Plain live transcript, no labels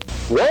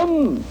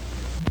1,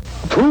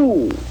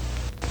 2,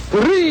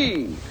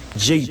 3.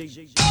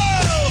 G.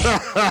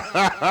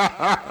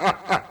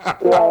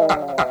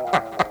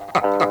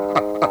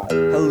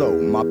 Hello,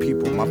 my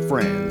people, my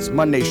friends,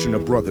 my nation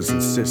of brothers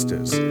and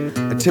sisters.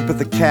 A tip of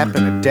the cap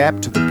and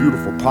adapt to the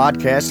beautiful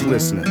podcast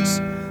listeners.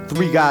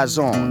 3 guys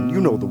on,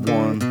 you know the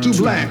one. Too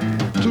black,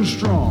 too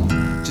strong.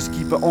 Just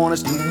keep it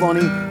honest and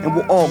funny, and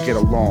we'll all get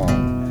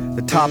along.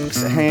 The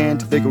topics at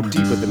hand, they go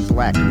deeper than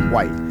black and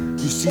white.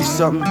 You see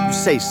something, you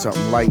say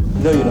something like,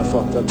 No, you done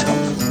fucked up,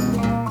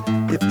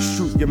 chump. if you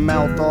shoot your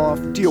mouth off,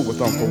 deal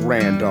with Uncle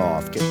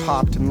Randolph. Get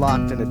popped and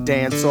locked in a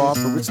dance-off,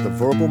 or it's the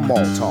verbal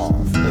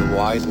Molotov. The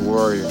wise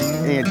warrior.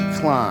 Andy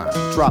Klein,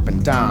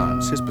 dropping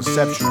dimes. His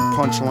perception of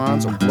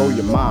punchlines will blow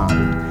your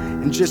mind.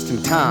 And just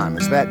in time,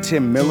 is that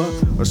Tim Miller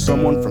or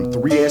someone from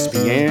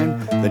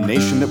 3SBN? The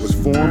nation that was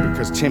formed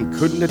because Tim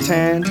couldn't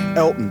attend?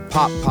 Elton,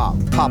 Pop,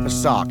 Papa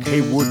Sock,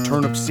 Haywood,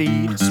 Turnip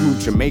Seed, smooth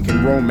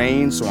Jamaican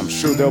romaine, so I'm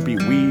sure there'll be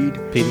weed.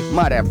 Petey.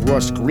 Might have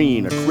Russ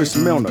Green, a Chris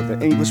Milner,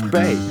 the English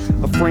Bay,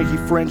 a Frankie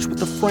French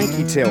with a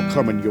Frankie tail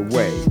coming your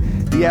way.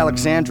 The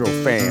Alexandro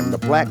fam, the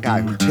black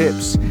guy who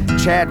tips,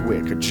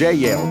 Chadwick, a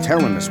JL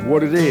telling us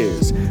what it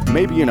is.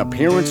 Maybe an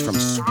appearance from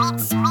Sweet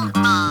Sweet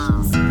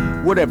Beans.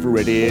 Whatever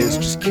it is,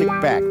 just kick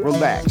back,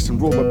 relax, and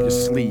roll up your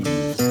sleeve.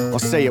 I'll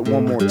say it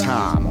one more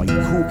time. All you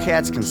cool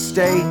cats can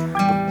stay,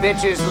 but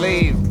bitches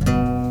leave.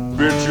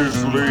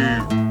 Bitches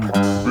leave.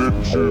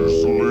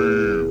 Bitches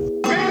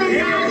leave.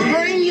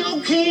 Bring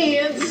your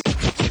kids.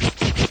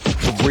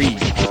 3.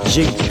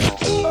 G.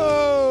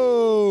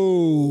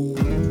 Oh,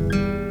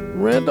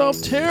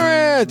 Randolph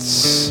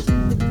Terrence.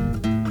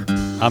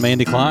 I'm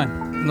Andy Klein.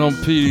 And I'm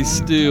Petey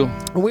Steele.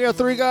 We are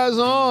 3 guys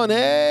on.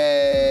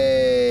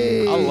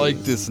 Hey. I like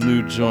this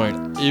new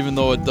joint, even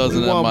though it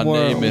doesn't have my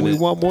name in we it.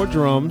 want more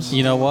drums.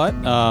 You know what?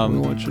 We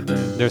want your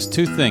name. There's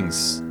 2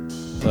 things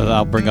that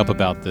I'll bring up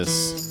about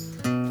this.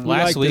 Last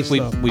like week this we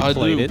stuff. we I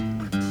played do.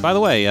 it. By the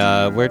way,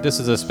 this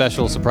is a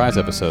special surprise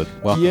episode.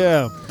 Welcome.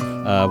 Yeah,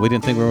 We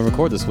didn't think we were going to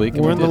record this week.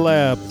 and we're we in the did.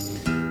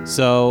 lab.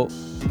 So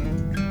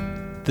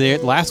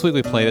last week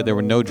we played it. There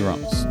were no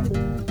drums.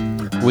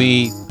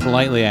 We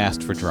politely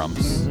asked for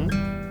drums.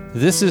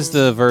 This is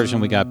the version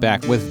we got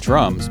back with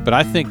drums, but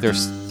I think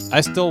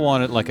I still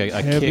want it like a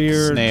kick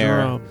Heavier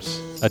snare, drums.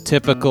 a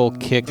typical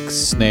kick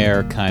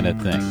snare kind of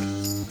thing.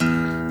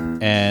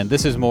 And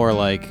this is more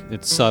like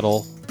it's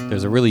subtle.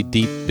 There's a really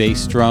deep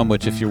bass drum,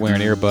 which if you're wearing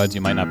earbuds,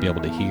 you might not be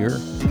able to hear,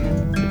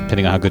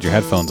 depending on how good your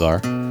headphones are.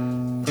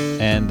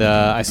 And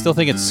I still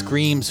think it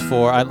screams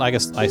for, I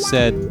guess I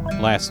said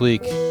last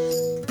week,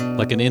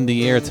 like an In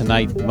the Air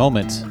Tonight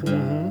moment.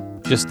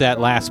 Just that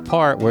last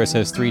part where it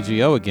says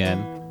 3GO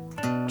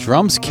again,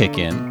 drums kick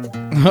in,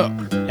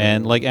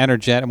 and like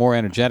more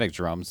energetic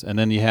drums, and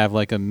then you have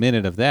like a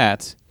minute of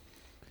that,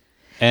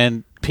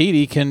 and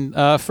Petey can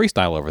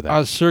freestyle over that.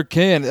 I sure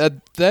can.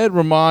 That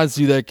reminds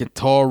you that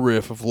guitar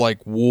riff of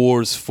like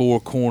War's Four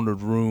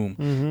Cornered Room,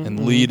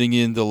 and leading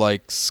into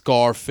like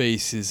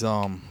Scarface's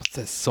what's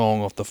that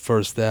song off the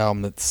first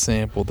album that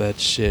sampled that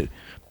shit?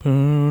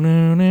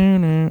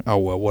 Oh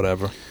well,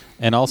 whatever.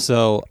 And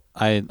also,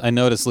 I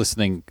noticed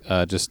listening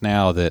just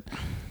now that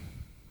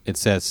it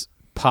says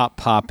Pop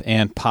Pop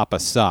and Papa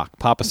Sock.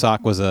 Papa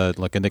Sock was a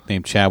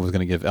nickname Chad was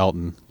going to give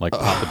Elton, like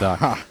Papa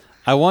Doc.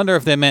 I wonder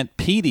if they meant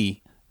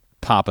Petey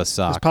Papa Is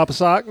Sock, Papa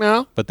Sock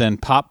now? but then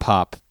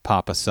Papa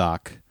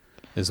Sock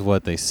is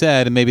what they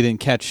said, and maybe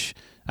didn't catch.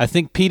 I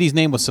think Petey's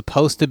name was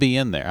supposed to be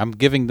in there. I'm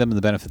giving them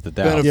the benefit of the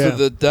doubt. Benefit of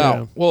the doubt.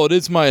 Yeah. Well, it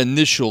is my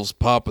initials,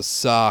 Papa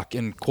Sock,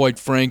 and quite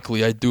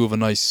frankly, I do have a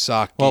nice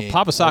sock Well, game.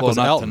 Papa Sock Although was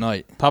not Elton.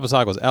 tonight. Papa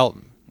Sock was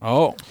Elton.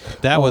 Oh,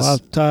 That was. I'll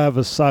have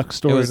a sock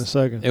story It was in a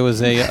second. It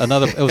was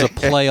It was a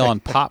play on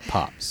Pop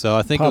Pop. So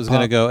I think it Pop was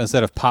going to Pop. go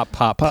instead of Pop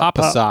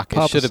Papa Sock. It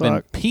Papa should have been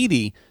Sock.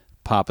 Petey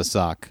Papa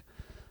Sock.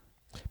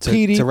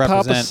 Petey to Papa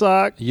represent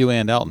Sock. you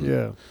and Elton.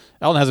 Yeah.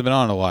 Elton hasn't been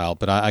on in a while,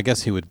 but I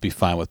guess he would be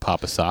fine with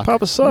Papa Sock.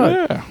 Papa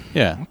Sock. yeah.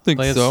 Yeah, I think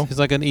Like, so. He's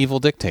like an evil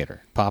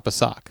dictator, Papa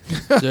Sock,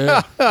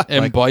 Yeah.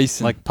 And like,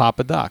 Bison. like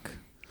Papa Doc.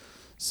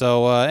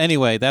 So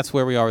anyway, that's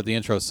where we are with the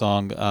intro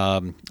song.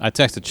 I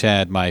texted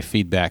Chad my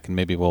feedback, and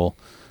maybe we'll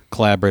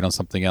collaborate on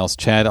something else.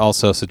 Chad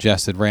also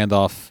suggested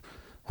Randolph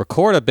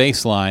record a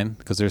bass line,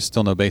 because there's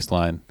still no bass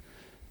line,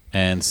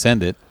 and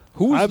send it.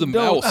 Who's the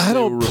mouse? I they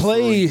don't were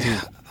play. referring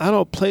to? I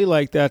don't play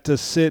like that to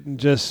sit and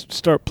just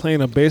start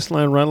playing a bass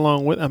line right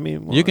along with. I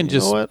mean, well, You can know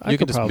just what? I you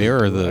can could just probably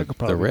mirror do it. I the could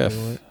probably riff.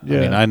 do it.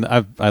 Yeah. I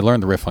mean, I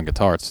learned the riff on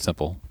guitar. It's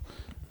simple.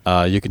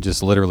 You can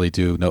just literally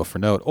do note for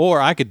note, or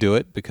I could do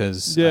it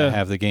because I Yeah.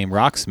 have the game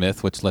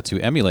Rocksmith, which lets you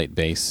emulate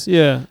bass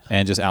Yeah.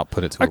 and just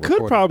output it to a I could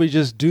recording. probably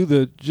just do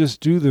the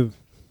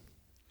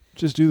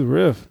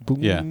riff. Boom,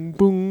 Yeah.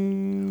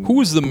 Boom. Who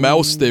was the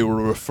mouse they were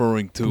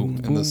referring to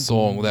in the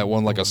song that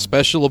won like a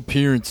special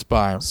appearance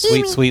by?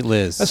 Sweet, sweet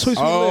Liz. That's Sweet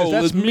Sweet Oh, Liz.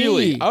 That's Liz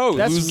Mealy. me. Oh,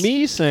 that's who's-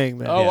 me saying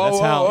that. Yeah, that's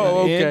how-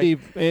 okay. Andy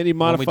when we do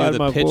modified the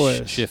my pitch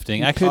voice. shifting.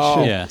 He Actually, pitch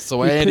shift. yeah.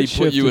 So He Andy pitch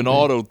put you shifted in me.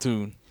 auto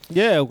tune.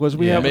 Yeah, because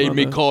we have it made on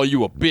me the, call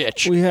you a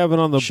bitch. we have it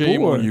on the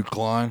Shame board. on you,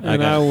 Klein.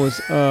 And I was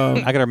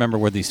I gotta remember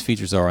where these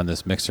features are on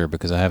this mixer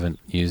because I haven't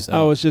used them.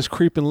 I was just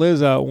creeping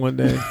Liz out one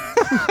day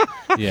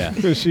Yeah.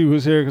 because she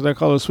was here because I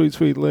call her Sweet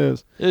Sweet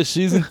Liz. Yeah,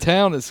 she's in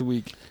town this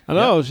week. I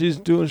know she's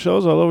doing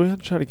shows all over. We had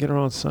to try to get her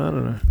on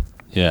signing her.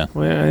 Yeah.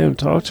 Well, I haven't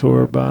talked to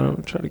her about it.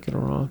 We'll try to get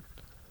her on.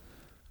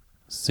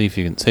 See if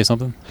you can say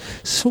something.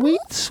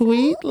 Sweet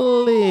Sweet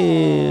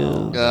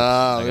Liz.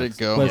 Ah, there you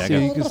go. But Yeah, I see,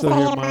 got- you can still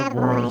hear my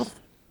voice.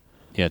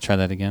 Yeah, try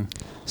that again.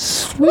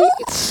 Sweet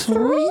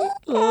Sweet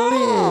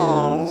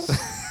Liz.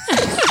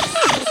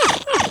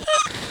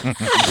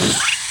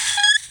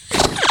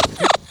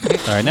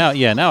 All right,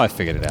 now I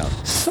figured it out.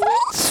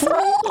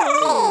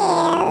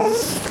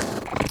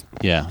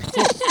 Yeah.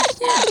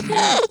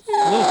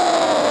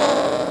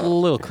 A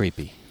little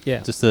creepy. Yeah.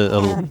 Just a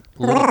little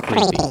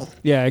creepy.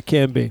 Yeah, it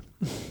can be.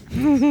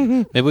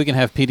 Maybe we can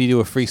have PD do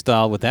a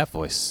freestyle with that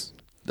voice.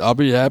 I'll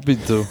be happy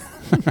to.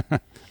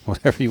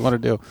 Whatever you want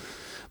to do.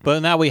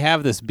 But now we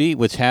have this beat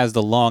which has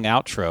the long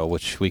outro,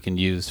 which we can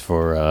use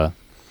for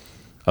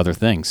other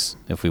things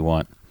if we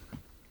want.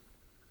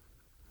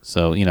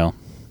 So,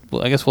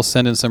 well, I guess we'll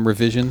send in some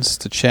revisions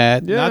to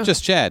Chad. Yeah. Not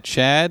just Chad.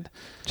 Chad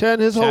Chad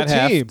and his whole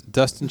Heft, team.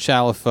 Dustin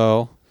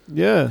Chalifo,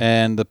 Yeah.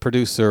 and the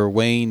producer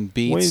Wayne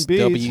Beats.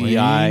 Wayne Beats.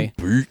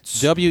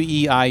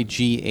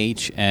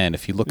 WEIGHN.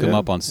 If you look him Yeah.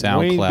 up on Wayne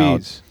SoundCloud,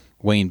 Beats.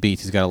 Wayne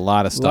Beats. He's got a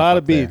lot of stuff. Lot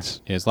up of there. beats.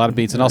 Yeah, there's a lot of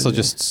beats, and also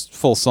just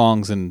full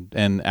songs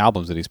and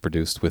albums that he's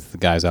produced with the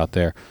guys out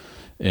there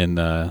in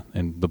the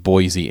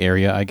Boise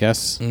area, I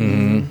guess.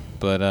 Mm-hmm.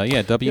 But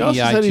yeah, He also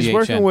said he's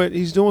WEIGHN.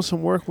 he's doing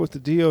some work with the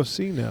DOC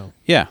now.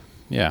 Yeah.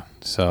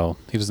 So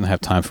he doesn't have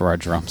time for our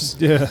drums.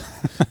 Yeah.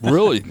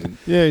 Really?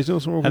 Yeah, he's doing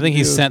some work I with think the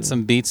he DOC. sent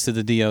some beats to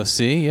the DOC.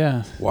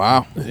 Yeah.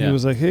 Wow. He Yeah.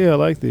 was like, hey, I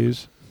like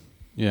these.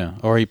 Yeah.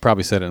 Or he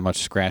probably said it in a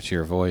much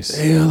scratchier voice.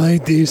 Hey, I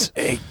like these.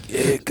 Hey,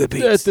 good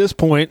beats. At this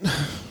point.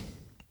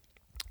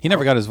 He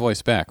never got his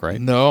voice back, right?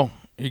 No,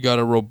 he got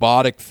a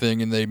robotic thing,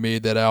 and they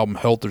made that album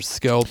Helter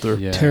Skelter.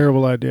 Yeah.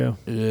 Terrible idea.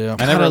 Yeah.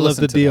 I never I love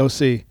the listened to that.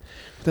 DOC.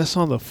 That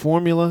song, The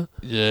Formula,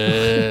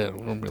 Yeah.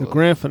 the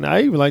grand finale.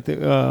 I even like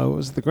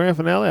was the grand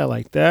finale. I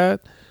like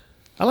that.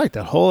 I like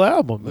that whole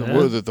album, man.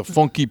 What is it, the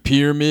Funky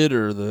Pyramid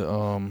or the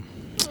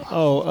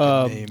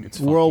It's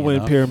funky Whirlwind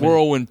enough. Pyramid.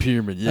 Whirlwind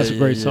Pyramid? Yeah, That's a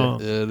great yeah,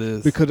 song. Yeah, it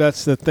is. Because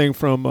that's the thing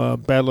from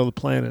Battle of the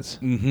Planets,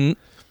 Mm-hmm.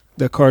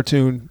 the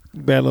cartoon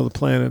Battle of the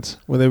Planets,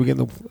 where they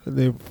were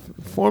they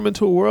form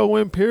into a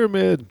whirlwind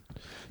pyramid.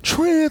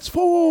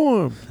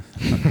 Transform.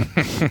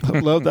 I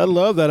love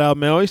that album,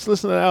 man. I used to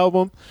listen to that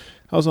album.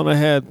 I was when I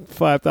had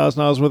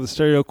 $5,000 worth of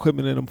stereo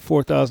equipment in a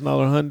 $4,000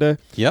 Hyundai,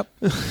 Yep.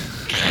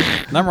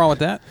 Nothing wrong with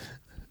that.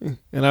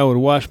 and I would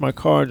wash my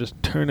car and just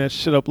turn that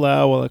shit up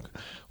loud while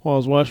I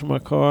was washing my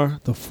car.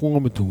 The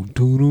form of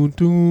Didn't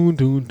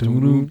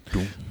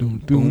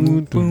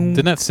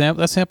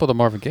that sample the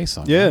Marvin Gaye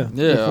song? yeah,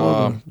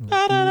 Yeah.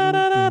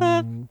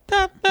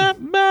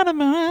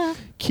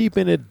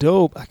 keeping it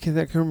dope. I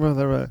can't remember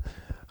that.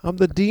 I'm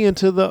the D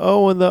into the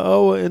O and the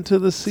O into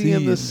the C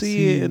and the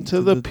C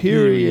into the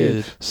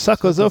period.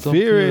 Suckers are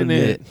fearing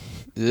it.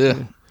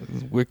 Yeah.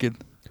 It's wicked.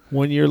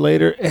 1 year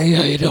later, hey,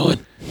 how you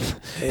doing?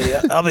 Hey,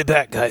 I'll be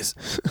back, guys.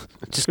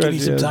 Just give me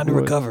some time to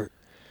recover.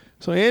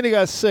 So Andy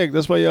got sick.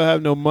 That's why y'all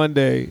have no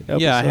Monday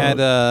episode. Yeah,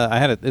 I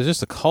had it was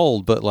just a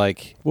cold, but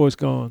like, Boy's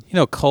gone.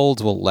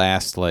 colds will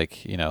last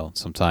like,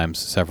 sometimes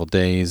several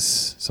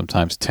days,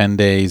 sometimes 10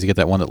 days. You get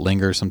that one that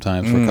lingers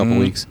sometimes for a couple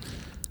weeks.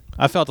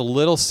 I felt a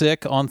little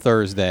sick on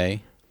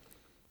Thursday.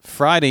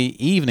 Friday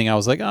evening, I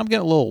was like, I'm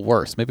getting a little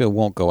worse. Maybe I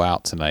won't go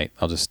out tonight.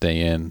 I'll just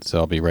stay in, so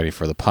I'll be ready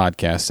for the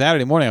podcast.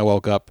 Saturday morning, I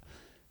woke up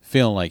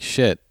feeling like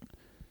shit.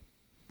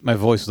 My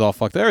voice was all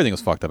fucked up. Everything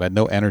was fucked up. I had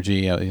no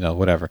energy,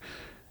 whatever.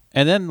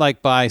 And then,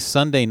 like, by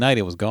Sunday night,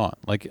 it was gone.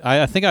 Like,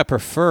 I think I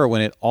prefer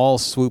when it all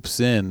swoops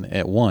in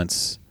at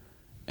once,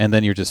 and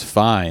then you're just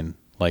fine,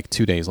 like,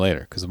 2 days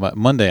later. Because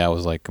Monday, I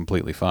was, like,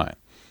 completely fine.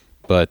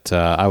 But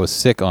I was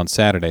sick on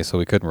Saturday, so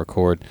we couldn't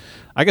record.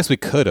 I guess we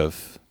could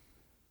have,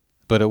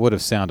 but it would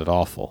have sounded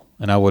awful.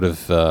 And I would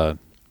have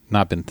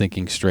not been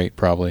thinking straight,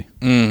 probably.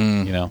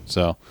 Mm-hmm.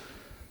 So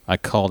I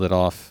called it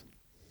off.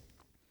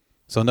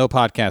 So no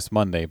podcast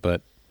Monday,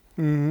 but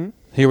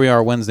here we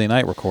are Wednesday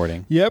night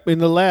recording. Yep, in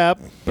the lab.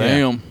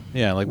 Bam.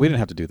 Yeah, like we didn't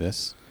have to do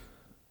this.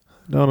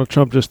 Donald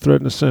Trump just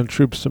threatened to send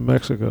troops to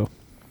Mexico.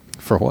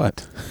 For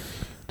what?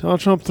 Donald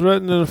Trump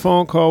threatened in a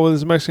phone call with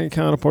his Mexican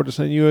counterpart to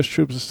send U.S.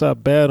 troops to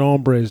stop bad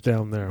hombres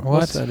down there.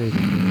 What's that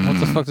even? What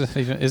the fuck does that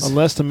even is?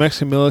 Unless the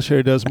Mexican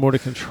military does more to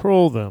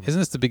control them. Isn't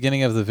this the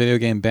beginning of the video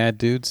game Bad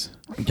Dudes?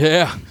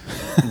 Yeah.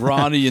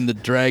 Ronnie and the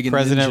Dragon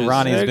President Ninjas.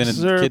 Ronnie has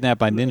been kidnapped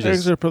by ninjas.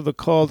 Excerpt of the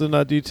call did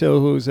not detail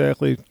who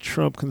exactly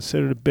Trump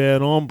considered bad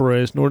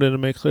hombres, nor did it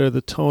make clear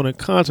the tone and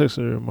context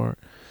of the remark.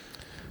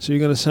 So you're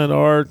going to send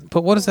our...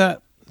 But what does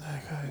that...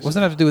 What does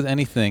that have to do with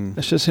anything?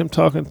 That's just him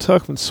talking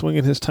tough and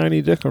swinging his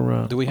tiny dick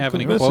around. Do we have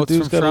any Convinced the quotes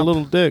dude's from got Trump? a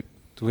little dick.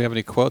 Do we have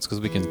any quotes?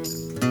 Because we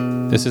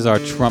can... This is our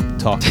Trump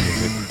talk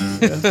music.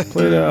 Yeah,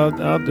 play that.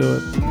 I'll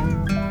do it.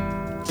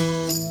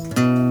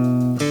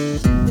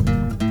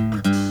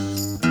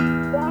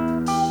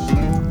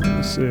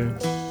 see.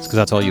 It's because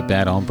that's all you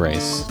bad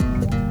hombres.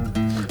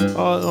 The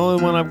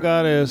only one I've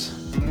got is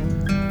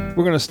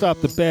we're gonna stop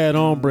the bad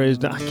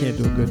hombres. I can't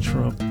do a good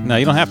Trump. No,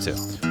 you don't have to.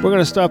 We're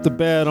gonna stop the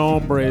bad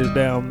hombres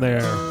down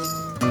there.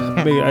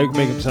 I can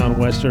make him sound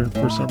Western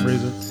for some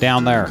reason.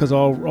 Down there. Because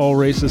all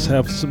races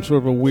have some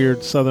sort of a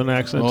weird Southern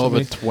accent. All to the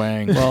me.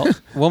 twang. Well,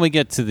 when we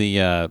get to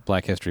the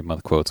Black History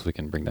Month quotes, we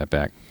can bring that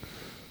back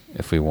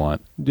if we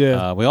want.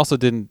 Yeah. We also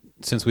didn't,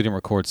 since we didn't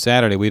record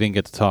Saturday, we didn't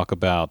get to talk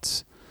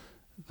about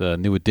the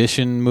New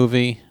Edition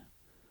movie,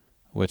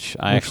 which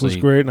I Which actually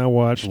was great, and I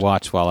watched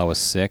while I was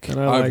sick. And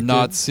I I've liked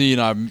not it. seen.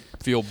 I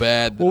feel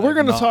bad. Well, we're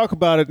going to talk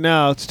about it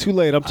now. It's too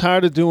late. I'm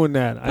tired of doing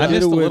that. I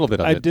missed a little bit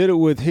of I it. did it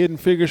with Hidden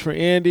Figures for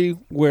Andy,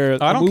 where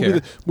I don't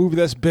care. movie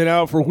that's been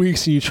out for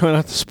weeks, and you try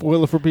not to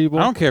spoil it for people.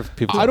 I don't care if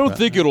people. I don't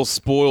think it'll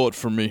spoil it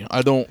for me.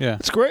 I don't. Yeah.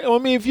 It's great. I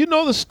mean, if you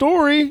know the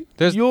story,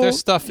 There's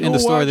stuff in the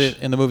story watch,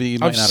 that in the movie that you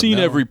might I've not have seen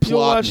known. every you'll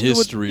plot watch in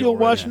history. You'll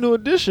already. watch New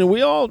Edition.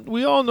 We all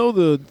know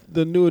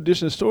the New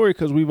Edition story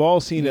because we've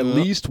all seen at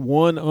least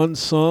one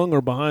unsung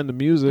or behind the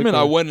music. I mean,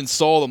 I or- went and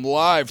saw them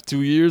live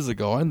 2 years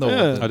ago. I know.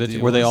 Yeah. What the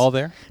deal Were they is. all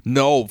there?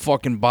 No,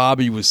 fucking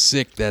Bobby was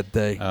sick that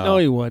day. No,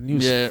 he wasn't. He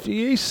was Yeah.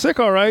 he's sick,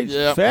 all right. He's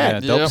Yeah. Yeah,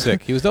 fat. dope Yeah.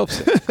 sick. He was dope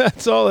sick.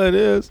 That's all it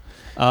is.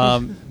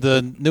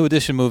 The New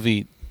Edition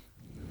movie,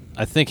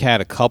 I think,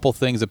 had a couple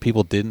things that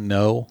people didn't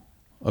know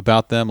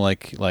about them,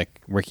 like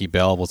Ricky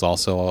Bell was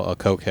also a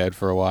cokehead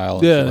for a while.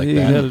 and Yeah, shit like he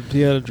that.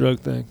 had a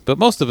drug thing. But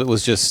most of it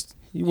was just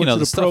He went to the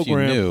the stuff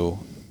program. you knew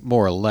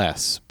more or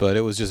less. But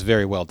it was just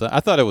very well done.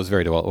 I thought it was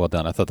very well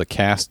done. I thought the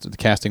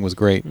casting was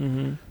great.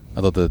 Mm-hmm. I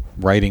thought the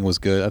writing was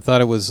good. I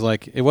thought it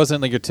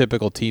wasn't like your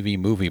typical TV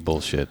movie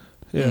bullshit.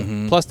 Yeah.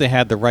 Mm-hmm. Plus, they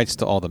had the rights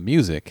to all the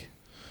music.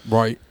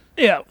 Right.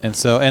 Yeah. And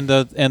so, and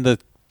the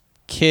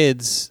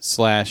kids /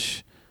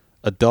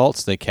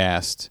 adults they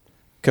cast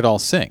could all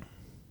sing.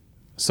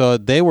 So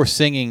they were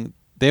singing.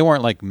 They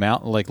weren't like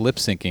lip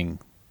syncing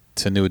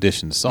to New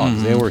Edition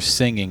songs. They were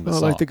singing the Well,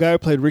 song. like the guy who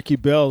played Ricky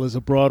Bell is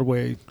a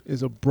Broadway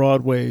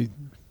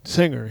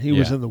singer. He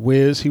was Yeah. in The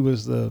Wiz. He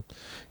was a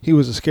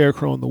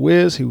scarecrow in The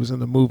Wiz. He was in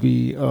the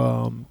movie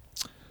Hairspray.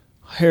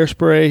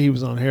 He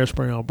was on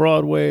Hairspray on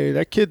Broadway.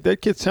 That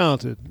kid's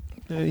talented.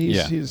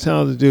 He's a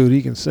talented dude.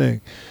 He can sing.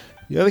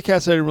 The other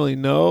cats I didn't really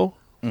know,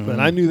 but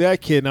I knew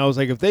that kid, and I was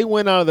like, if they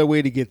went out of their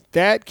way to get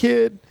that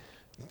kid,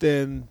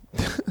 then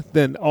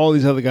then all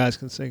these other guys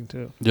can sing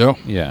too. Yeah.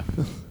 Yeah.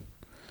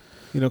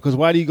 Because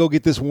why do you go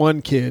get this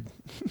one kid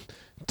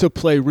to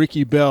play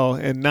Ricky Bell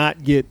and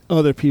not get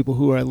other people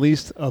who are at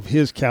least of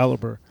his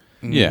caliber?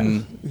 Yeah.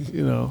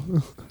 Mm-hmm.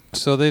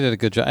 So they did a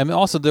good job. I mean,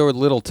 also there were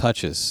little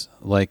touches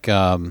like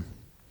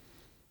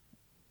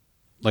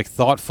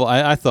thoughtful.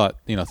 I thought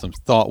some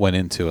thought went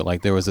into it.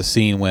 Like there was a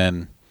scene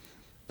when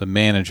the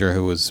manager,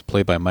 who was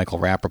played by Michael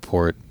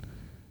Rappaport,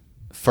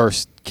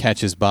 first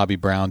catches Bobby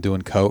Brown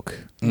doing coke.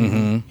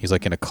 Mm-hmm. He's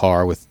like in a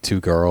car with two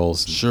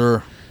girls.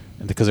 Sure.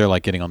 And because they're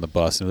like getting on the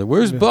bus, and they're like,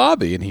 "Where's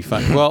Bobby?" And he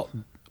finds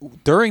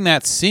during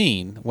that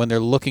scene when they're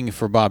looking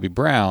for Bobby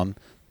Brown,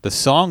 the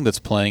song that's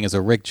playing is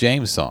a Rick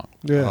James song.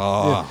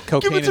 Yeah.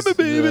 Cocaine Give it to me,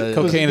 baby. Yeah.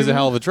 Cocaine is a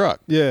hell of a drug.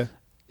 Yeah.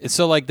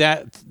 So like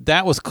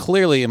that was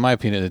clearly, in my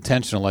opinion,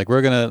 intentional. Like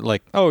we're gonna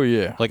Oh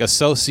yeah.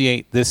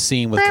 associate this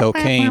scene with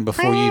cocaine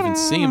before you even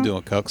see him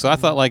doing coke. So I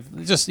thought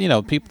just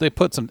people, they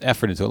put some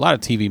effort into it. A lot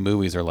of TV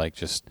movies are like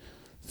just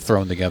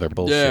thrown together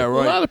bullshit. Yeah. A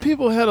Right. lot of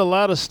people had a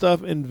lot of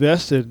stuff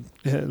invested.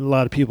 A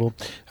lot of people,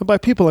 and by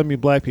people I mean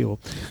black people,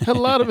 had a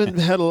lot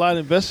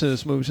invested in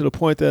this movie to the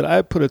point that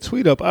I put a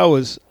tweet up. I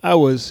was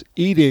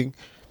eating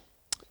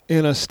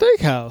in a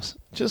steakhouse,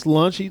 just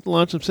eating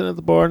lunch. I'm sitting at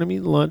the bar and I'm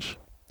eating lunch.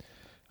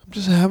 I'm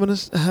just having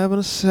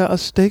a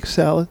steak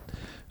salad,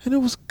 and it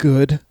was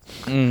good.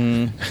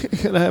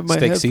 Mm-hmm. And I have my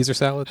Steak Caesar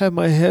salad. have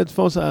my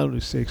headphones. I don't do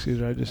steak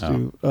Caesar. I just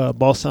do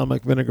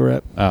balsamic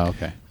vinaigrette. Oh,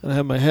 okay. And I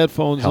have my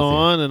headphones Healthier.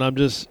 on, and I'm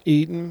just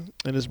eating,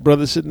 and his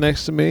brother sitting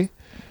next to me.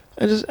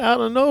 And just out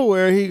of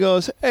nowhere, he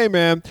goes, "Hey,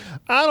 man,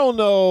 I don't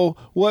know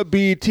what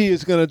BET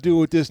is going to do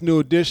with this New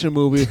Edition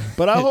movie,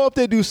 but I hope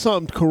they do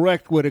something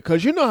correct with it,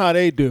 because you know how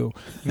they do."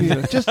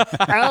 Just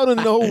out of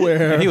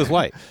nowhere. And he was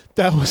white.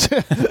 That was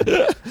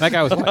That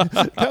guy was white.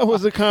 that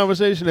was the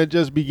conversation that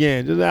just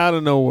began, just out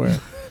of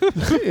nowhere.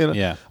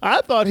 Yeah.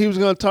 I thought he was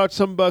going to talk to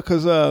something about,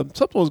 because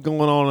something was going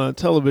on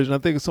television. I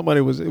think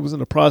it was in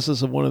the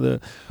process of one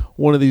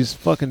of these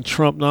fucking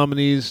Trump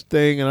nominees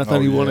thing, and I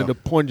thought he wanted to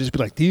point and just be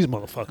like, these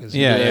motherfuckers.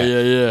 Yeah.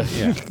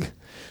 Yeah.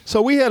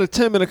 So we had a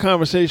 10-minute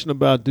conversation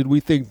about, did we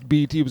think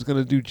BET was going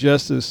to do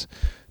justice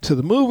to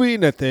the movie,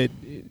 and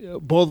that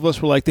both of us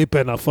were like, they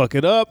better not fuck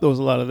it up. There was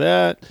a lot of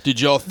that.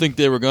 Did y'all think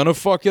they were gonna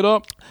fuck it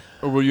up,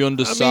 or were you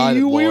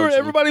undecided? largely?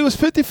 everybody was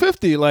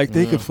 50-50. Like,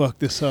 they could fuck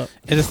this up.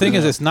 And the thing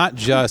is, it's not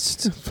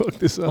just Fuck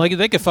this up. like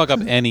they could fuck up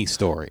any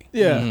story.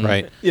 yeah.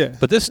 Right. Yeah.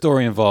 But this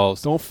story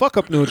involves Don't fuck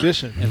up New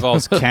Edition.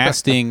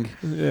 casting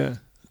Yeah.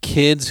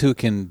 kids who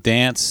can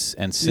dance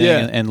and sing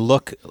Yeah. and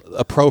look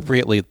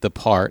appropriately at the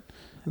part,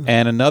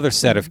 and another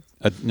set of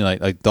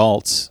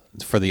adults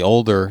for the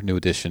older New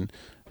Edition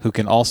who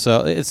can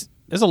also. There's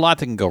a lot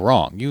that can go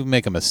wrong. You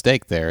make a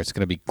mistake there, it's going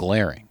to be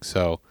glaring.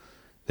 So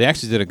They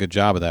actually did a good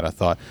job of that, I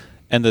thought.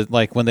 And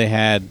when they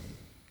had,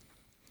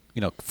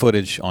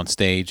 footage on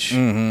stage,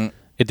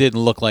 it didn't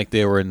look like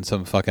they were in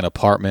some fucking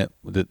apartment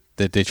that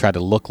they tried to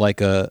look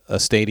like a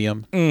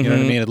stadium. You know what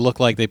I mean? It looked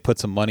like they put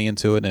some money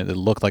into it, and it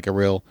looked like a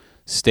real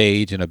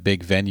stage and a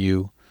big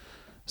venue.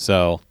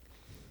 So,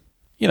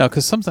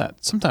 because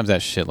sometimes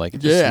that shit, like,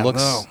 it just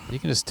looks, you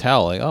can just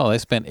tell, like, oh, they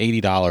spent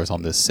 $80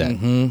 on this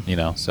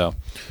set, so.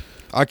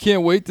 I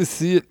can't wait to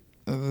see it.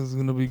 This is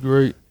going to be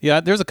great. Yeah,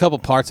 there's a couple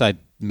parts I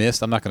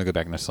missed. I'm not going to go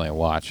back necessarily and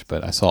watch,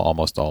 but I saw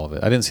almost all of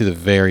it. I didn't see the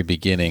very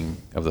beginning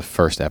of the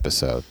first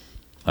episode,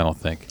 I don't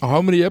think. Oh,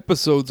 how many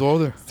episodes are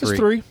there? Just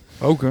 3.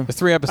 Okay. There's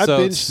 3 I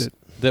episodes binged it.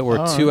 that were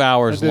 2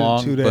 hours I did it in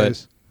long, 2 but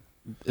days.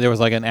 there was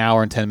like an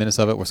hour and 10 minutes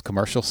of it was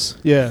commercials.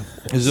 Yeah.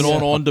 Is it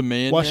on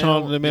demand? Watch it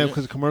now? on demand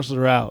because the commercials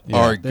are out. Yeah.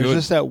 All right, There's good.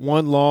 just that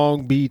one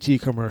long BET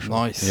commercial.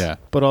 Nice. Yeah.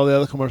 But all the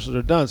other commercials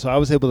are done. So I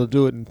was able to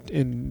do it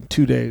in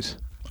 2 days.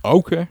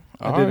 Okay.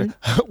 I All did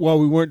right. it while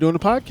we weren't doing the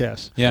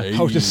podcast. Yeah.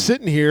 I was just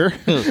sitting here.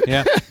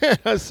 Yeah.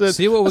 I said,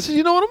 See what was-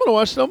 you know what? I'm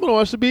going to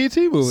watch the BET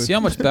movie. See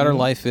how much better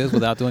life is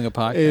without doing a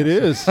podcast? It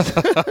is.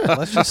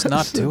 Let's just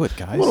not do it,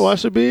 guys. I'm going to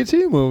watch the BET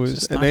movies.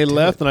 Just And not they do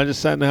left, and I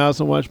just sat in the house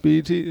and watched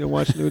BET and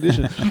watched New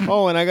Edition.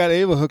 Oh, and I got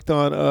Ava hooked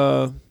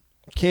on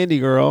Candy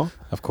Girl.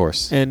 Of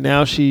course. And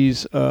now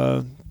she's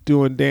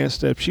doing dance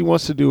steps. She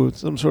wants to do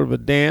some sort of a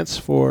dance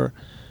for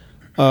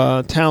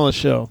a talent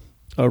show,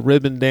 a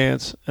ribbon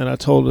dance. And I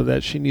told her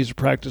that she needs to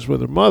practice with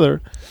her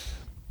mother,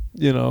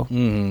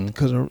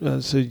 because I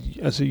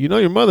said,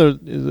 your mother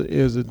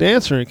is a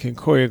dancer and can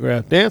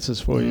choreograph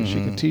dances for you. She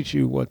can teach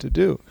you what to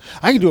do.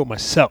 I can do it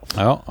myself.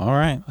 Oh, all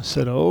right. I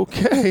said,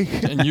 okay.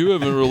 And you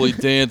haven't really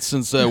danced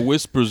since that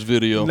Whispers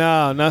video.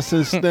 No, not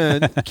since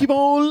then. Keep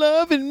on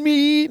loving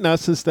me. Not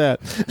since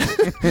that.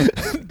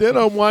 Then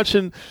we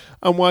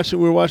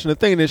were watching the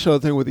thing, and they showed a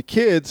thing with the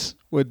kids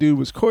where dude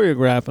was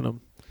choreographing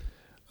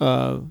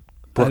them.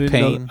 Brooke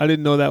Payne. I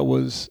didn't know that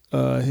was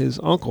his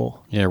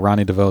uncle. Yeah,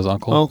 Ronnie DeVoe's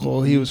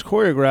uncle. He was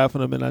choreographing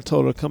them, and I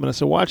told her to come in. I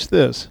said, watch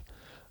this.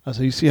 I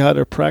said, you see how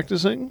they're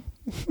practicing?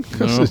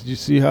 I said, you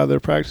see how they're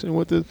practicing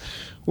with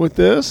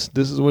this?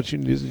 This is what you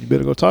need. You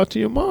better go talk to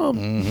your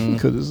mom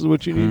because this is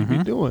what you need to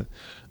be doing.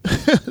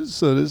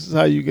 So this is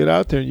how you get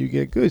out there and you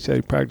get good. So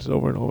you practice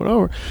over and over and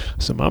over.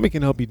 So mommy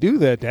can help you do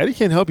that. Daddy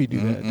can't help you do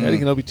that. Daddy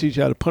can help you teach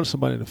you how to punch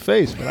somebody in the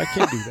face, but I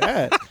can't do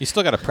that. You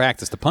still got to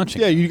practice the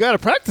punching. Yeah, you got to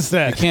practice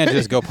that. You can't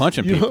just go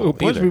punching You people. don't go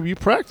punch either. people. You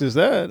practice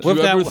that. Do you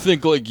What if ever that-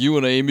 think like you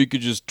and Amy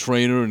could just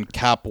train her in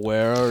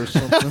capoeira or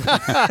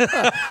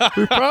something?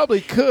 We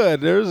probably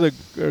could. There's a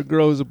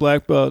girl who's a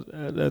black belt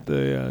at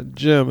the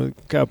gym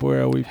at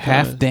Capoeira. We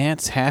Half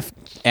dance, half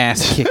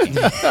ass kicking.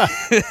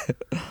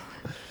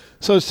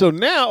 So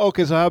now,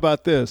 okay. So how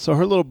about this? So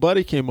her little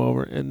buddy came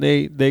over and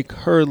they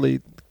hurriedly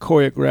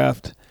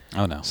choreographed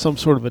Oh no. some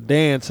sort of a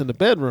dance in the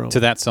bedroom. To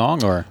that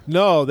song or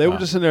No, they were Wow.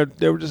 just in there.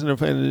 They were just in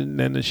there, and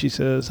then she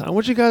says, "I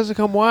want you guys to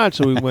come watch."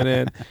 So we went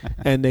in,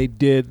 and they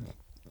did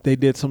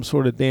some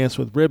sort of dance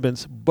with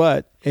ribbons.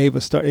 But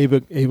Ava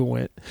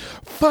went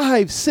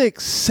 5,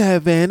 6,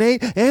 7,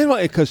 8, and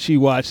because she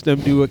watched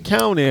them do a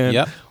count in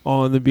Yep.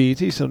 on the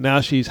BET. So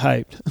now she's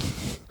hyped.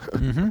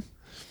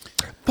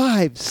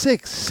 5,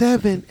 6,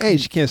 7, 8.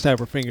 She can't snap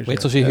her fingers. wait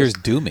yet. till she That's- hears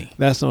 "Do Me."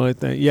 That's the only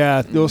thing.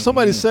 Yeah, well,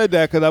 somebody said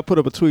that because I put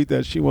up a tweet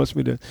that she loves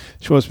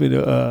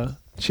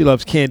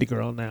Candy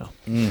Girl now.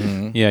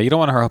 Yeah, you don't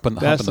want her up on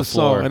That's the the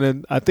floor. song. And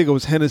then I think it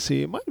was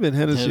Hennessy. It might have been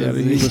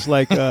Hennessy. He was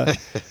like,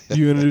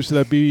 you introduced to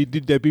that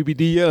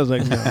BBD yet? I was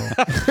like, no.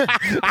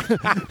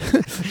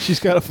 She's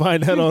got to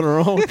find that on her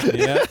own.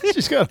 Yeah.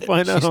 She's got to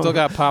find She that on still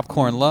got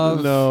Popcorn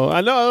Love. No, I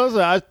know.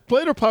 I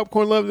played her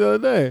Popcorn Love the other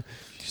day.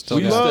 Still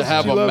We got- used to loves-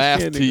 have she a loves math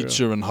Candy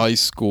teacher in high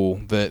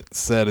school that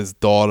said his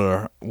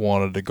daughter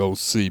wanted to go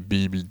see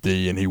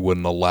BBD and he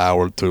wouldn't allow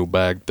her to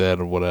back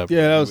then or whatever.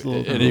 Yeah, that was a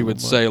little- And he would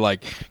say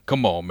like,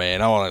 "Come on,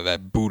 man, I want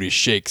that booty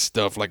shake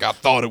stuff. Like I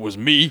thought it was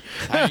me.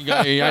 I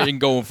ain't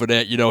going for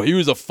that." He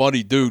was a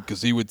funny dude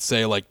because he would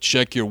say like,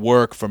 "Check your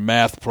work for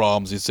math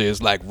problems." He'd say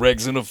it's like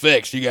regs and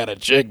effects. You gotta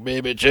check,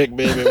 baby.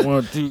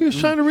 1, 2. He was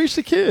trying to reach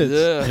the kids.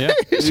 Yeah,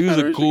 he was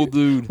a cool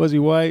dude. Was he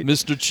white?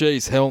 Mr.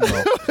 Chase, hell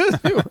no.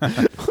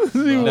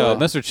 No,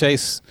 Mr.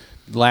 Chase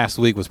last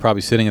week was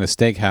probably sitting in a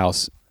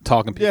steakhouse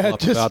talking people Yeah, up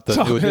just about the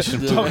talking, new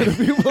edition. talking to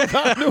people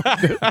about New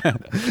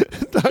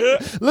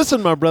Edition.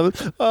 Listen, my brother.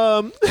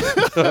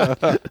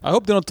 I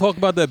hope they don't talk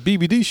about that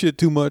BBD shit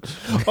too much.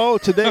 Oh,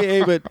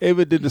 today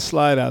Ava did the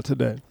slide out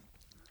today.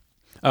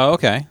 Oh,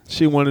 okay.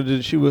 She wanted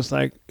to. She was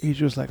like,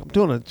 I'm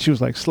doing it. She was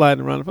like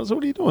sliding around. I said,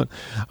 what are you doing?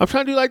 I'm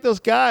trying to do like those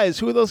guys.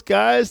 Who are those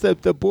guys?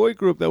 That the boy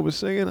group that was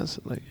singing. I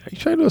said, like, are you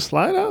trying to do a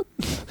slide out?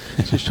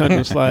 She's trying to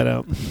do a slide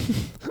out.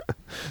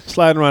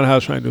 Sliding around the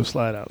house trying to do a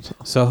slide out.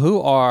 So who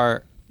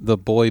are the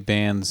boy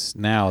bands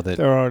now that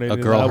There aren't a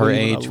any. girl I her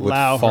wouldn't even age would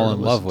allow her fall to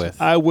in love listen with?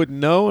 to. I wouldn't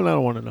know, and I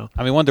don't want to know.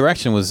 I mean, One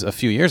Direction was a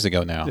few years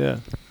ago now. Yeah.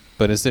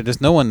 But is there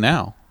just no one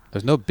now?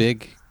 There's no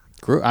big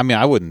group. I mean,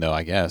 I wouldn't know,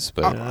 I guess,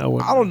 but Yeah, I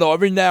wouldn't. I don't know.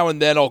 Every now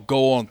and then I'll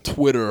go on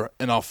Twitter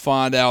and I'll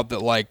find out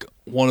that like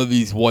one of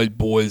these white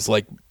boys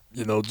like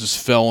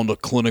just fell into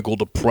clinical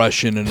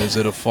depression and is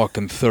at a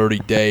fucking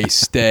 30-day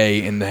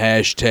stay, and the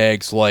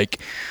hashtags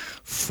like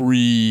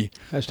free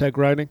Hashtag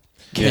writing.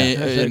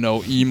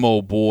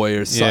 emo boy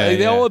or something.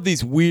 They all have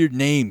these weird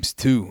names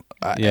too.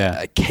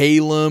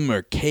 Calum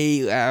or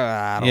Kay.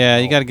 I don't know.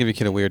 You got to give your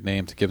kid a weird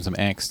name to give him some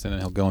angst, and then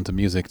he'll go into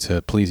music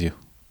to please you.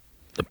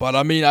 But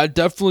I mean, I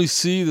definitely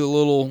see the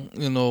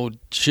little,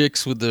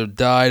 chicks with their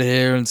dyed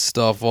hair and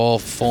stuff all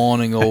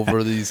fawning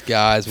over these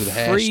guys with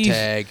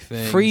hashtag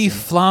things. Free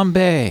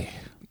flambe.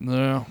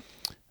 Yeah.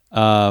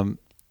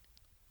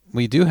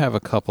 We do have a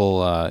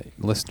couple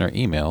listener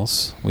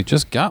emails. We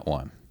just got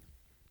one.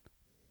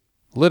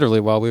 Literally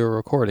while we were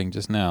recording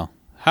just now.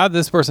 How did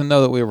this person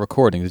know that we were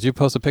recording? Did you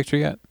post a picture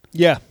yet?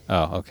 Yeah.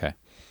 Oh, okay.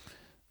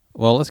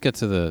 Well, let's get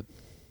to the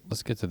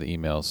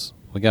emails.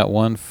 We got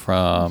one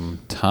from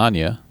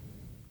Tanya.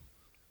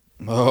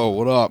 Oh,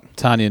 what up?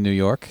 Tanya, New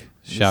York.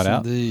 Shout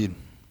out. Indeed.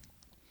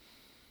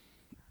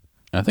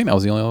 I think that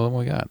was the only one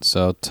we got.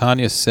 So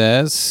Tanya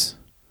says,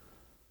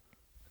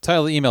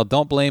 title of the email,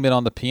 don't blame it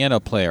on the piano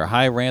player.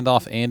 Hi,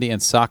 Randolph, Andy,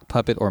 and Sock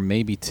Puppet, or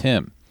maybe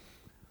Tim.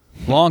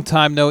 Long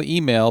time no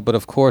email, but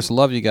of course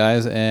love you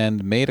guys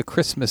and made a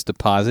Christmas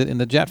deposit in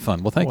the Jet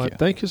Fund. Well, thank you.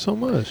 Thank you so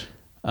much.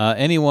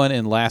 Anyway,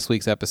 in last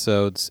week's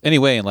episodes, there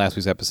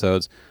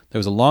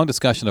was a long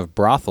discussion of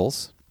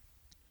brothels.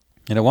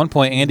 And at one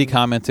point, Andy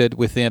commented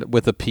with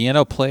a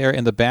piano player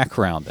in the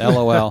background,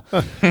 LOL,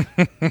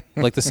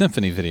 like the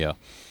symphony video.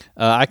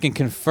 I can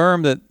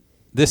confirm that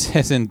this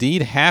has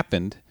indeed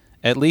happened,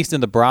 at least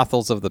in the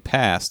brothels of the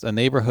past. A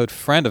neighborhood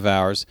friend of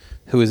ours,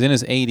 who is in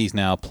his 80s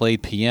now,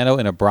 played piano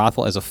in a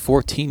brothel as a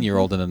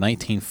 14-year-old in the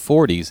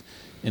 1940s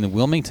in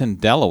Wilmington,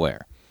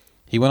 Delaware.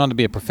 He went on to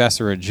be a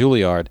professor at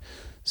Juilliard.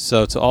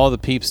 So to all the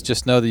peeps,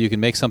 just know that you can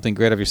make something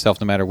great of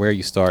yourself no matter where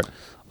you start.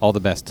 All the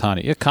best,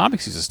 Tanya. Yeah,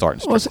 comics used to start in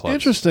strip clubs. It's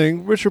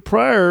interesting. Richard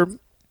Pryor,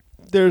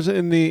 there's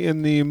in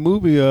the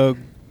movie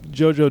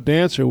JoJo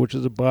Dancer, which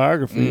is a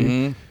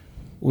biography,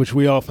 which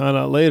we all found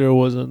out later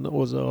was an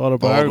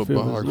autobiography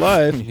of his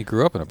life. He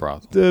grew up in a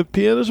brothel.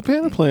 There's a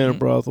piano player in a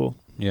brothel.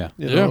 Yeah.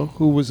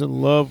 Who was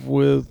in love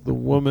with the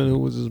woman who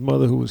was his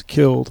mother, who was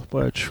killed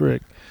by a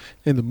trick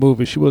in the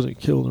movie. She wasn't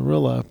killed in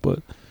real life, but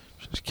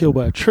she was killed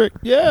by a trick.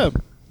 Yeah.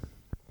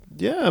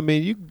 Yeah, I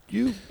mean,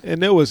 you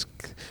and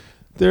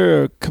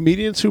there are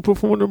comedians who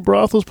performed in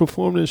brothels,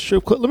 performed in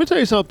strip clubs. Let me tell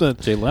you something.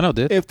 Jay Leno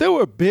did. If there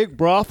were big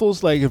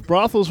brothels, like if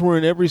brothels were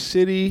in every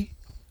city,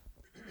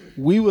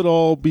 we would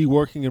all be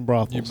working in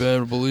brothels. You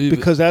better believe it.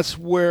 Because that's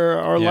where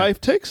our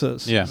life takes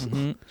us. Yeah.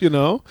 And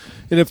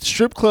if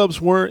strip clubs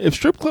were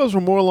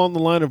more along the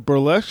line of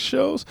burlesque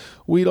shows,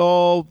 we'd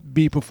all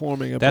be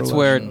performing at That's burlesque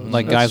where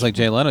shows. Guys like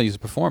Jay Leno used to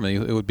perform.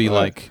 It would be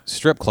like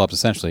strip clubs,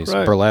 essentially. It's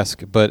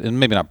burlesque, and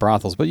maybe not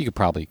brothels, but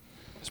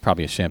there's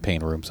probably a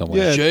champagne room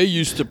somewhere. Yeah. Jay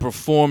used to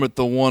perform at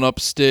the one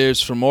upstairs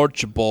from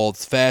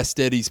Archibald's, Fast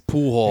Eddie's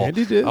Pool Hall.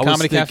 Andy did.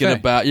 Comedy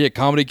Cafe.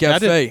 Comedy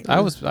Cafe.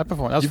 I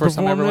performed. That was the first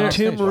time I ever went on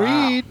stage.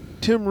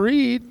 Tim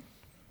Reed.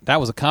 That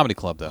was a comedy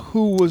club, though.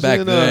 Who was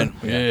back then?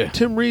 Yeah.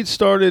 Tim Reed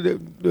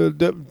started.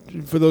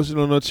 For those who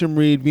don't know, Tim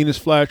Reed, Venus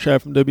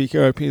Flytrap from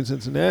WKRP in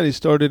Cincinnati,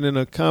 started in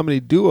a comedy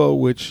duo,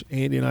 which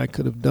Andy and I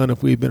could have done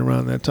if we'd been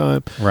around that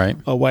time. Right.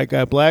 A white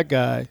guy, black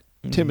guy.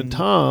 Tim and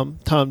Tom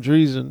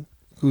Dreesen,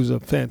 who's a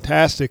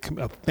fantastic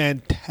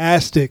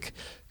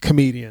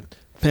comedian.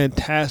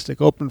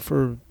 Fantastic. Opened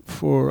for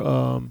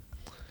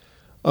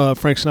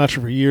Frank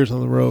Sinatra for years on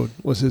the road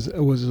was his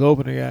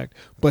opening act,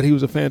 but he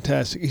was a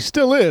fantastic. He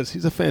still is.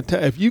 He's a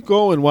fantastic. If you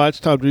go and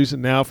watch Tom Dreesen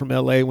now from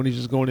L.A. when he's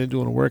just going in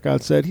doing a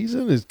workout set,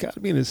 got to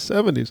be in his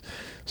 70s.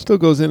 Still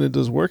goes in and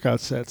does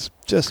workout sets,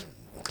 just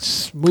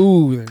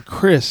smooth and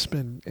crisp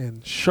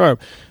and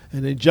sharp,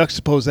 and then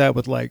juxtapose that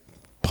with like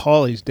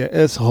Paulie's dad.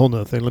 That's a whole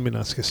nother thing. Let me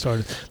not get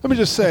started. Let me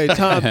just say,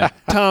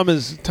 Tom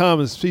is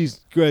he's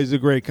a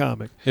great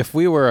comic. If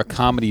we were a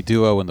comedy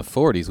duo in the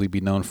 40s, we'd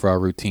be known for our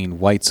routine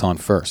Whites on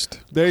First.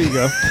 There you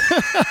go.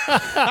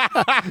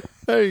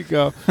 There you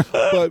go.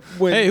 But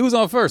hey, who's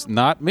on first?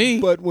 Not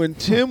me. But when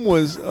Tim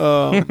was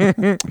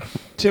kind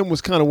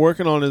of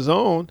working on his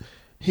own,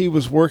 he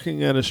was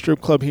working at a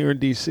strip club here in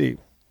D.C.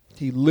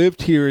 He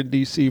lived here in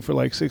D.C. for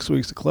like 6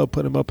 weeks. The club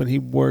put him up, and he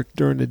worked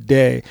during the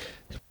day.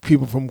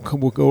 People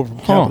would go over from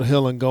Capitol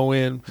Hill and go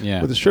in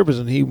with the strippers,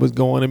 and he was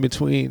going in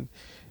between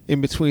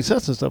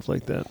sets and stuff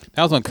like that.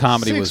 That was when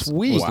comedy was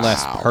weeks.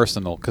 less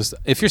personal, because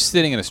if you're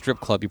sitting in a strip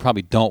club, you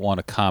probably don't want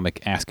a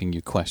comic asking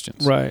you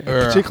questions. Right,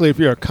 particularly if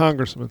you're a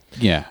congressman.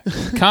 Yeah.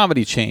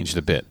 Comedy changed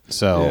a bit,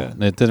 so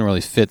it didn't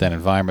really fit that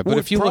environment. But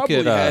if you look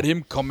at... had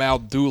him come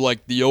out, do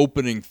like the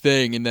opening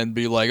thing, and then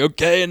be like,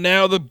 okay, and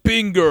now the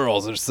Bing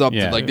Girls or something.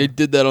 Yeah. Like they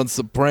did that on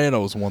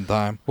Sopranos one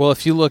time. Well,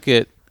 if you look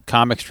at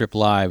Comic Strip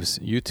Live's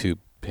YouTube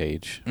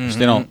page, which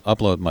they don't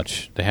upload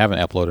much. They haven't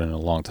uploaded in a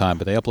long time,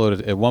 but they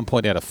uploaded at one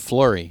point. They had a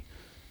flurry,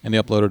 and they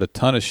uploaded a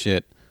ton of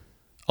shit.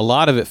 A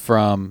lot of it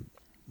from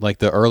like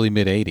the early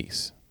mid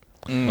 '80s.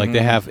 Like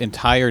they have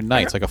entire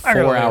nights, like a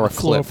 4-hour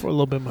clip. For a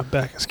little bit, my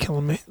back is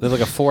killing me. There's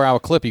like a 4-hour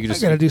clip. You can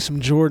just got to do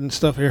some Jordan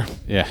stuff here.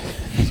 Yeah,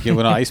 give it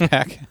an ice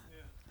pack.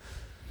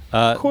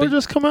 Core but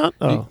just come out?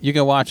 Oh. you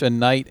can watch a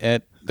night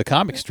at the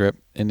comic strip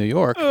in New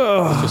York.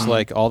 It's just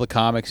like all the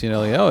comics,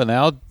 and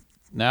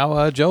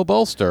now Joe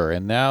Bolster,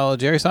 and now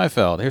Jerry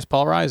Seinfeld. Here's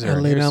Paul Reiser.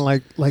 And lay down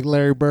like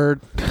Larry Bird.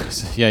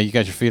 Yeah, you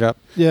got your feet up.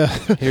 Yeah.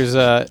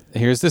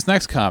 Here's this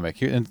next comic.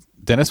 Here, and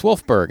Dennis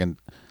Wolfberg, and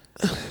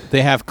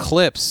they have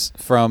clips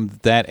from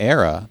that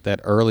era,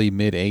 that early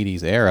mid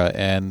 '80s era,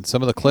 and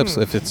some of the clips,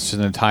 if it's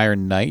an entire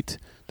night,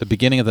 the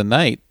beginning of the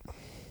night,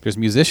 there's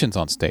musicians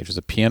on stage. There's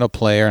a piano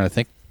player, and I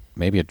think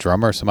maybe a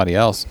drummer or somebody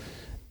else.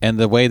 And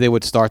the way they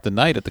would start the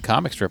night at the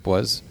comic strip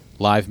was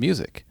live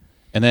music.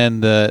 And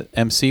then the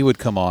MC would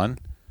come on.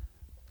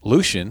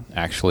 Lucian,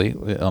 actually,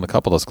 on a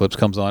couple of those clips,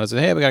 comes on and says,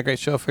 hey, we got a great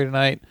show for you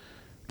tonight.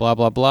 Blah,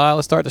 blah, blah.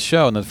 Let's start the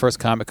show. And then the first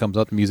comic comes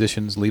up, the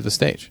musicians leave the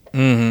stage.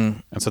 Mm-hmm.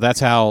 And so that's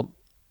how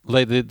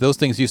those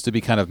things used to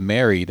be kind of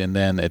married, and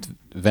then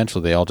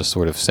eventually they all just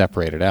sort of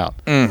separated out.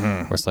 Mm-hmm.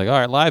 Where it's like, all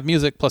right, live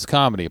music plus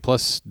comedy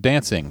plus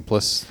dancing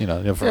plus,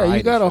 variety. Yeah,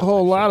 you got a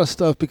whole lot of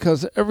stuff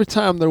because every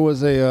time there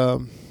was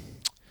in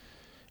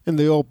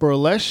the old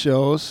burlesque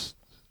shows,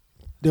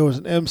 there was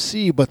an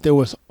MC, but there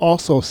was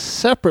also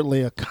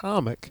separately a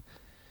comic.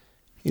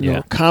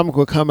 A comic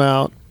would come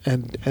out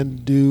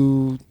and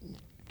do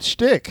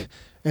shtick.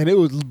 And it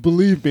was,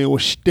 believe me, it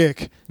was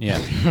shtick.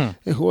 Yeah.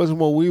 It wasn't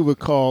what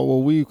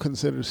we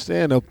considered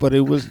stand-up, but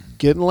it was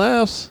getting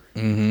laughs.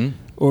 Mm-hmm.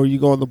 Or you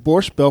go on the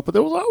Borscht Belt, but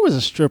there was always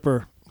a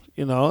stripper,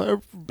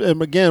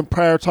 And again,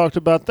 Pryor talked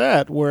about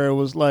that, where it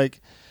was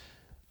like,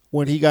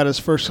 when he got his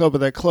first club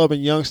at that club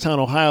in Youngstown,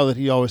 Ohio, that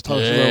he always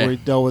talks about, where he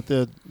dealt with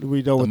the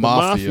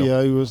mafia.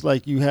 It was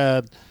like you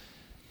had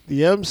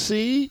the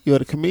MC, you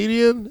had a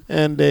comedian,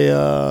 and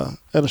a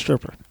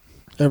stripper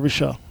every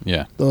show.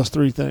 Yeah, those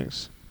three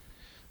things.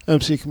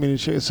 MC,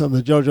 comedian. So in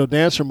the JoJo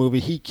Dancer movie,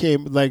 he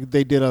came like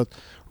they did a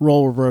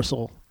role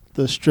reversal.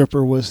 The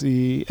stripper was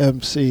the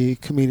MC,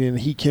 comedian.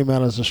 He came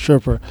out as a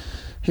stripper,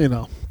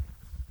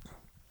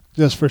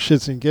 just for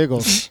shits and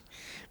giggles.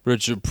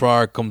 Richard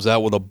Pryor comes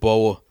out with a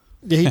boa.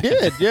 Yeah, he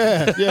did.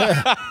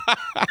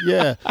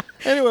 Yeah.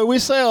 Anyway, we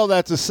say all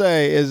that to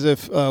say is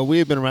if we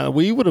had been around,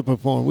 we would have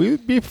performed. We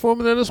would be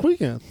performing there this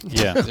weekend.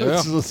 Yeah.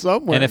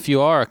 Somewhere. And if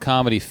you are a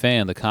comedy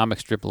fan, the Comic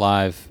Strip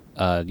Live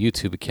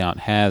YouTube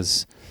account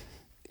has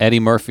Eddie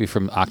Murphy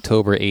from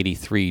October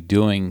 '83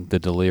 doing the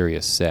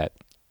Delirious set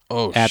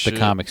at the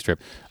Comic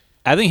Strip.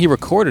 I think he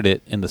recorded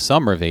it in the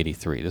summer of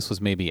 '83. This was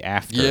maybe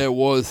after. Yeah, it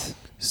was.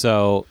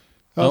 So,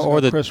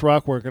 or Chris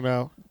Rock working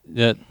out.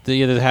 They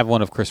have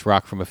one of Chris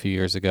Rock from a few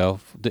years ago.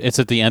 It's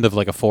at the end of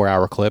like a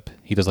 4-hour clip.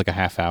 He does like a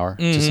half hour,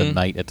 just a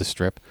night at the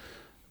strip.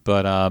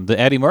 But the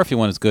Eddie Murphy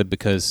one is good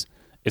because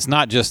it's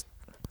not just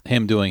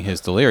him doing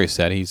his Delirious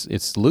set.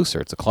 It's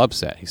looser. It's a club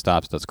set. He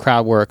stops, does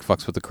crowd work,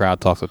 fucks with the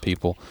crowd, talks with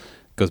people,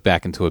 goes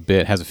back into a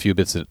bit, has a few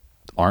bits that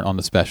aren't on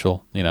the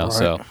special. Right.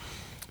 So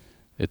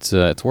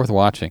it's worth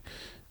watching.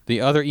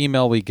 The other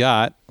email we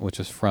got, which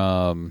is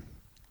from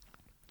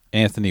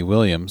Anthony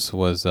Williams,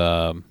 was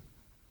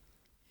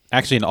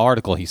actually an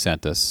article he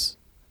sent us.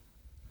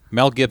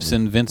 Mel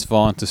Gibson, Vince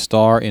Vaughn to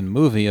star in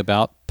movie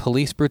about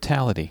police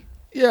brutality.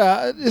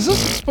 Yeah, is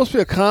this supposed to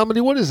be a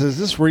comedy? What is this? Is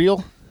this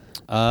real?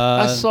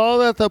 I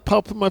saw that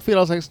popped in my feet. I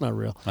was like, it's not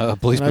real.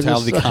 Police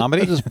brutality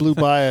comedy? I just blew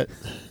by it.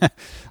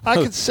 I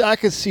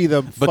could see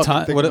them.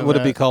 Would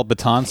it be called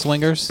Baton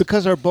Swingers?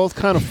 Because they're both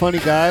kind of funny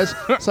guys,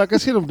 so I can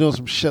see them doing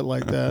some shit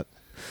like that.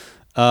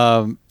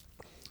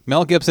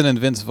 Mel Gibson and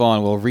Vince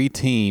Vaughn will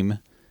reteam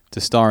to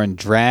star in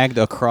Dragged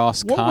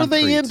Across Concrete. What were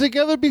they in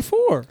together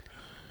before?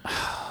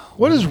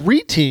 What is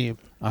reteam?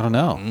 I don't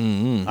know.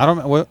 Mm-hmm.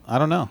 I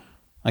don't know.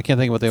 I can't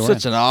think of what they were.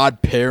 Such an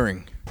odd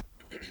pairing.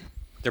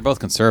 They're both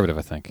conservative,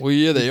 I think. Well,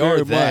 yeah, they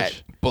Very are that.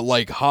 much. But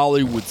like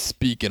Hollywood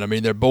speaking, I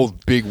mean, they're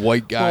both big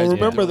white guys. Well,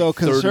 remember though, like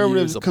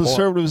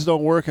conservatives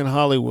don't work in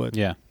Hollywood.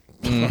 Yeah.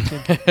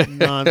 Fucking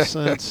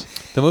nonsense.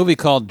 The movie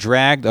called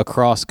Dragged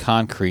Across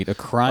Concrete, a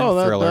crime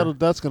thriller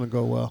that's going to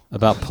go well.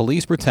 about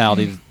police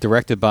brutality,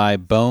 directed by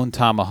Bone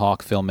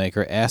Tomahawk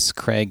filmmaker S.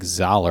 Craig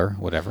Zoller,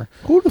 whatever.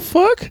 Who the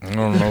fuck? I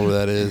don't know who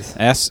that is.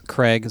 S.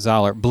 Craig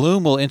Zoller.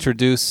 Bloom will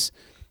introduce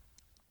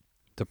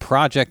the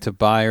project to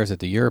buyers at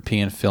the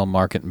European film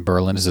market in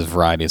Berlin. This is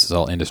Variety. This is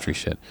all industry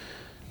shit.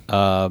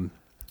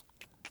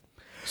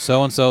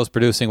 So-and-so is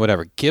producing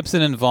whatever.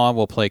 Gibson and Vaughn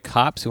will play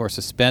cops who are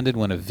suspended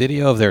when a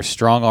video of their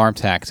strong-arm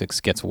tactics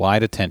gets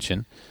wide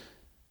attention.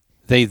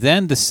 They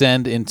then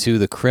descend into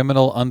the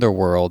criminal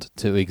underworld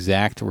to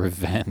exact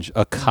revenge.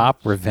 A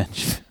cop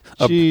revenge.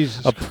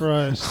 Jesus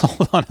Christ.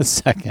 Hold on a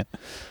second.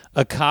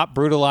 A cop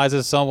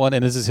brutalizes someone,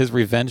 and this is his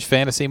revenge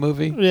fantasy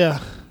movie? Yeah.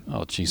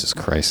 Oh, Jesus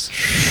Christ.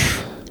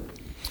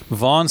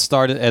 Vaughn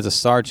started as a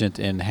sergeant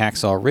in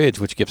Hacksaw Ridge,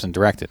 which Gibson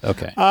directed.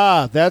 Okay.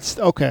 That's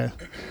okay.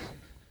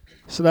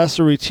 So that's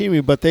the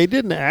reteaming, but they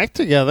didn't act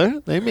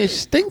together. They may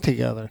stink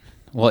together.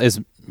 Well,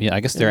 I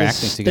guess they're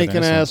acting together.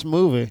 Stinking ass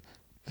movie.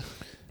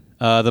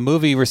 The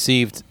movie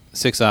received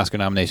 6 Oscar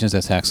nominations.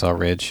 That's Hacksaw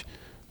Ridge.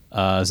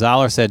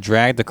 Zoller said,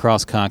 "Dragged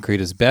Across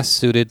Concrete is best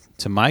suited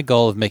to my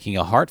goal of making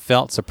a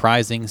heartfelt,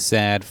 surprising,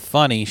 sad,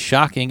 funny,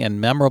 shocking, and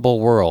memorable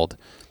world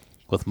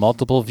with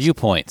multiple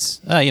viewpoints.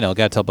 Got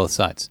to tell both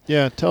sides.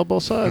 Yeah, tell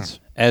both sides.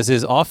 As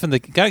is often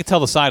got to tell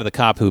the side of the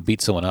cop who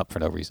beat someone up for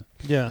no reason.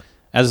 Yeah.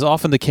 As is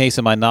often the case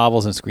in my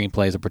novels and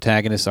screenplays, the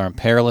protagonists are in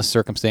perilous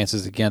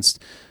circumstances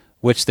against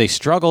which they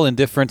struggle in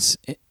different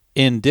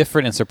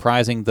and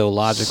surprising, though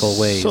logical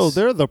ways. So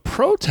they're the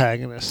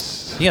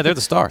protagonists. Yeah, they're the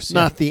stars.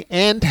 Not the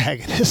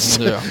antagonists.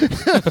 Yeah.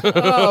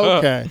 Oh,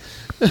 okay.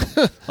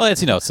 Well,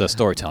 it's it's a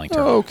storytelling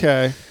term.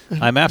 Okay.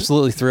 I'm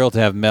absolutely thrilled to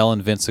have Mel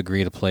and Vince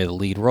agree to play the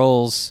lead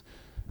roles.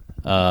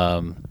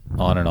 On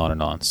and on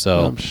and on.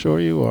 So I'm sure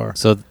you are.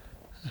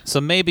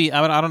 So maybe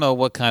I don't know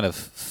what kind of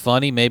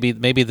funny. Maybe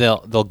they'll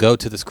go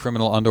to this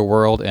criminal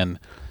underworld and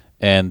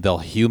they'll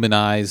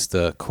humanize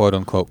the quote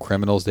unquote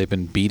criminals they've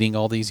been beating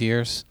all these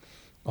years.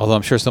 Although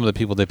I'm sure some of the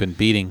people they've been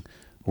beating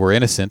were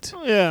innocent.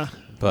 Yeah.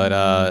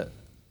 But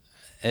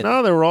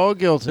No, they were all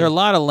guilty. there are a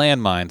lot of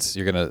landmines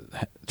you're gonna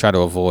try to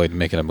avoid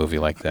making a movie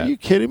like that. Are you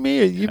kidding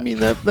me? You mean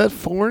that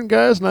foreign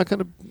guy's not going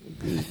to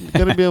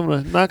be able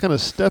to not going to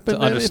step in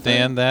to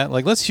understand that,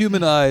 like, let's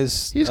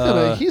humanize. He's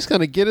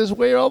gonna get his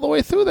way all the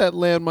way through that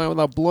landmine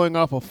without blowing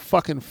off a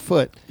fucking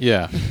foot.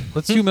 Yeah,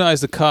 let's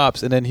humanize the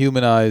cops and then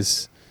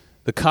humanize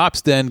the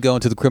cops. Then go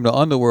into the criminal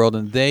underworld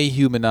and they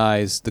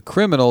humanize the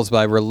criminals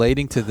by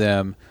relating to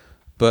them.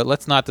 But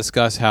let's not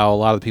discuss how a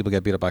lot of the people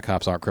get beat up by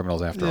cops aren't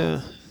criminals after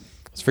all.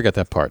 Let's forget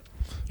that part.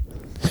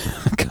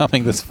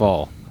 Coming this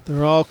fall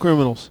They're all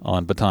criminals.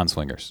 on Baton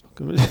Swingers.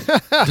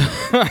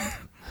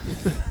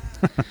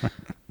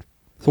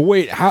 So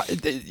wait, how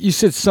you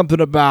said something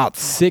about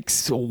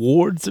 6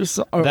 awards or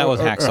something? That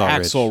was Hacksaw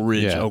Ridge. Hacksaw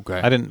Ridge. Yeah.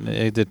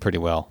 Okay. It did pretty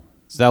well.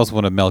 So that was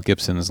one of Mel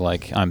Gibson's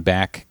like I'm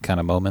back kind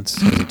of moments.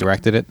 'Cause he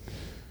directed it,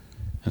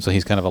 and so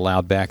he's kind of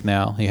allowed back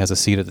now. He has a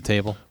seat at the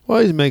table.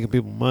 Well, he's making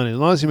people money. As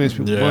long as he makes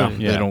people money.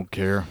 Yeah. They don't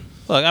care.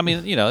 Look, I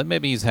mean,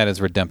 maybe he's had his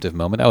redemptive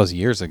moment. That was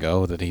years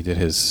ago that he did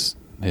his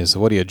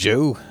what are you,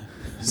 Jew?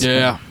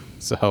 Yeah.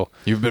 So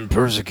You've been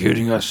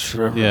persecuting us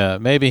forever. yeah,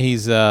 maybe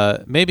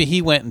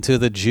he went into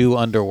the Jew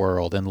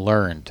underworld and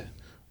learned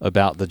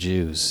about the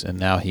Jews, and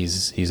now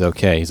he's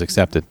okay. He's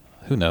accepted.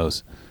 Who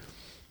knows?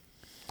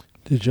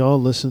 Did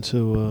y'all listen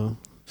to?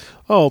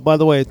 Oh, by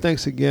the way,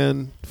 thanks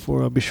again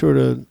for. Be sure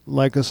to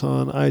like us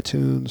on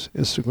iTunes,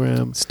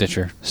 Instagram,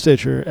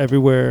 Stitcher.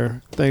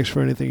 everywhere. Thanks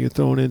for anything you're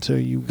throwing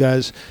into. You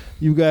guys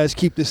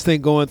keep this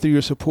thing going through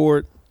your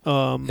support.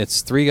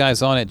 It's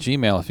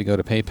 3guysonat@gmail if you go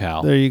to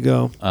PayPal. There you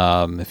go.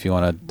 If you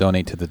want to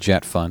donate to the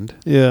Jet Fund.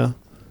 Yeah.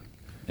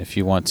 If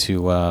you want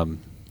to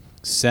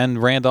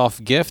send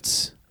Randolph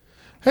gifts.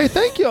 Hey,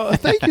 thank you.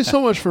 Thank you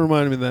so much for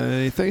reminding me of that.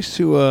 Hey, thanks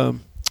to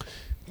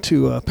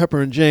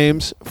Pepper and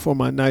James for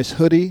my nice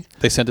hoodie.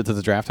 They sent it to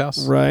the Draft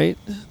House? Right.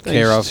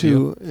 Care of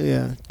you.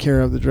 Yeah,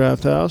 care of the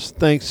Draft House.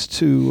 Thanks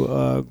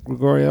to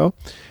Gregorio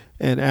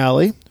and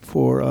Allie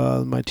for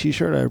my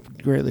T-shirt.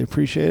 I greatly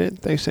appreciate it.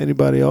 Thanks to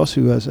anybody else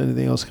who has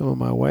anything else coming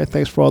my way.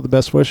 Thanks for all the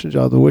best wishes,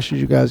 all the wishes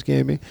you guys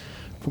gave me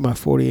for my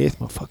 48th.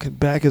 My fucking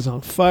back is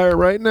on fire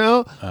right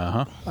now.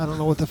 Uh-huh. I don't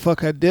know what the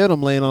fuck I did.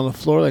 I'm laying on the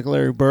floor like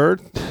Larry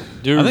Bird.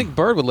 Dude. I think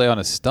Bird would lay on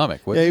his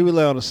stomach. Yeah, he would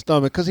lay on his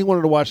stomach because he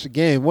wanted to watch the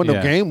game. Wasn't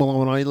Yeah. no game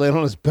going on. He laid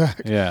on his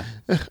back. Yeah.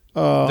 That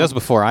was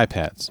before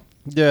iPads.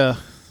 Yeah.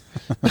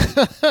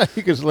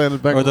 He could just lay on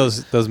his back. Or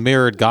those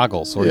mirrored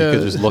goggles where you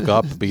could just look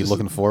up, be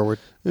looking forward.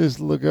 Just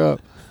look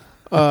up.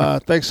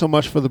 Thanks so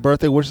much for the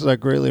birthday wishes. I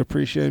greatly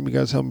appreciate them. You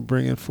guys helped me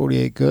bring in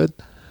 48 good.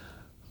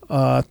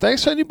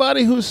 Thanks to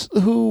anybody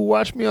who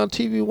watched me on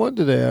TV One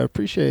today. I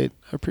appreciate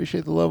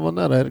the love on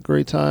that. I had a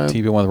great time.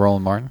 TV One with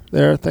Roland Martin.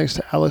 There. Thanks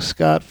to Alex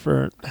Scott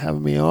for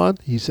having me on.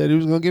 He said he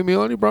was going to get me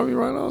on. He brought me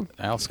right on.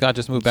 Alex Scott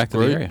just moved back to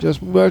the area.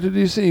 Just moved back to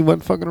DC. He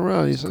wasn't fucking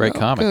around. He said, Great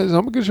comic. Okay, I'm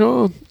going to get you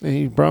on. And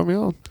he brought me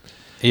on.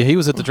 Yeah, he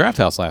was at the Draft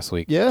House last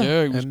week. Yeah,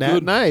 Yeah, he was and that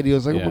good. night he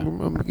was like, Yeah. I'm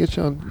going to get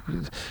you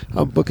on.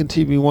 I'm booking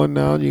TV One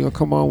now, and you're going to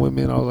come on with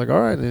me. And I was like, all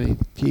right. And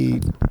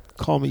he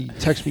called me,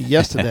 texted me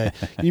yesterday.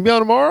 You be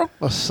on tomorrow?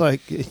 I was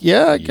like,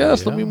 yeah, I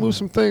guess. Let me move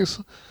some things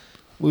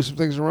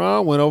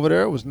around. Went over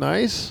there. It was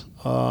nice.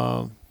 It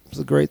was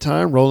a great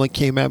time. Roland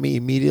came at me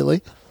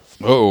immediately,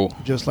 Oh,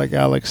 just like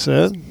Alex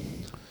said.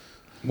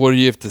 what do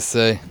you have to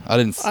say? I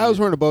didn't see I was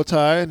it. wearing a bow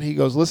tie, and he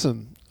goes,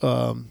 listen,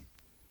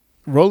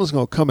 Roland's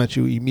gonna come at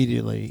you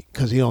immediately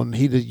because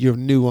you're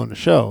new on the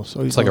show, so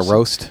he's It's like a gonna-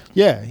 roast.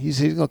 Yeah,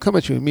 he's gonna come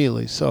at you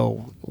immediately.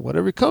 So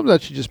whatever he comes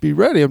at you, just be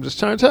ready. I'm just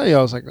trying to tell you.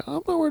 I was like,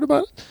 I'm not worried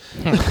about it.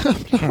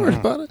 I'm not worried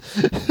about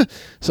it.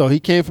 So he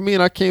came for me,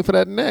 and I came for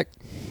that neck.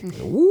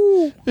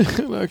 Woo!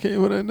 And I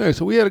came for that neck.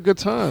 So we had a good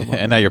time.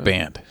 And now you're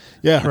banned.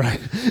 Yeah, right.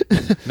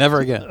 Never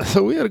again.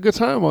 So we had a good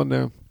time on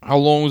there. How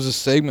long was the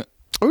segment?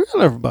 We were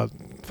there for about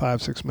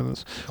 5-6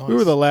 minutes. We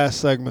were the last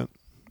segment.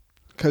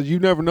 Because you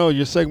never know,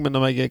 your segment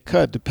might get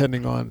cut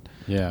depending on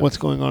what's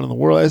going on in the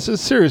world. It's a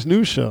serious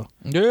news show.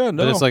 Yeah,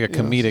 no. But it's like a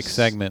Yeah, comedic it's-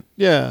 segment.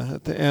 Yeah,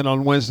 at the end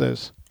on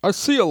Wednesdays. I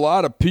see a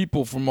lot of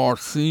people from our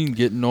scene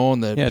getting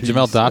on that. Yeah, piece.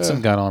 Jamel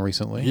Dotson got on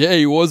recently. Yeah,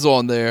 he was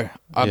on there.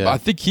 Yeah. I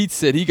think he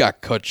said he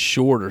got cut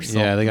short or something.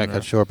 Yeah, they got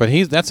cut short. But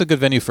that's a good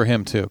venue for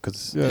him, too.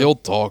 Cause, Yeah. He'll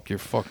talk your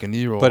fucking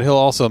ear off. But he'll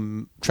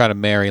also try to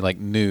marry, like,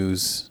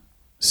 news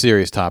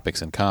serious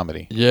topics in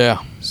comedy.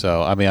 Yeah.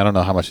 So, I mean, I don't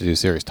know how much to do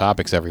serious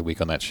topics every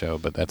week on that show,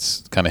 but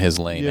that's kind of his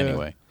lane Yeah.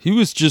 anyway. He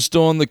was just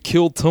on the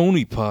Kill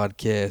Tony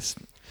podcast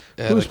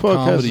at Whose a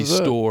podcast comedy is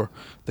that? store.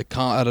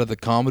 Out of the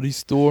Comedy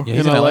Store. Yeah,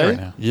 he's In in LA LA? right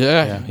now.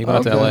 Yeah. He went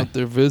out to Okay. LA. Out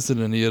there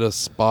visiting. He had a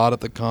spot at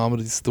the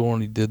Comedy Store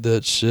and he did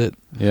that shit.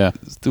 Yeah.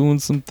 He's doing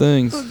some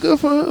things. Good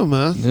for him,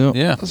 man. Yeah.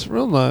 Yeah. That's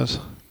real nice.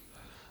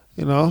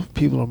 You know,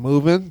 people are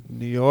moving.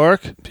 New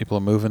York. People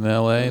are moving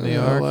to LA, New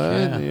York. LA,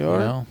 yeah, New York.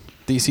 You know.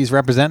 DC's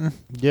representing.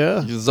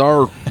 Yeah. He's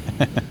our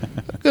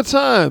Good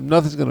time.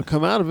 Nothing's going to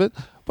come out of it,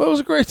 but it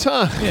was a great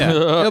time. Yeah.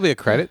 It'll be a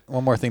credit.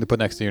 One more thing to put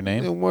next to your name.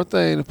 And one more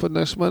thing to put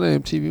next to my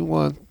name,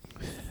 TV1.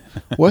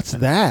 What's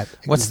that?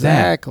 What's that?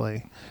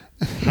 exactly?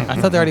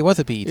 I thought there already was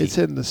a BET. It's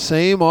in the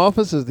same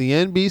office as the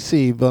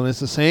NBC, but it's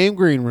the same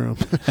green room.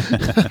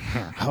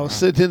 I was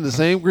sitting in the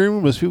same green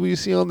room as people you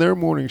see on their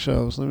morning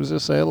shows. Let me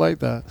just say it like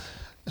that.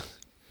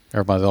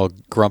 Everybody's all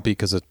grumpy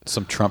because of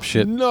some Trump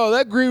shit. No,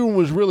 that green room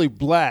was really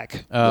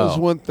black. That was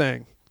Oh. one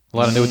thing. A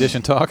lot of New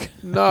Edition talk.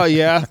 No,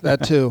 yeah,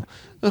 that too.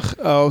 It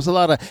was a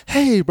lot of,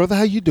 hey, brother,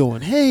 how you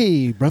doing?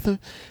 Hey, brother,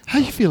 how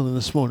you feeling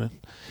this morning?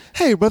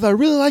 Hey, brother, I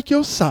really like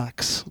your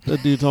socks. The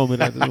dude told me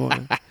that this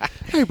morning.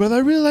 Hey, brother, I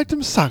really like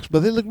them socks,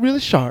 but they look really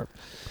sharp.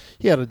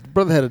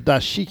 Brother had a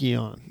dashiki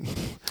on.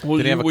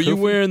 Did he have a were you kufi?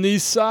 wearing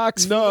these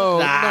socks? No,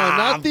 Nah,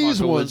 not I'm these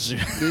fucking with ones. you.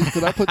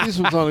 Because I put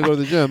these ones on to go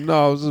to the gym.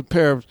 No, it was a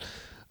pair of,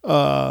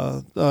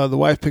 the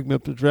wife picked me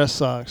up the dress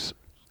socks.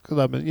 Because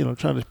I've been,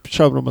 trying to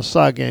sharpen up my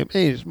sock game.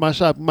 Hey, my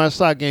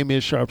sock game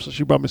is sharp, so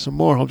she brought me some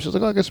more home. She was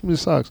like, I got some new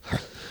socks.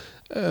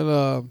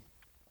 And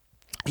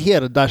he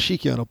had a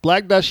dashiki on, a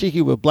black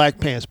dashiki with black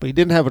pants, but he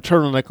didn't have a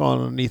turtleneck on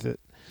underneath it.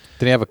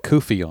 Did he have a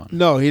kufi on?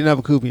 No, he didn't have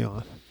a kufi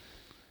on.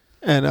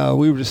 And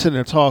we were just sitting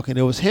there talking.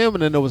 It was him,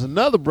 and then there was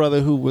another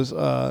brother who was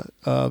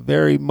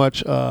very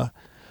much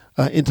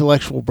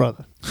intellectual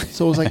brother.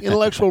 So it was like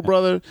intellectual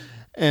brother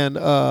and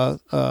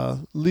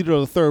leader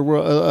of the third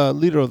world,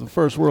 leader of the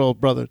first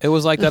world brother. It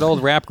was like that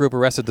old rap group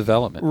Arrested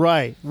Development.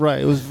 Right.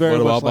 It was very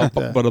much like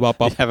that.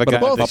 You have a guy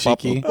with a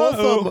shiki.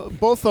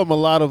 Both of them a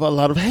lot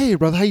of hey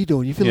brother, how you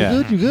doing? You feeling Yeah.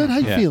 good? You good? How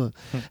you Yeah. feeling?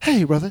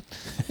 Hey brother.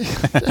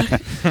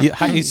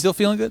 You still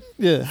feeling good?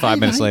 Yeah. 5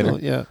 minutes how you later.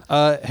 doing?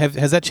 Yeah.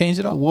 Has that changed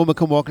at A all? woman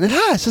come walking in.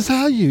 Hi, says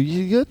how are you?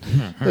 You good?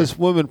 This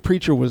woman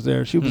preacher was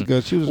there. She was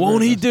good. She was. Won't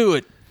very he nice. do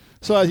it?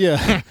 So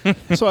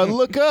so I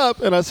look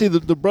up and I see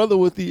the brother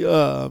with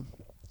the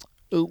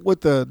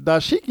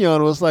dashiki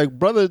on was like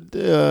brother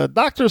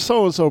Dr.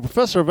 So and so,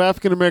 professor of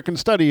African American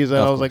Studies, and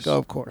Of I was like, course. oh,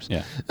 of course,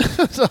 Yeah,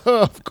 so,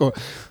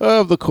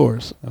 of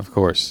course, of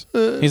course.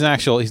 He's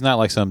not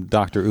like some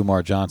Dr.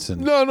 Umar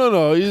Johnson.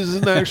 no, he's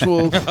an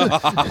actual,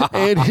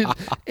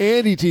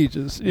 and he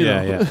teaches, you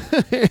know,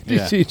 and he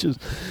Yeah. teaches,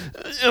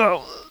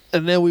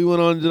 and then we went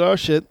on and did our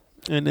shit.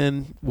 And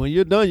then when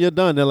you're done, you're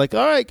done. They're like,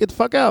 all right, get the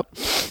fuck out.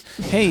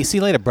 Hey, see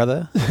you later,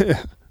 brother.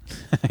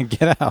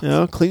 Get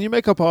out. Clean your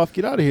makeup off.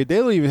 Get out of here. They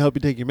don't even help you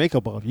take your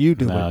makeup off. You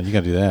do No, it. you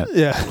gotta do that.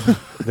 Yeah.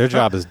 Their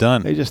job is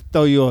done. They just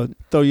throw you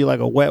like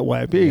a wet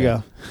wipe. Here you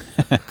go.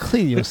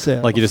 Clean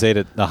yourself. Like you just ate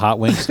at the hot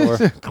wing store.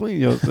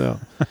 Clean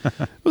yourself.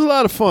 It was a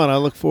lot of fun. I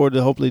look forward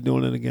to hopefully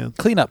doing it again.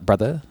 Clean up,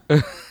 brother.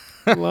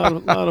 A lot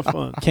of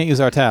fun. Can't use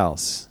our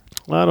towels.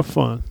 A lot of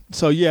fun.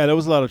 So yeah, there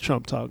was a lot of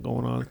Trump talk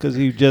going on because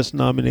he just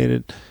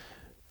nominated.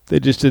 They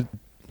just did.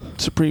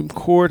 Supreme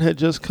Court had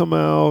just come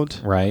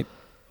out. Right.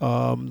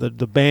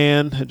 The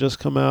ban had just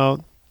come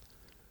out.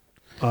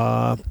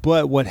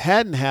 But what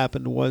hadn't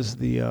happened was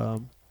the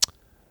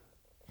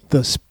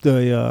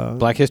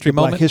Black History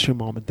moment. Black History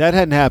moment. That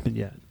hadn't happened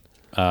yet.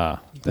 That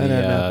hadn't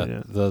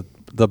happened yet.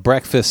 the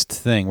breakfast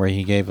thing where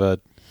he gave a.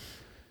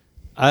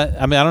 I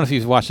mean, I don't know if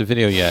you've watched the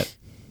video yet,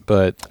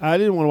 but I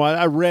didn't want to watch.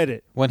 I read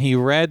it. when he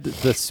read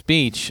the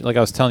speech, like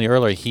I was telling you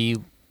earlier, he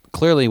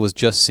clearly was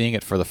just seeing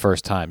it for the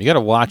first time. You got to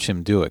watch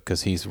him do it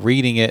because he's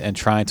reading it and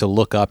trying to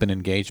look up and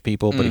engage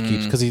people, but he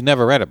keeps because he's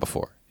never read it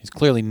before. He's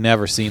clearly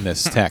never seen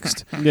this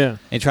text. Yeah. And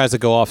he tries to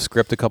go off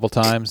script a couple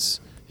times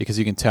because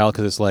you can tell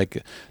because it's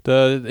like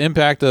the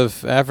impact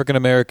of African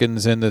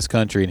Americans in this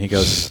country, and he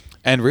goes.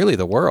 And really,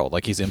 the world,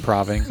 like he's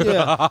improving.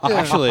 Yeah.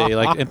 Actually,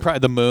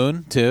 like the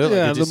moon too. Like,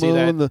 Yeah, did you the see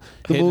moon, that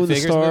the Hidden moon, the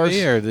Figures stars.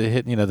 movie, or the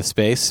hit, the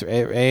space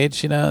age,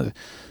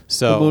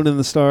 So The moon and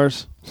the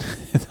stars.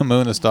 the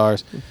moon, the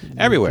stars,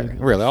 everywhere,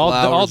 really, all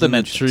Flowers in the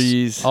dimensions,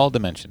 trees. all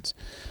dimensions.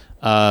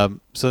 So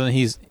then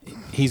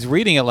he's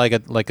reading it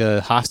like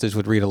a hostage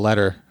would read a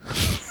letter.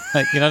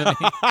 Like, you know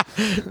what I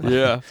mean?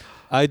 Yeah.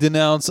 I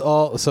denounce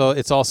all. So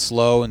it's all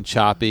slow and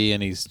choppy,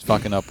 and he's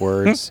fucking up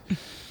words.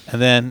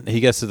 And then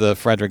he gets to the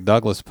Frederick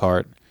Douglass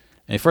part,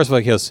 and first of all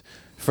he goes,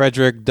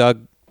 Frederick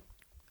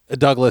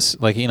Douglass,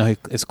 like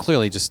it's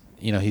clearly just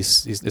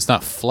he's it's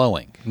not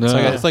flowing. No.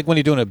 It's like when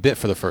you're doing a bit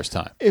for the first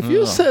time. If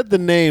you said the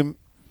name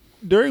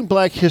during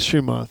Black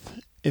History Month,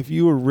 if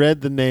you were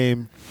read the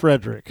name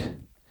Frederick,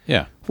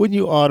 Yeah, wouldn't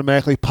you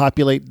automatically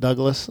populate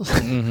Douglas?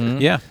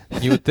 yeah,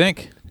 you would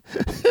think.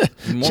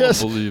 You won't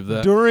Just believe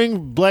that.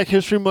 during Black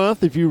History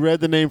Month, if you read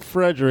the name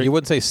Frederick, You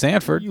wouldn't say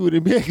Sanford. you would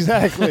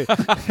exactly.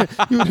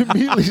 You would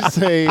immediately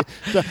say,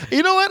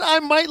 "You know what? I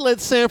might let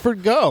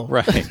Sanford go."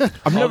 Right.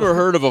 I've never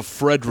heard of a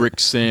Frederick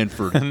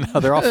Sanford. No,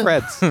 they're all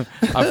Freds.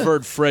 I've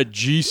heard Fred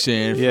G.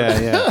 Sanford.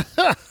 Yeah.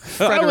 I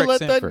Frederick would let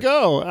Sanford. that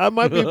go. I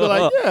might be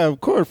like, "Yeah, of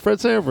course, Fred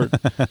Sanford."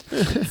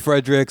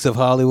 Fredericks of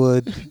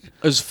Hollywood.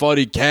 It's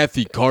funny.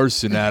 Kathy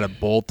Carson out of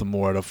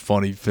Baltimore had a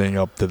funny thing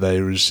up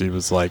today where she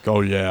was like,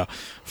 "Oh yeah,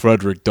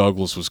 Frederick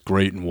Douglass was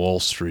great in Wall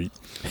Street,"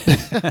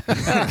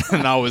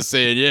 and I was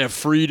saying, "Yeah,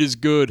 Freed is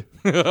good."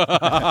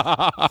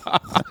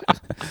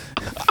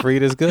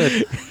 Freed is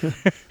good.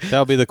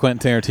 That'll be the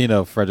Quentin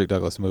Tarantino Frederick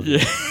Douglass movie.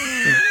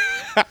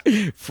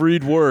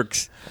 Freed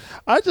works.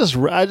 I just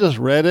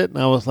read it and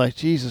I was like,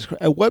 Jesus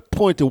Christ. At what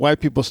point do white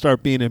people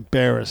start being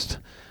embarrassed?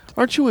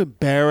 Aren't you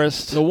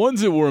embarrassed? The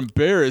ones that were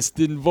embarrassed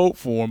didn't vote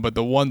for him, but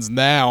the ones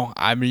now,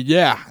 I mean,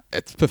 yeah,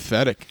 it's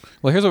pathetic.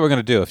 Well, here's what we're going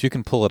to do. If you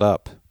can pull it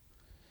up,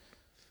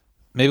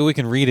 maybe we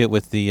can read it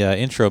with the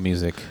intro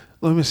music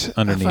Let me see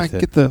underneath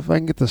if I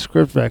can get the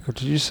script back.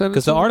 Did you send it?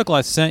 Because the to me? article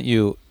I sent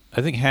you,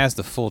 I think, has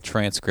the full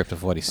transcript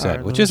of what he said,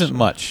 right, which let me isn't see.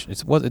 much.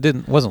 It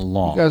wasn't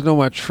long. You guys know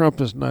my Trump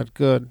is not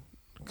good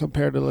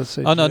compared to, let's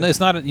say, Oh no, it's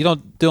not. You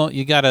don't.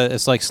 You gotta.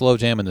 It's like slow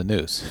jamming the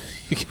news.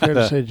 You compared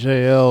to, gotta. say,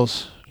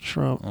 JL's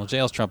Trump. Well,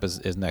 JL's Trump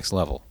is next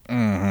level.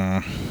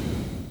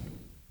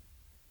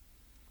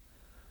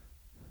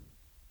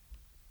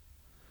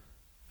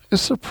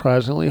 It's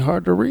surprisingly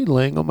hard to read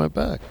laying on my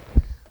back.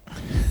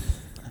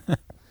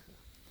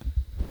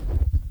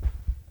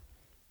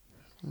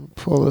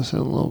 Pull this in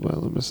a little bit.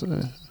 Let me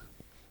see.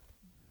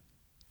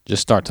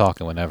 Just start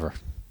talking whenever.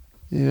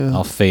 Yeah.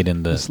 I'll fade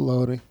in It's the.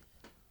 loading.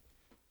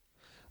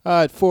 All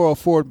right,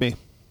 404 me.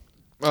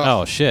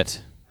 Oh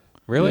shit!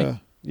 Really? Yeah.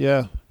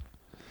 Yeah.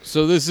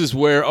 So this is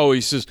where,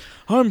 he says,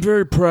 "I'm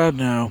very proud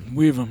now.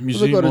 We have a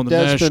museum go to on the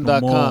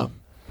National Mall."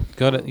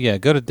 Deadspin.com.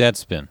 Go to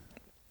Deadspin.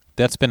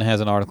 Deadspin has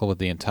an article with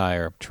the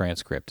entire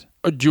transcript.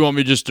 Do you want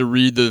me just to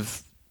read the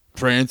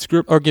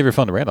transcript? Or give your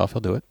phone to Randolph.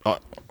 He'll do it.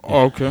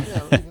 Okay.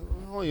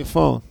 On your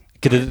phone.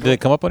 Did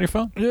it come up on your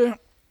phone? Yeah.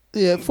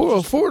 Yeah,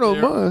 404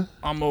 don't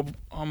mind.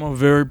 I'm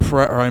very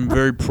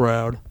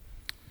proud.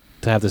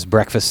 To have this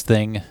breakfast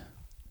thing.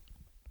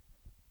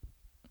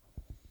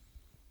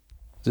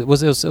 It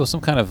was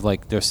some kind of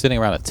like they're sitting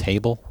around a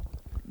table.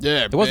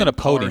 Yeah. It wasn't a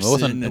podium.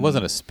 It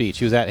wasn't a speech.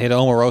 He had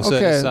Omarosa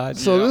at his side.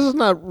 So this is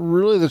not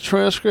really the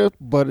transcript,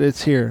 but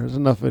it's here. There's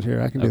enough of it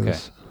here. I can do Okay.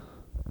 this.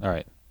 All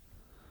right.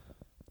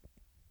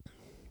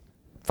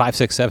 5,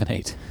 6, 7,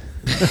 8.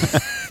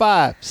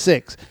 5,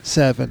 6,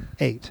 7,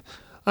 8.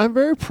 I'm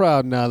very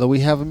proud now that we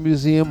have a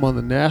museum on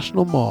the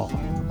National Mall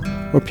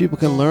where people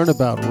can learn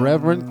about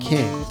Reverend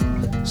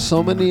King,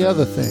 so many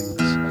other things.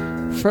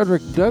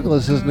 Frederick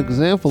Douglass is an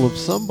example of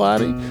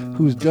somebody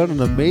who's done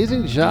an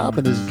amazing job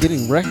and is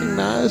getting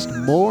recognized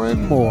more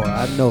and more,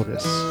 I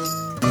notice.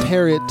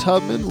 Harriet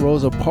Tubman,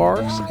 Rosa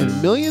Parks, and a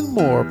million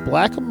more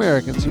black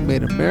Americans who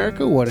made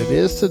America what it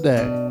is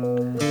today.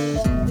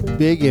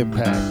 Big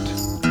impact.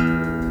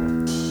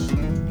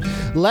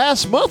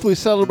 Last month, we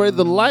celebrated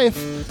the life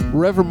of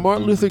Reverend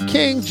Martin Luther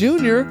King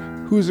Jr.,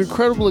 whose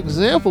incredible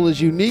example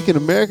is unique in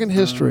American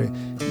history.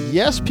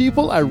 Yes,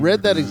 people, I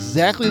read that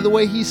exactly the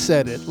way he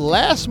said it.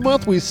 Last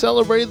month, we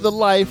celebrated the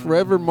life of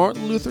Reverend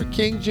Martin Luther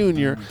King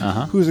Jr.,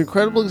 whose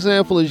incredible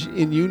example is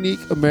in unique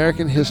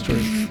American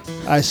history.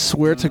 I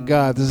swear to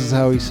God, this is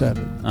how he said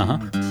it.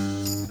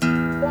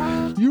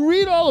 You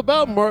read all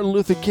about Martin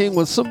Luther King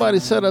when somebody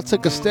said I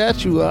took a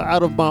statue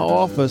out of my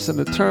office, and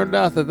it turned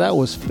out that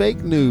was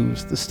fake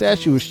news. The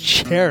statue is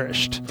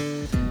cherished.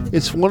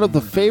 It's one of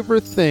the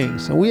favorite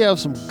things, and we have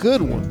some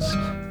good ones.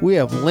 We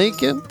have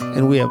Lincoln,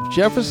 and we have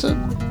Jefferson,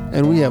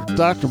 and we have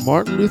Dr.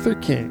 Martin Luther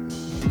King.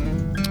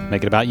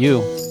 Make it about you.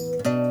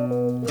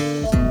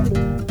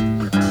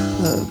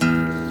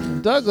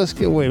 Douglas,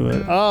 wait a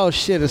minute. Oh,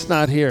 shit, it's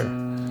not here.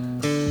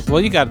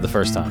 Well, you got it the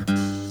first time.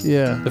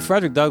 Yeah. The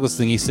Frederick Douglass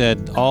thing, he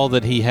said all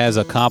that he has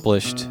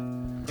accomplished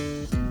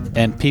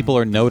and people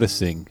are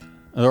noticing,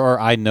 or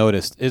I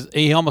noticed, is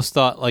he almost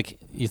thought, like,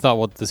 you thought,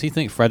 well, does he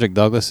think Frederick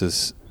Douglass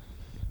is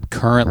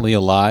currently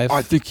alive?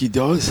 I think he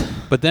does.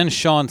 But then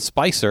Sean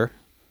Spicer,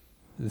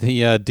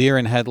 the Deer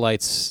in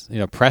Headlights,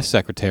 press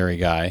secretary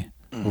guy,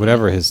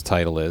 whatever his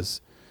title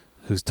is,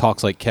 who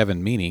talks like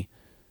Kevin Meaney,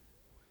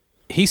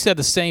 he said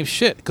the same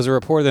shit because a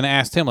reporter then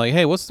asked him, like,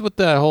 hey, what's with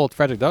the whole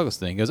Frederick Douglass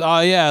thing? He goes, oh,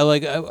 yeah,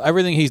 like,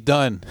 everything he's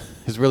done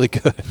is really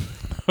good.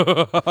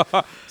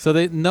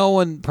 So no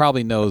one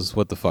probably knows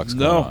what the fuck's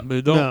going on. No,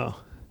 they don't.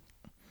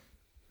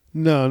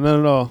 No, not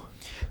at all.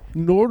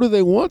 Nor do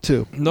they want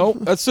to. No,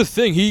 that's the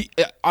thing. He,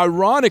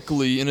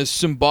 ironically, in a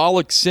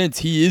symbolic sense,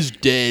 he is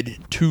dead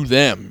to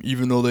them,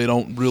 even though they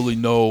don't really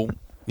know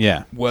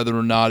whether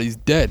or not he's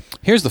dead.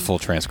 Here's the full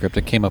transcript.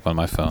 It came up on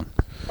my phone.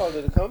 Oh,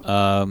 did it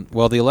come?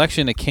 Well, the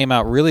election, it came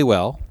out really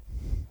well.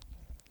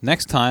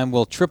 Next time,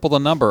 we'll triple the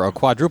number or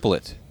quadruple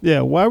it.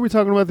 Yeah, why are we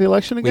talking about the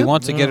election again? We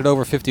want to get it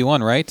over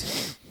 51,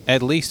 right?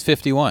 At least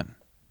 51.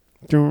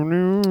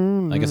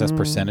 I guess that's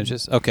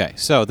percentages. Okay,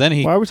 so then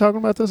he Why are we talking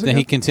about this then again?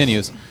 he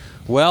continues.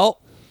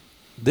 Well,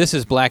 this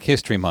is Black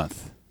History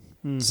Month,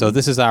 so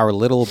this is our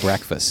little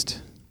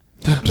breakfast,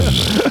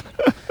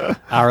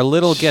 our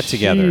little get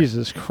together.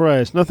 Jesus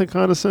Christ. Nothing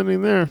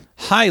condescending there.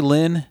 Hi,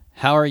 Lynn.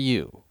 How are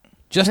you?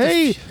 Just a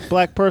Hey,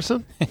 black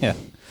person. Yeah.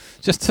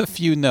 Just a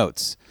few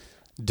notes.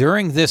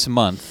 During this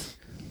month,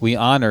 we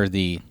honor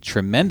the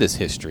tremendous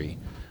history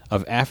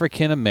of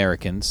African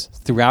Americans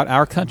throughout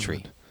our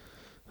country,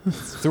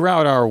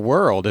 throughout our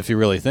world, if you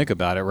really think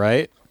about it,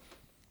 right?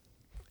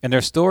 And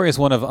their story is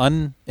one of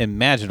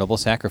unimaginable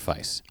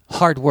sacrifice,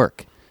 hard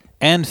work,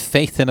 and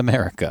faith in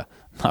America.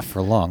 Not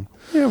for long.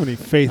 You don't have any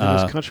faith in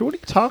this country. What are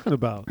you talking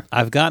about?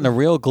 I've gotten a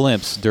real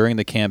glimpse during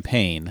the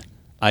campaign.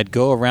 I'd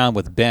go around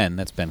with Ben,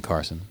 that's Ben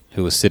Carson,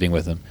 who was sitting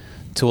with him,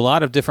 to a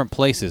lot of different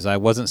places I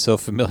wasn't so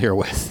familiar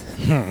with.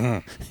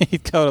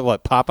 He'd go to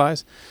what,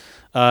 Popeyes?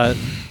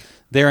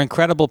 They're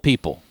incredible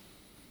people.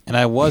 And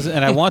I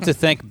want to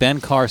thank Ben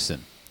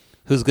Carson,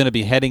 who's going to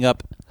be heading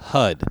up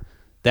HUD.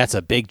 That's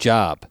a big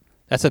job.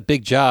 That's a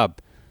big job.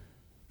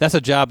 That's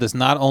a job that's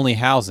not only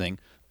housing,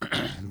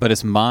 but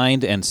it's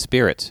mind and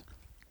spirit.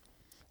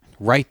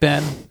 Right,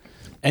 Ben?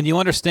 And you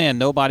understand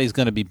nobody's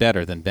going to be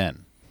better than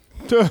Ben.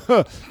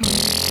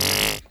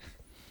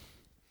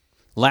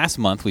 Last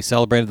month, we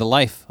celebrated the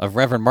life of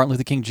Reverend Martin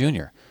Luther King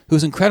Jr.,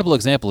 whose incredible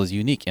example is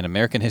unique in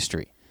American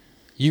history.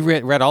 You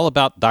read all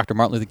about Dr.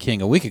 Martin Luther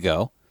King a week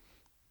ago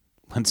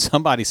when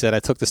somebody said I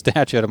took the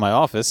statue out of my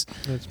office.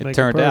 It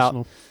turned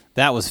out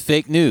that was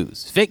fake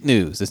news. Fake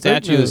news. The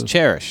statue is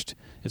cherished.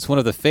 It's one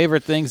of the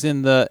favorite things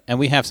and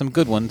we have some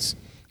good ones.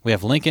 We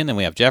have Lincoln and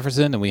we have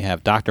Jefferson and we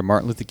have Dr.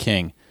 Martin Luther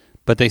King.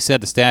 But they said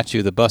the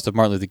statue, the bust of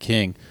Martin Luther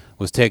King,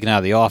 was taken out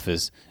of the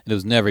office and it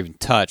was never even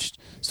touched.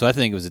 So I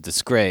think it was a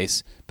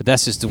disgrace. But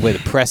that's just the way the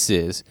press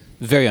is.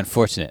 Very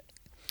unfortunate.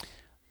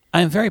 I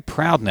am very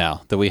proud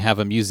now that we have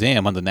a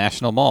museum on the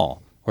National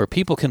Mall where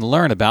people can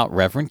learn about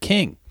Reverend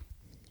King.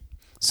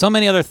 So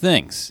many other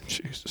things.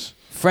 Jesus.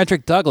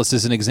 Frederick Douglass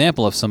is an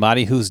example of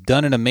somebody who's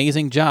done an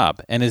amazing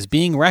job and is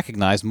being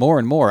recognized more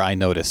and more, I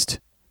noticed.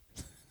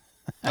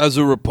 As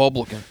a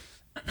Republican.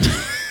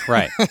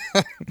 Right.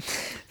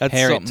 That's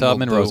Harriet something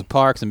Tubman, they'll do. Rosa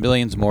Parks, and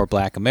millions more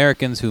black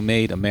Americans who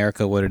made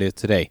America what it is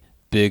today.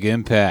 Big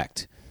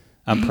impact.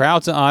 I'm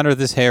proud to honor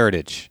this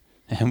heritage,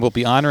 and we'll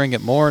be honoring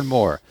it more and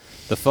more.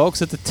 The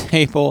folks at the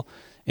table,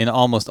 in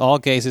almost all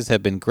cases,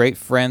 have been great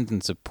friends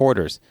and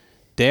supporters.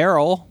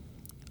 Daryl,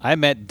 I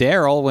met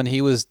Daryl when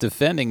he was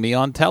defending me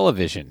on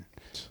television.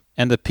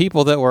 And the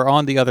people that were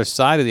on the other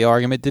side of the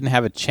argument didn't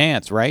have a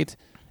chance, right?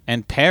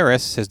 And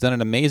Paris has done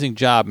an amazing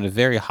job in a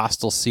very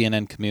hostile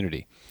CNN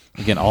community.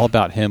 Again, all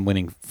about him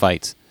winning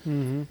fights.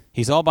 Mm-hmm.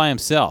 He's all by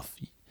himself.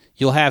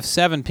 You'll have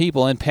 7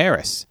 people in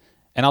Paris,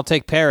 and I'll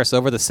take Paris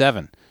over the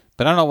 7.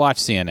 But I don't watch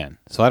CNN,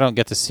 so I don't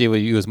get to see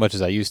you as much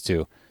as I used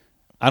to.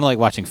 I don't like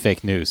watching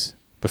fake news.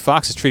 But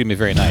Fox has treated me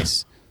very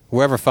nice.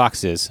 Whoever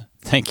Fox is,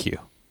 thank you.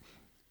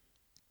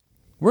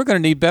 We're going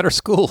to need better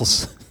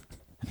schools.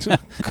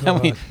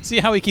 See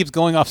how he keeps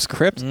going off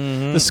script?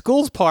 Mm-hmm. The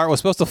schools part was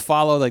supposed to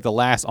follow like the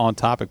last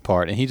on-topic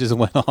part, and he just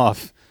went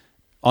off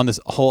on this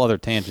whole other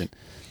tangent.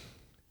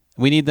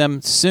 We need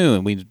them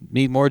soon. We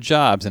need more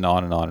jobs, and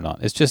on and on and on.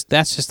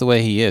 That's just the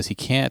way he is. He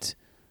can't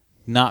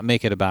not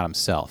make it about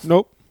himself.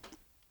 Nope.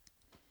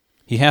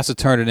 He has to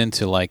turn it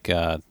into like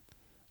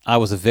I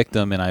was a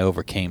victim and I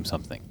overcame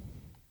something.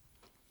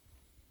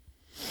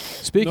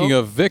 Speaking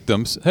of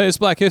victims, hey, it's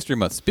Black History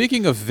Month.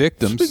 Speaking of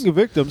victims,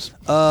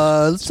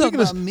 let's talk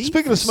about me.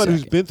 Speaking of somebody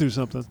who's been through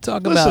something,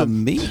 about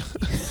me.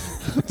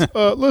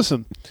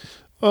 Listen,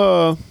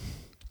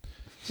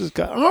 this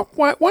guy.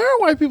 Why are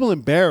white people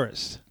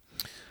embarrassed?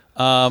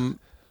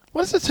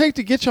 What does it take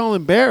to get y'all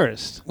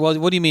embarrassed? Well,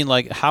 what do you mean?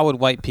 Like, how would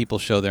white people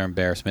show their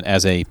embarrassment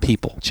as a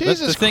people?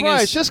 Jesus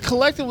Christ! Just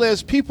collectively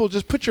as people,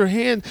 just put your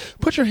hand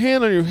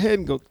on your head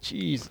and go,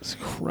 Jesus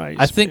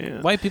Christ! I think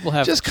man. white people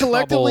have just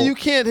collectively.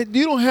 trouble.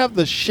 You don't have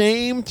the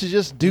shame to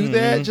just do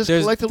that. Just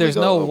collectively. There's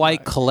no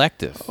white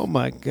collective. Oh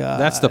my God!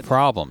 That's the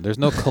problem. There's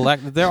no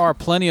collective. There are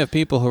plenty of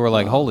people who are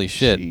like, holy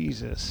shit!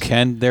 Jesus!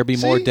 Can there be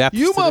more depth?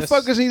 You to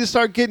motherfuckers this? need to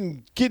start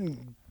getting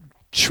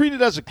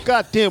treated as a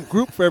goddamn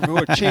group for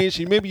everyone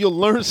change. Maybe you'll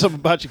learn something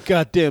about your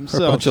goddamn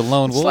self. A bunch of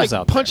lone wolves like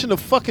out there. punching a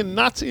fucking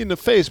Nazi in the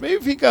face. Maybe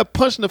if he got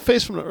punched in the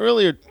face from the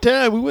earlier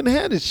time, we wouldn't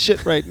have this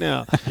shit right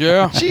now.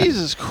 Yeah.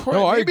 Jesus Christ.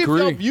 No, I Maybe agree.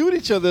 if y'all viewed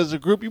each other as a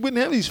group, you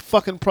wouldn't have these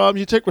fucking problems.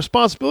 You take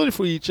responsibility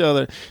for each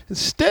other.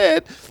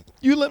 Instead,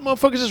 you let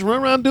motherfuckers just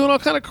run around doing all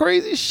kind of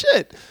crazy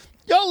shit.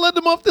 Y'all let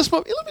them off this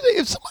month. Let me tell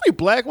you, if somebody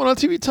black went on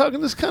TV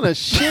talking this kind of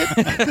shit,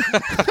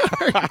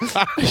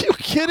 are you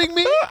kidding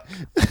me?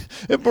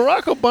 If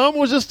Barack Obama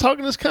was just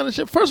talking this kind of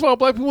shit, first of all,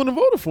 black people wouldn't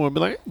have voted for him. Be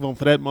like, I ain't voting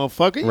for that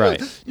motherfucker.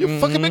 Right. You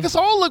fucking make us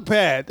all look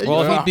bad.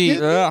 Well,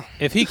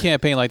 if he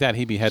campaigned like that,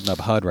 he'd be heading up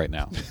HUD right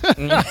now.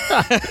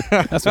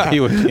 That's what he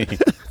would be.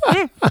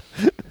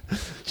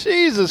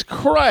 Jesus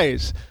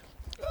Christ.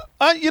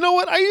 You know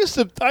what? I used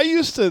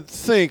to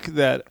think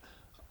that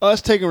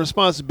us taking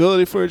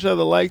responsibility for each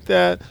other like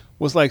that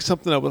was like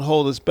something that would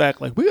hold us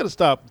back. Like, we got to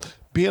stop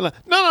being like,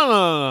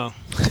 no.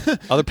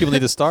 Other people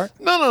need to start.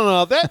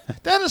 No. That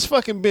has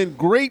fucking been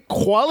great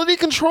quality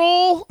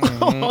control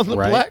on the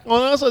right.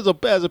 on us as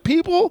a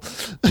people.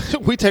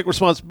 We take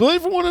responsibility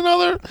for one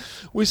another.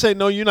 We say,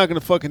 no, you're not going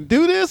to fucking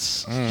do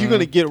this. You're going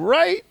to get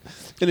right.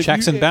 And if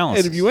Checks you, and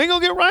balances. And if you ain't going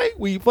to get right,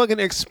 we fucking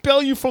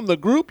expel you from the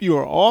group. You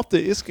are off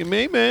the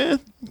Iskame, man.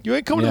 You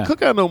ain't coming to the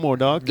cookout no more,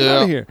 dog. Get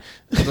out of here.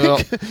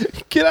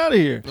 Get out of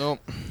here. Nope.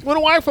 When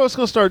the white folks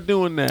going to start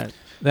doing that?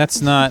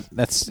 It's not.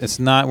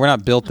 We're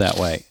not built that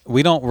way.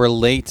 We don't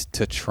relate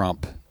to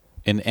Trump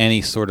in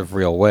any sort of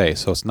real way.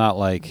 So it's not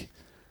like,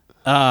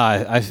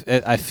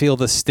 I feel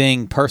the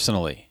sting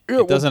personally.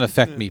 It doesn't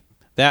affect me.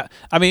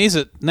 He's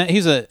an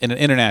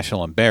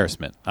international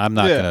embarrassment. I'm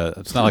not gonna.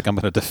 It's not like I'm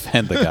gonna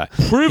defend the guy.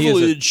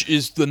 Privilege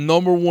is the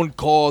number one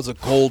cause of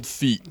cold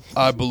feet,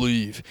 I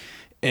believe.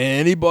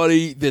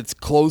 Anybody that's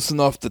close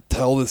enough to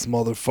tell this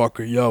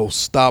motherfucker, yo,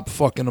 stop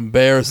fucking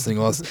embarrassing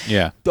us,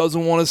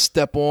 doesn't want to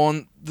step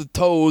on the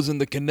toes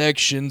and the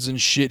connections and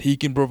shit he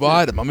can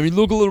provide him. I mean,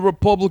 look at the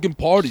Republican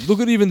Party. Look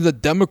at even the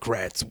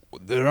Democrats.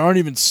 They aren't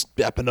even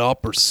stepping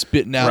up or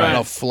spitting out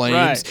enough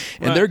flames,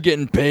 and they're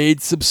getting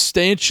paid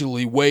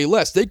substantially way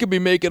less. They could be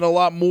making a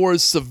lot more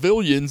as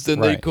civilians than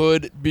they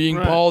could being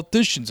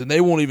politicians, and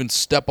they won't even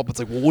step up. It's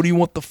like, well, what do you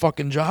want the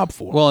fucking job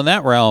for? Well, in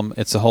that realm,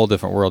 it's a whole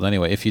different world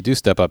anyway. If you do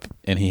step up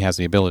and he has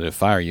the ability to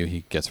fire you,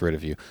 he gets rid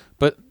of you.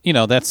 But,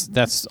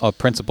 that's a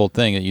principled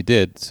thing that you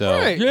did.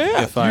 So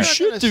you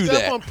should do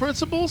that. On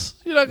principles?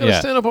 You're not going to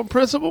stand up on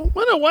principle?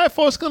 When are white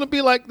folks going to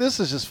be like, this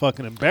is just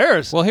fucking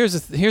embarrassing? Well,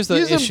 here's the He's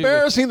issue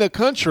embarrassing the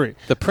country.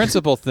 The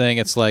principle thing,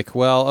 it's like,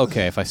 well,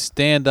 okay, if I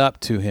stand up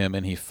to him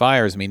and he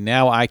fires me,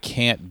 now I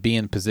can't be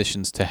in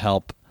positions to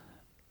help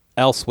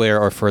elsewhere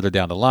or further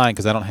down the line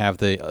because I don't have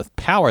the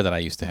power that I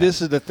used to have.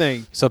 This is the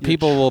thing. So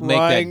people will make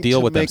that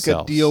deal with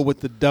themselves. Make a deal with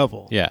the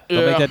devil. Yeah,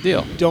 they'll make that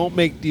deal. Don't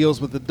make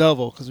deals with the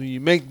devil, because when you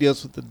make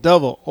deals with the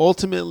devil,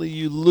 ultimately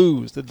you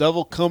lose. The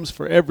devil comes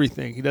for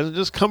everything. He doesn't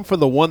just come for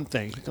the one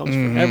thing. He comes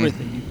for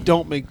everything. You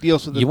don't make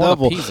deals with the devil. Want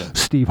to appease him.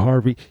 Steve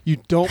Harvey, you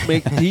don't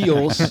make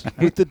deals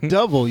with the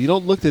devil. You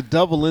don't look the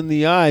devil in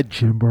the eye,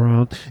 Jim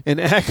Brown, and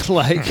act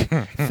like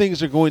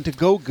things are going to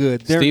go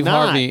good. They're Steve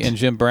not. Harvey and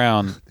Jim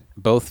Brown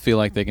both feel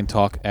like they can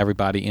talk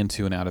everybody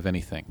into and out of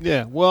anything.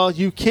 Yeah, well,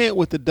 you can't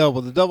with the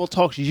devil. The devil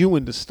talks you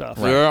into stuff,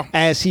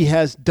 as he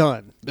has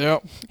done.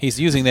 Yep. He's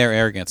using their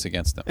arrogance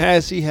against them.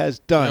 As he has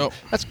done. Yep.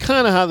 That's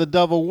kind of how the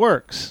devil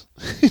works.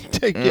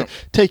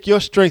 Take your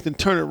strength and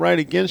turn it right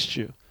against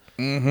you.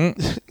 Mm-hmm.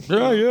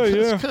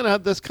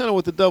 That's kind of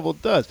what the devil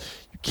does.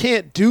 You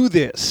can't do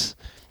this.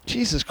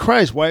 Jesus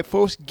Christ, white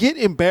folks, get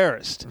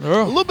embarrassed.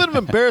 A little bit of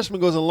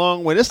embarrassment goes a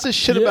long way. That's the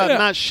shit about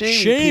not shaming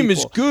Shame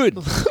people. is good. A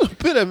little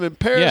bit of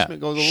embarrassment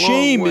goes a long way.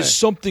 Shame is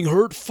something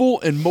hurtful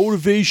and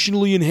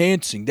motivationally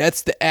enhancing.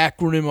 That's the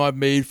acronym I've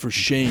made for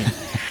shame.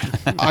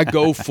 I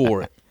go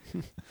for it.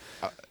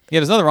 Yeah,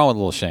 there's nothing wrong with a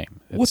little shame.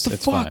 What the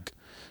it's fuck? Fine.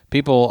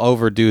 People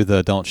overdo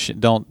the don't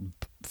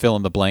fill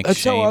in the blank. That's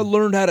shame. how I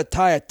learned how to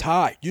tie a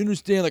tie. You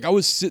understand? Like I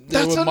was sitting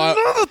there That's with my.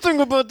 another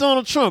thing about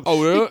Donald Trump.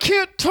 Oh, really? You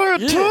can't tie a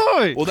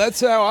tie. Well, that's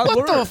how I learned.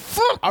 What the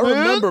fuck, I man?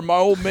 remember my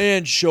old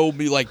man showed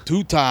me like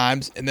 2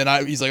 times, and then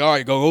he's like, "All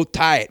right, go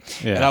tie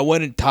it." Yeah. And I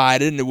went and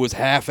tied it, and it was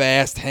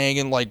half-assed,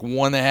 hanging like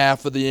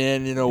 1/2 of the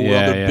end,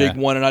 other big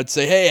one. And I'd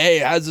say, "Hey,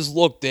 how's this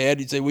look, Dad?"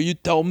 He'd say, "Well, you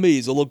tell me.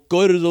 Does it look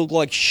good or does it look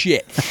like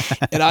shit?"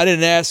 And I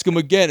didn't ask him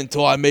again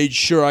until I made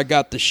sure I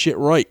got the shit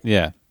right.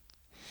 Yeah.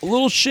 A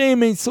little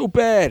shame ain't so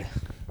bad.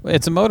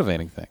 It's a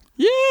motivating thing.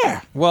 Yeah.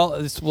 Well,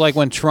 it's like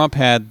when Trump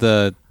had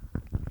the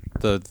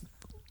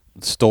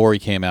story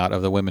came out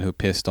of the women who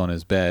pissed on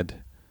his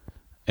bed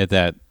at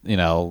that,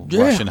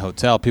 Russian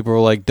hotel. People were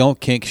like, "Don't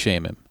kink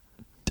shame him.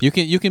 You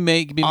can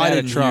be mad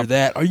at Trump." Hear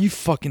that. Are you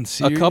fucking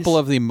serious? A couple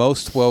of the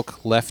most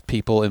woke left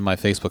people in my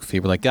Facebook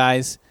feed were like,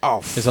 "Guys,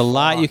 there's a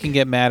lot you can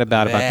get mad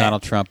about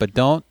Donald Trump, but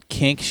don't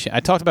kink shame." I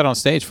talked about it on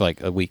stage for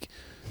like a week.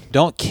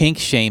 Don't kink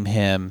shame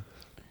him,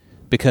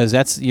 because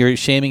you're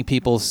shaming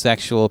people's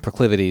sexual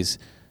proclivities,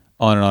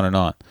 on and on and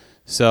on.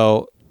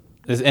 So,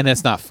 and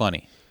it's not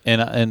funny.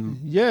 And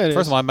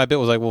first of all, my bit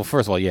was like, well,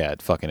 first of all, yeah,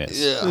 it fucking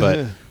is. Yeah.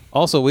 But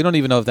also, we don't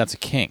even know if that's a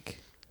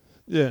kink.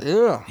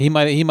 Yeah. He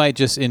might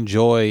just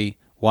enjoy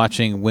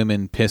watching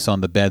women piss on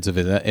the beds of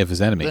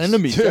his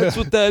enemies. That's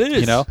what that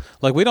is.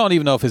 Like we don't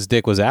even know if his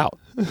dick was out.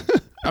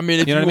 I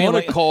mean, if you, know what I mean?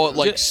 want to call it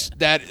like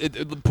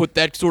that, put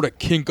that sort of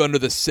kink under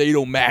the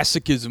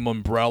sadomasochism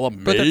umbrella,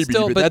 maybe,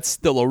 but that's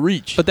still a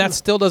reach. But that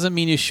still doesn't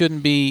mean you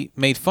shouldn't be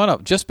made fun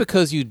of. Just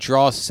because you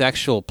draw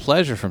sexual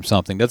pleasure from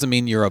something doesn't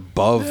mean you're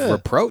above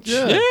reproach.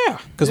 Yeah.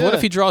 Because what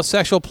if you draw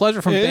sexual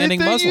pleasure from banning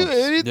Muslims?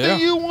 Anything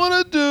you want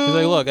to do. He's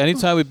like, look,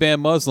 anytime we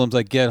ban Muslims,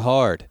 I get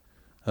hard.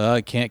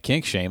 I can't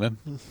kink shame him.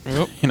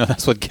 Yep.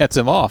 That's what gets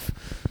him off.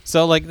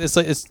 So like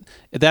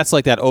that's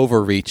like that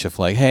overreach of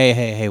like,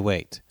 hey,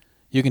 wait.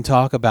 You can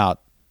talk about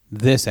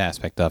this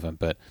aspect of him,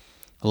 but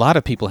a lot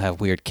of people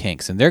have weird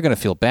kinks, and they're going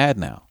to feel bad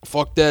now.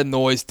 Fuck that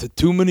noise. To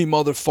too many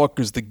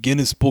motherfuckers, the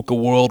Guinness Book of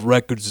World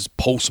Records is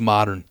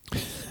postmodern,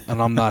 and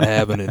I'm not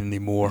having it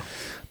anymore.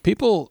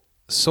 People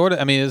sort of.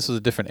 I mean, this was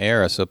a different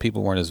era, so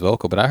people weren't as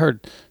vocal. But I heard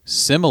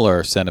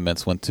similar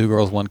sentiments when Two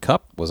Girls, One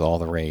Cup was all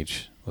the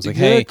rage. It was like,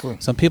 Exactly. hey,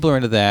 some people are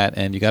into that,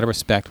 and you got to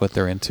respect what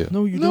they're into.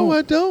 No, you No, don't.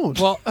 I don't.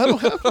 Well- I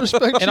don't have to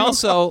respect And you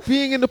also-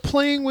 being into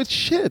playing with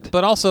shit.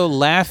 But also,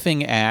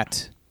 laughing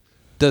at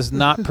does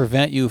not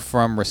prevent you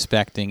from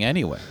respecting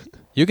anyway.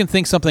 You can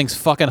think something's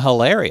fucking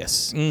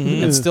hilarious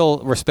and still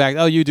respect.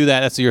 Oh, you do that.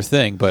 That's your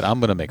thing. But I'm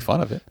going to make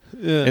fun of it.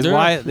 Yeah. It's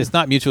why it's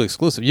not mutually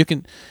exclusive. You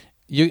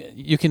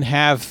can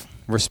have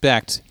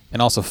respect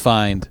and also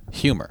find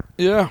humor.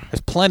 Yeah.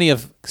 There's plenty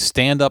of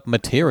stand-up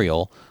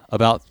material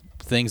about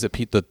things that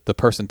the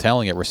person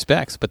telling it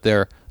respects, but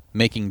they're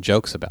making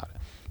jokes about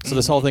it. So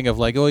this whole thing of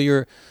like, oh,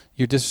 you're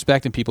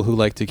disrespecting people who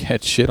like to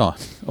get shit on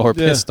or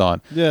Yeah. pissed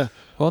on. Yeah.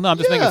 Well, no, I'm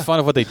just Yeah. making fun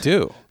of what they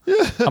do.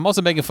 I'm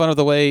also making fun of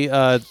the way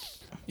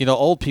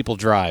old people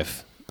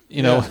drive.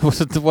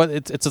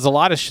 It's a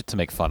lot of shit to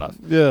make fun of.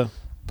 Yeah.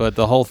 But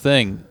the whole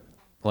thing,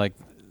 like,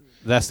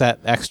 that's that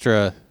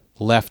extra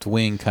left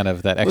wing kind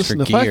of that extra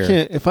Listen,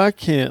 gear. if I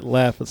can't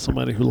laugh at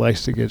somebody who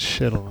likes to get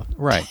shit on,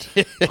 Right.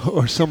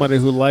 or somebody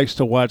who likes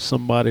to watch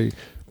somebody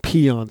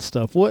pee on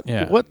stuff, what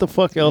the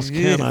fuck else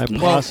can I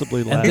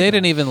possibly laugh And they at?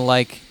 didn't even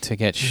like to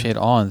get shit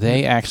on.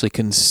 They actually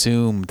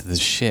consumed the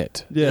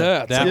shit.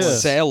 Yeah, That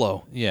was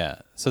Salo. Yeah.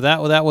 So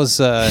that was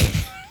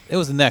it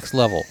was the next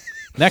level.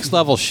 Next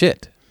level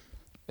shit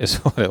is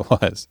what it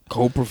was.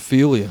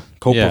 Coprophilia.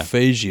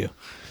 Coprophagia.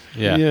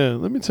 Yeah. Yeah,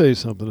 let me tell you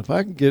something. If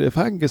I can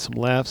get some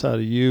laughs out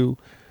of you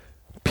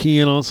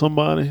peeing on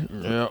somebody,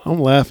 Yeah. I'm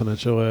laughing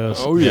at your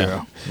ass. Oh,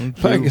 yeah.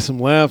 If I can get some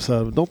laughs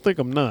out of it, don't think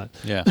I'm not.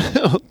 Yeah.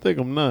 Don't think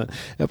I'm not.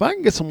 If I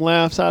can get some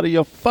laughs out of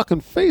your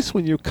fucking face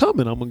when you're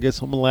coming, I'm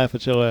gonna laugh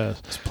at your ass.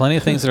 There's plenty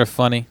of things that are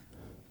funny,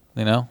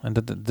 and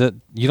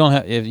you don't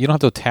have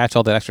to attach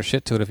all that extra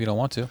shit to it if you don't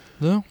want to.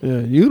 No.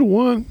 Yeah, you the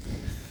one.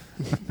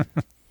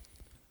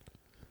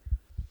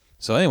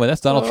 So anyway, that's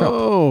Donald Trump.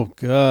 Oh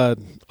God.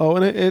 Oh,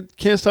 and it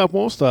can't stop,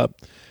 won't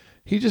stop.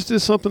 He just did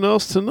something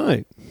else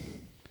tonight.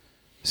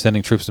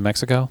 Sending troops to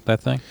Mexico, that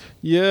thing?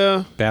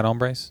 Yeah, Bad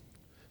hombres?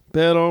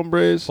 bad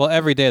hombres. Well,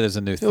 every day there's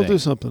a new He'll thing. do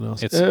something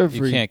else. You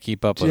Every can't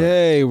keep up with it.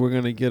 day we're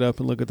gonna get up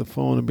and look at the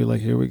phone and be like,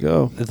 "Here we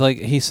go. It's like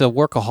he's a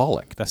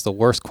workaholic. That's the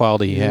worst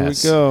quality he Here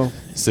has. we go.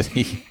 So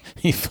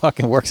he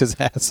fucking works his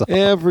ass off.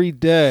 Every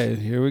day.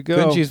 Here we go."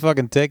 Couldn't you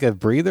fucking take a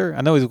breather? I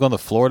know he's going to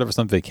Florida for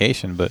some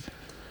vacation, but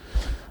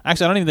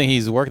actually, I don't even think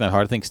he's working that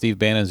hard. I think Steve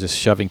Bannon's just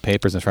shoving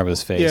papers in front of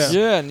his face. Yeah.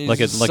 Yeah, and he's like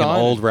an signing.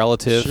 old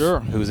relative Sure.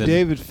 who's in.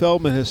 David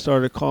Feldman has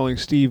started calling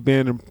Steve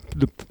Bannon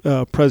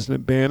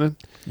President Bannon.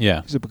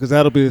 Yeah, He said, because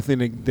that'll be the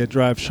thing that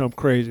drives Trump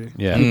crazy.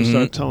 Yeah. People Mhm.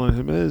 start telling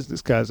him,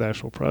 this guy's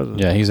actual president.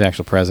 yeah, he's the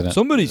actual president.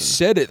 Somebody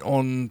said it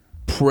on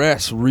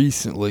press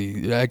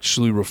recently. It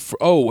actually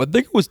I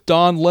think it was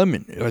Don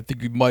Lemon. I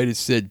think he might have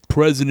said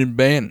President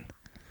Bannon,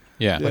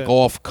 yeah, Yeah. like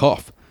off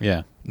cuff.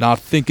 yeah, Not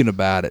thinking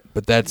about it,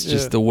 but that's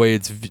just Yeah. the way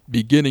it's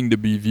beginning to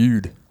be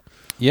viewed.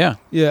 yeah.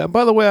 Yeah, and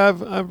by the way,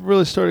 I've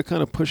really started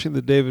kind of pushing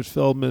the David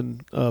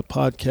Feldman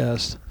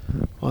podcast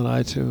on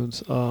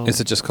iTunes. Is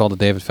it just called the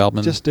David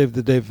Feldman just the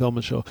David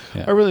Feldman Show?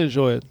 Yeah. I really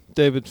enjoy it.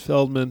 David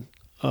Feldman,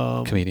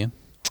 comedian?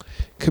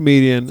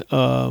 comedian.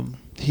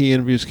 He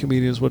interviews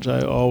comedians, which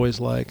I always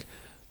like.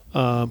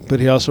 But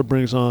he also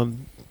brings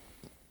on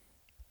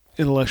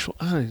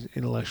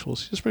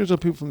intellectuals. He just brings on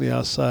people from the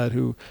outside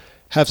who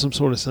have some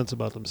sort of sense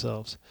about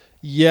themselves.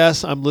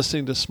 Yes, I'm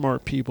listening to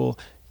smart people.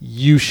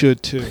 You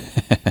should too.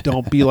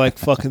 Don't be like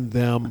fucking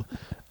them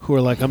who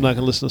are like, I'm not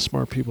going to listen to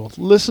smart people.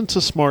 Listen to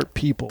smart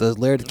people. Does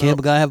Larry the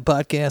Cable Guy have a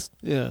podcast?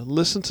 Yeah,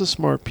 listen to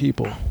smart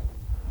people.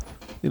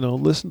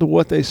 Listen to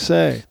what they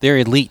say.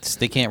 They're elites.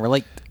 They can't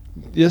relate.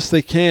 Yes,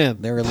 they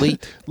can. They're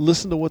elite.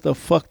 Listen to what the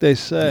fuck they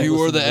say. You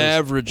are Listen the to this.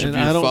 average of And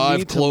I your don't 5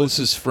 need to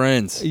closest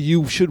friends.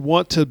 You should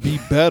want to be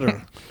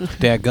better.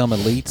 Dadgum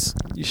elites.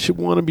 You should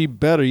want to be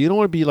better. You don't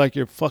want to be like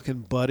your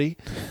fucking buddy.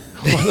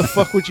 Why the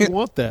fuck would you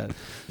want that?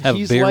 Have a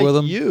He's beer like with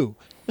him? you.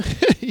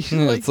 He's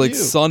Yeah, it's like you.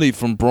 Sonny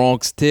from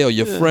Bronx Tale.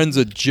 Your friends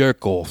are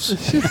jerk-offs.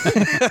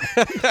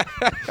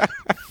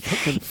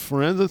 Fucking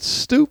friends. That's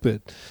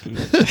stupid.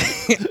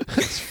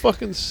 That's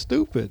fucking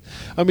stupid.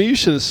 I mean, you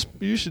should.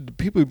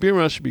 People who be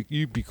around should be.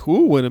 You'd be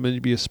cool with them, and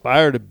you'd be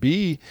aspire to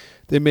be.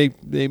 They may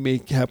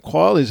have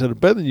qualities that are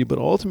better than you, but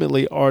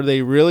ultimately, are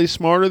they really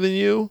smarter than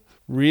you?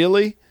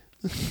 Really?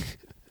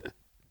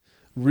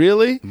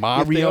 Really? If they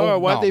Mario, are,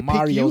 why'd no, they pick you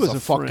Mario's as a a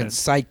fucking friend?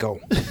 psycho.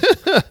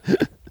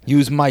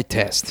 Use my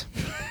test.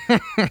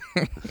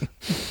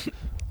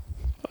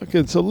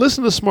 Okay, so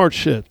listen to smart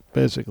shit,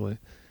 basically.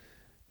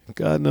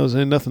 God knows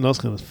ain't nothing else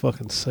gonna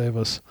fucking save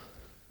us.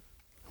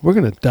 We're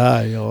gonna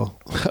die, y'all.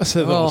 I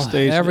said that on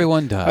stage.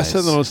 everyone dies. I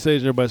said that on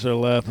stage and everybody started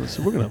laughing. I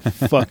said, we're gonna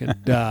fucking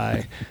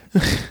die.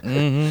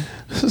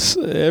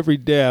 Every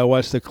day I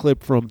watch the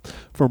clip from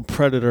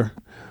Predator.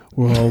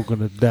 We're all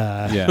gonna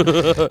die. Yeah.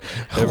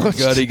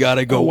 Everybody got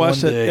to I go watch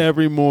one that day.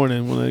 every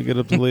morning when I get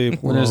up to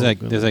leave. When We're there's all that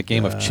gonna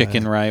game of die.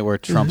 chicken, right, where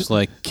Trump's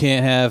like,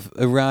 can't have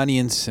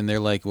Iranians, and they're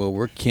like, well,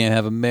 we can't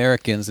have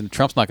Americans, and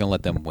Trump's not going to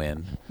let them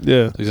win.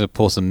 Yeah, So he's going to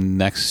pull some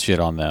next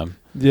shit on them,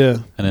 yeah.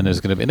 and then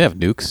there's going to be, and they have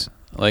nukes.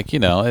 Like,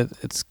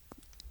 it's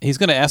He's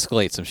going to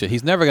escalate some shit.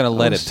 He's never going to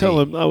let it be.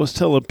 I was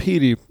telling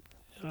Petey,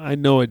 I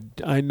know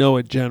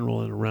a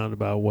general in a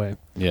roundabout way.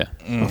 Yeah.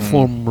 A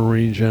former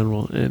Marine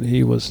general, and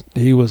he was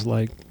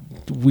like,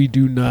 we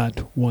do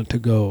not want to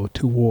go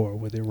to war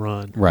with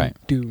Iran. Right.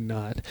 We do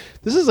not.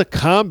 This is a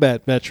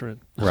combat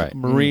veteran. Right. A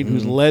Marine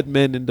who's led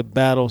men into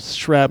battle,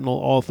 shrapnel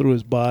all through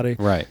his body.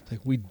 Right. Like,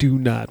 we do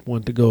not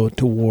want to go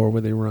to war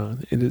with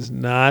Iran. It is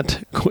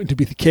not going to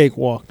be the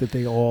cakewalk that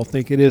they all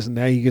think it is. And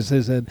now he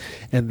says that,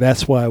 and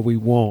that's why we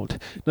won't.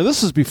 Now,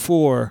 this is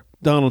before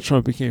Donald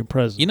Trump became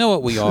president. You know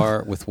what we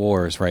are with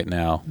wars right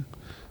now?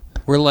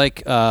 We're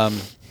like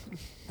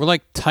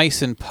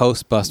Tyson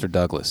post Buster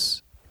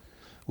Douglas.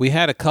 We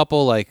had a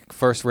couple like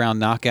first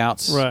round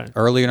knockouts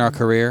early in our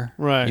career.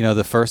 Right. You know,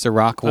 the first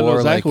Iraq War. I know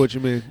exactly what you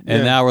mean.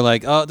 And now we're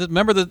like, oh,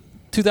 remember the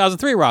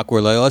 2003 Iraq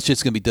War? Like, oh, it's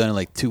just going to be done in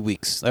like 2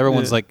 weeks.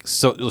 Everyone's like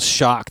so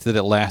shocked that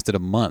it lasted a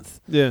month.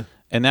 Yeah.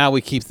 And now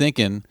we keep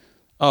thinking,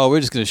 oh, we're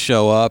just going to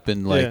show up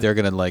and like they're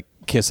going to like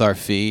kiss our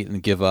feet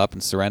and give up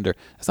and surrender.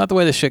 That's not the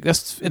way this shit.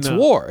 It's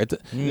war.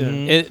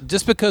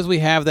 Just because we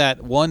have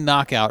that one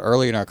knockout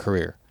early in our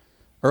career,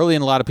 early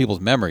in a lot of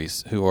people's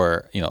memories who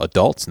are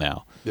adults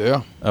now.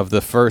 Yeah. Of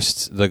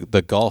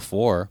the Gulf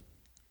War.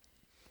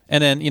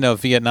 And then,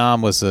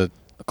 Vietnam was a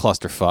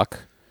clusterfuck.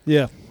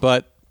 Yeah.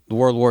 But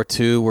World War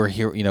II, we're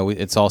here,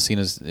 it's all seen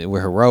as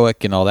we're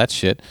heroic and all that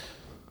shit.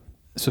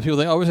 So people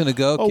think, oh, we're going to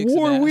go a kick some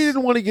war ass. we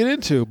didn't want to get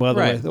into, by the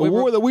way. A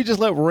war that we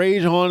just let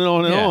rage on and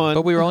on and on.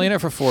 But we were only in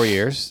it for 4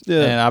 years.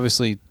 Yeah. And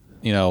obviously,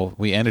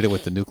 we ended it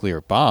with the nuclear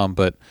bomb.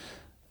 But,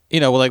 we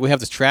have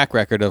this track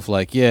record of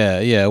like,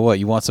 what,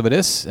 you want some of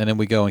this? And then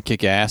we go and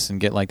kick ass and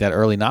get like that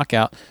early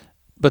knockout.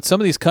 But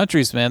some of these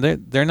countries,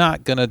 man, they're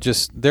not going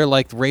to they're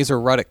like Razor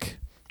Ruddock.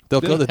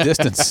 They'll go the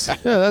distance.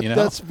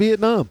 That's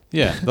Vietnam.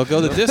 Yeah, they'll go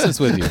the distance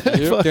with you.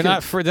 They're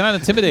not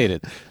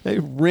intimidated. They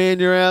ran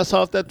your ass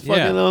off that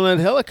fucking on that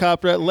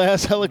helicopter, that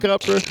last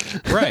helicopter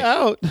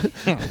out.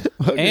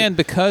 And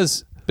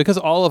because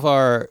all of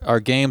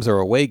our games are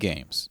away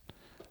games,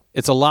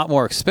 it's a lot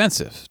more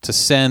expensive to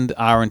send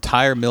our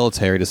entire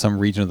military to some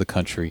region of the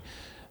country.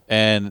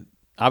 And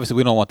obviously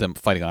we don't want them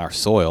fighting on our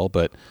soil,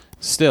 but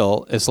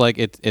still, it's like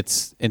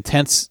it's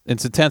intense.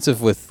 It's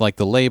intensive with like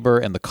the labor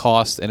and the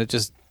cost, and it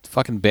just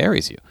fucking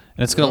buries you.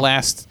 And it's going to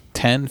last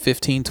 10,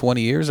 15,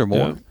 20 years or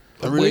more. Yeah.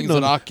 Everything's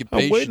an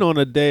occupation. I'm waiting on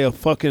a day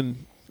of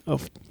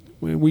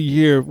when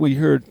we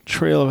heard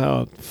trail of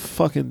how a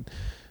fucking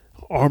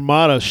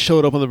armada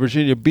showed up on the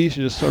Virginia beach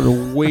and just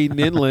started wading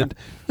inland.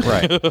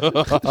 Right.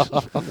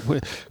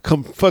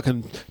 Come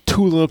fucking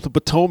tooling up the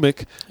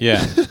Potomac.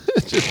 Yeah.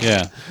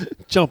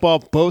 Jump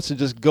off boats and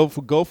just go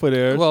for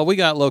there. Well, we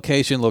got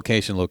location.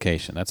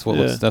 That's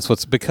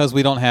what's because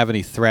we don't have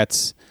any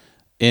threats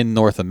in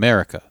North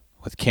America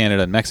with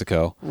Canada and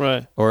Mexico.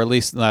 Right. Or at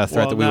least not a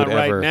threat that we would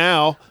ever. Right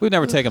now. We'd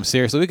never take them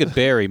seriously. We could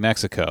bury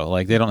Mexico.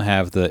 Like, they don't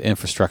have the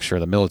infrastructure,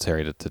 the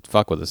military to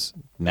fuck with us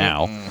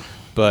now.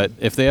 But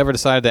if they ever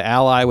decided to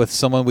ally with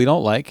someone we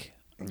don't like,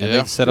 and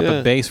they set up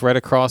a base right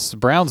across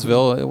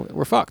Brownsville,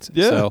 we're fucked.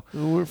 Yeah, so,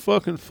 we're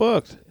fucking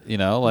fucked.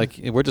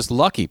 We're just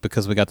lucky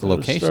because we got the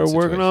location. Start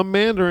working on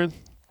Mandarin.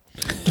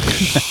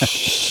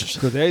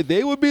 Because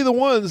they would be the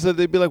ones that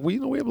they'd be like,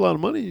 well, we have a lot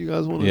of money. You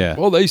guys want to? Yeah.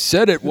 Well, they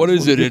said it. What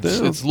is it?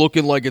 It's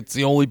looking like it's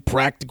the only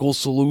practical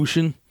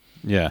solution.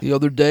 Yeah. The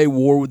other day,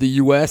 war with the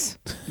U.S.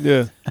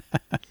 Yeah.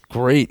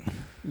 Great.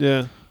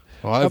 Yeah.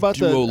 Well, how about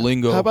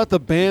Duolingo? How about the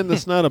band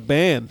that's not a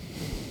band?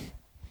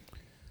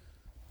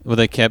 Well,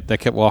 they kept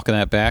walking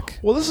that back.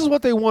 Well, this is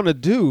what they want to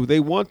do. They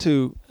want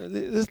to.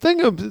 The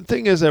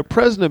thing is that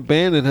President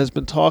Bannon has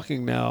been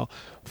talking now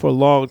for a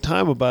long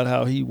time about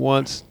how he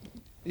wants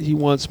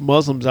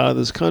Muslims out of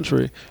this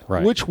country,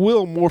 right. Which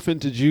will morph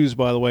into Jews,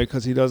 by the way,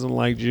 because he doesn't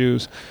like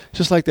Jews.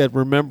 Just like that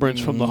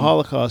remembrance from the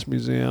Holocaust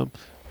Museum,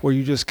 where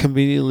you just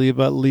conveniently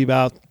leave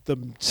out the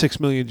 6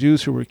 million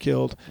Jews who were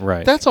killed.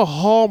 Right. That's a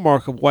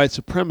hallmark of white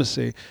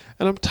supremacy.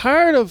 And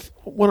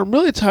what I'm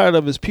really tired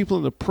of is people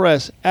in the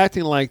press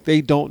acting like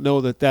they don't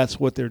know that that's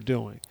what they're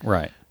doing.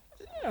 Right.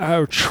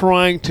 Are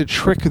trying to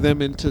trick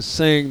them into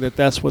saying that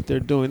that's what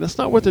they're doing. That's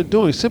not what they're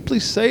doing. Simply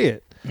say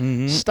it.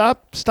 Mm-hmm.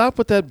 Stop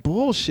with that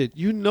bullshit.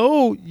 You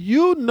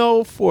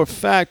know for a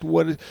fact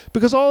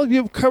because all of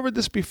you have covered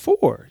this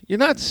before. You're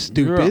not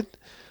stupid. Yeah.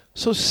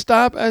 So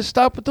stop.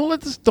 Don't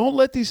let these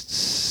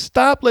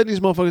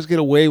motherfuckers get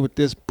away with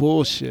this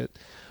bullshit.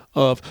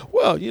 We're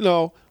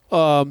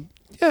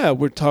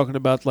talking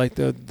about like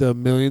the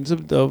millions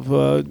of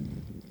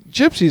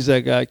gypsies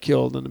that got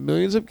killed and the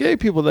millions of gay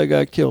people that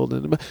got killed.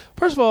 And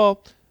first of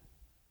all,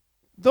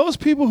 those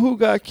people who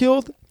got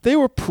killed, they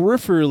were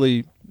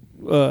peripherally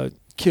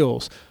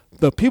kills.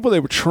 The people they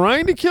were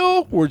trying to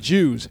kill were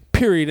Jews.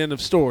 Period. End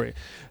of story.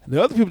 And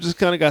the other people just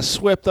kind of got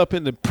swept up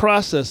in the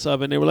process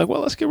of it. And they were like,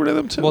 well, let's get rid of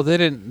them too. Well, they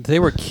didn't. They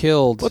were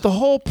killed. But the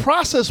whole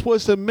process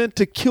was meant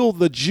to kill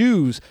the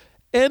Jews.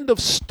 End of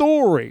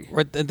story.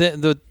 Right.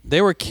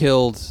 They were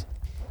killed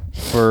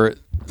for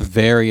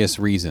various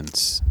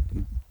reasons.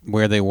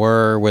 where they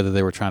were, whether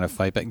they were trying to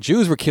fight back.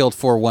 Jews were killed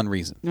for one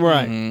reason,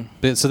 Right.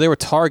 so they were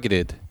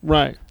targeted.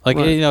 Right. Like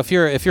right. you know, if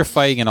you're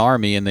fighting an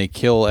army and they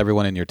kill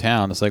everyone in your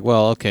town, it's like,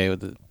 well, okay,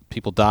 the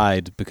people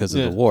died because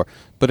of the war.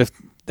 But if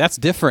that's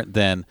different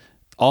than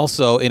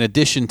also, in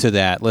addition to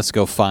that, let's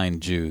go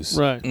find Jews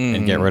Right.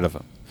 and get rid of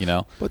them. You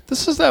know, But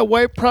this is that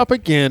white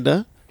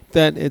propaganda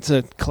that it's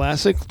a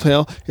classic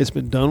tale. It's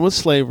been done with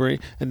slavery,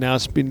 and now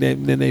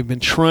they've been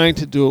trying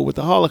to do it with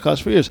the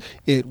Holocaust for years.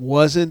 It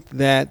wasn't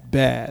that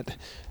bad.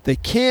 They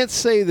can't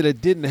say that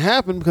it didn't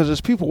happen because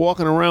there's people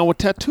walking around with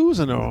tattoos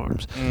on their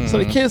arms. So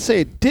they can't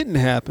say it didn't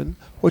happen.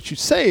 What you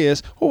say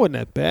is, "Oh, wasn't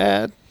that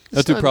bad?"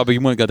 that dude probably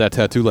went and got that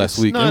tattoo last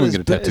week. I'm gonna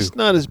get a tattoo. It's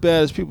not as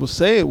bad as people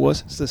say it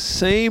was. It's the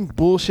same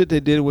bullshit they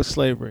did with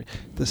slavery.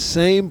 The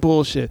same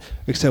bullshit,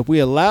 except we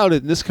allowed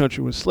it in this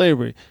country with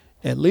slavery.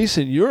 At least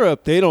in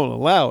Europe, they don't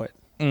allow it.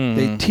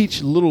 They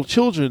teach little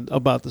children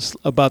about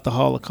the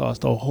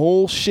Holocaust, the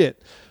whole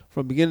shit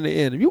from beginning to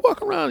end. If you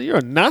walk around and you're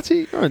a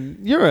Nazi,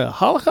 you're a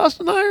Holocaust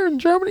denier in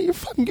Germany,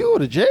 you go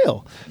to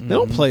jail. They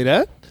don't play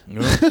that.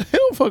 They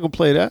don't fucking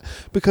play that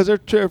because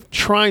they're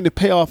trying to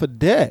pay off a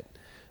debt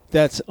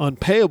that's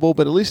unpayable,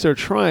 but at least they're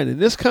trying. In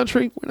this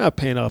country, we're not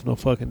paying off no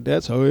fucking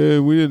debt.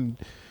 So we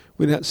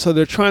didn't. So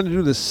they're trying to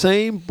do the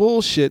same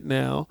bullshit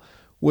now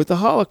with the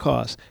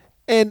Holocaust,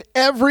 and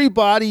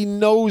everybody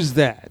knows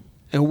that.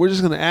 And we're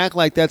just gonna act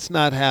like that's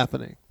not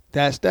happening.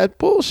 That's that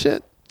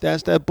bullshit.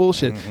 That's that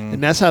bullshit,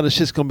 and that's how the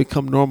shit's gonna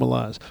become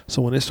normalized.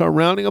 So when they start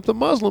rounding up the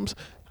Muslims,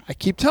 I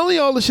keep telling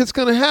you all this shit's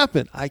gonna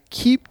happen. I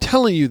keep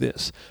telling you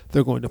this.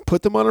 They're going to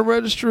put them on a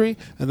registry,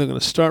 and they're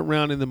gonna start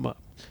rounding them up.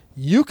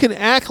 You can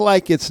act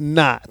like it's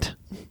not,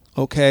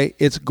 okay?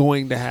 It's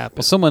going to happen.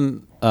 Well,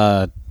 someone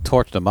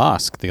torched a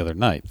mosque the other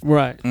night,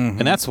 Right.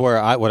 and that's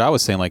where what I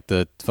was saying, like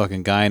the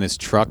fucking guy in his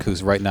truck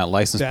who's writing out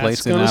license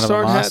plates in and out of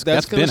a mosque.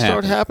 That's going been to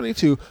start happening. happening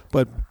too.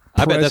 But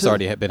I bet that's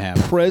already been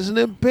happening.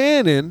 President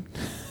Bannon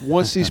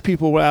wants these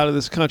people out of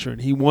this country,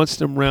 and he wants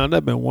them rounded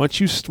up. And once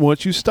you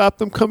stop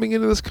them coming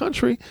into this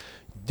country,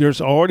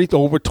 there's already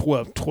over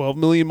 12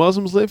 million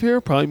Muslims live here,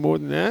 probably more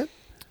than that.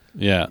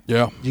 Yeah.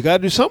 You got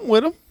to do something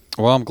with them.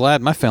 Well, I'm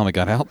glad my family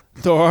got out.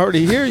 They're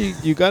already here.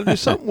 You got to do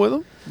something with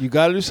them. You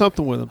got to do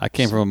something with them. I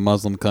came from a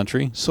Muslim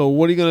country. So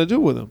what are you going to do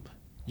with them?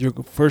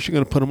 First, you're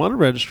going to put them on a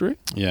registry.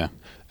 Yeah.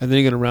 And then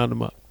you're going to round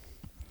them up.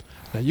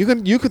 Now you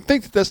can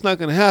think that that's not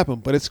going to happen,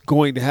 but it's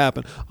going to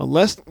happen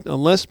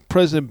unless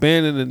President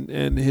Bannon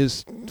and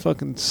his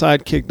fucking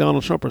sidekick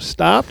Donald Trump are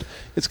stopped.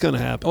 It's going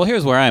to happen. Well,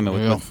 here's where I am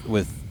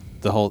with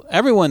the whole.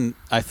 Everyone,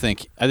 I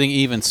think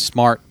even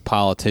smart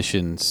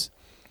politicians,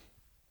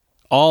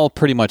 all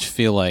pretty much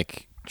feel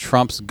like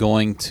Trump's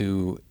going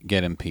to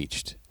get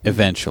impeached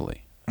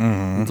eventually.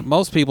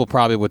 Most people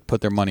probably would put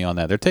their money on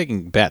that. They're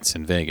taking bets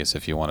in Vegas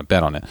if you want to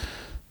bet on it.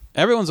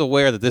 Everyone's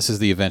aware that this is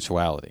the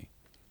eventuality.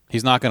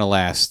 He's not going to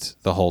last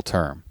the whole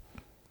term.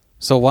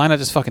 So why not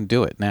just fucking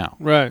do it now?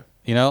 Right.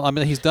 You know, I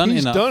mean, he's done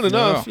enough. He's done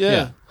enough,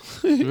 yeah.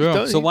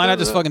 So why not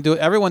just fucking do it?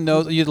 Everyone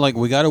knows,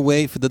 we got to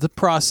wait for the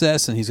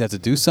process, and he's got to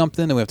do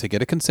something, and we have to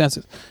get a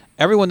consensus.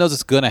 Everyone knows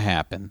it's going to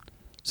happen.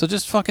 So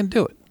just fucking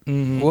do it.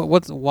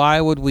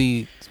 Why would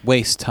we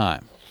waste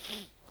time?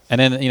 And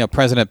then,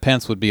 President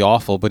Pence would be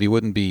awful, but he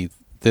wouldn't be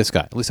this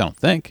guy. At least I don't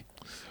think.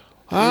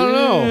 I don't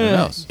know. Yeah. Who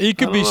knows? He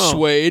could be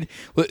swayed.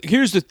 But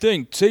here's the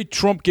thing. Say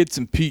Trump gets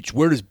impeached.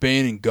 Where does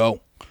Bannon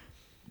go?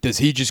 Does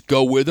he just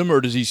go with him,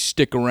 or does he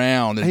stick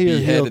around and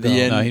be head at the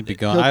end? No, he'd be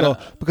gone.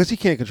 Because he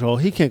can't control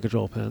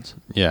Pence.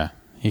 Yeah,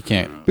 he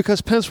can't.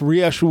 Because Pence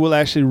will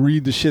actually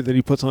read the shit that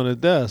he puts on his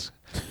desk.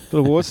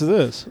 But what's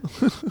this?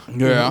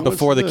 Yeah.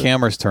 Before the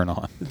cameras turn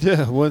on.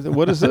 Yeah,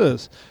 what is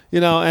this?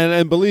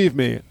 And believe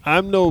me,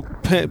 I'm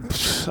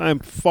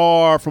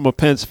far from a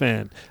Pence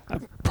fan.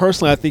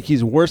 Personally, I think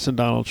he's worse than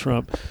Donald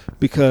Trump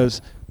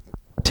because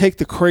take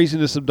the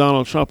craziness of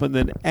Donald Trump and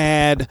then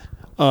add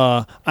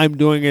I'm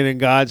doing it in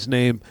God's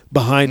name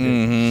behind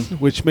it,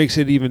 which makes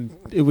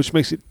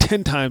it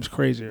 10 times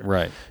crazier.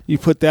 Right. You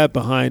put that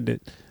behind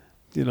it,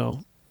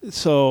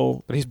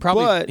 So, but he's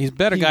a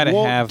better guy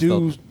to have.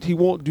 He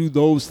won't do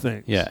those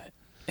things. Yeah,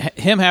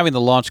 him having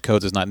the launch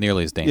codes is not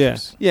nearly as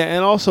dangerous. Yeah,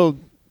 and also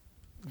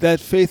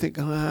that faith. I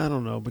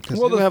don't know because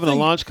him having the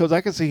launch codes,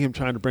 I can see him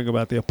trying to bring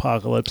about the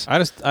apocalypse. I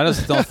just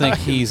don't think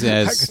he's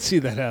as. I could see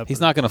that happen. He's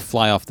not going to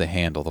fly off the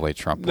handle the way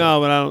Trump. No,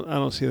 would. but I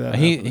don't see that.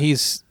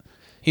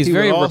 He's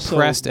very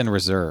repressed and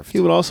reserved. He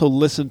would also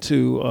listen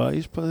to.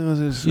 He's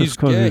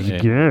gay.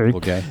 He's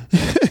gay.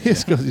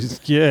 It's because he's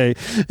gay.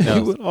 No,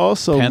 he would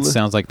also. Pence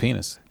sounds like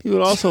penis. He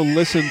would also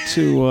listen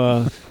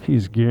to.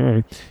 He's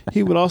gay.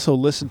 He would also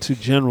listen to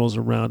generals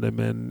around him,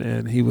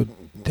 and he would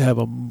have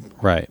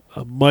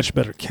a much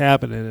better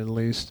cabinet at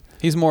least.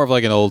 He's more of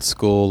like an old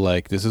school,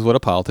 like this is what a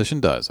politician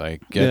does. I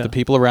get the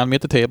people around me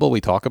at the table,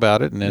 we talk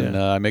about it, and then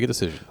I make a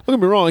decision. Don't get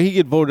me wrong, he'd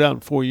get voted out in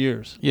 4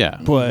 years. Yeah,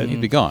 but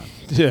he'd be gone.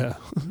 Yeah.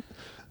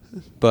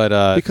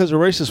 But because a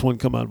racist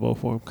wouldn't come out and vote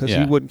for him because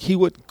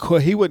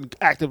he wouldn't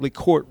actively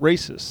court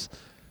racists,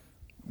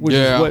 which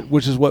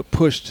is what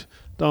pushed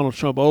Donald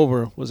Trump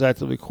over was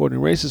actively courting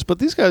racists. But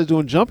these guys are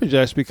doing jumping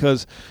jacks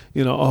because,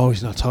 he's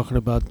not talking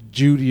about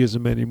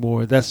Judaism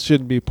anymore. That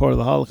shouldn't be part of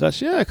the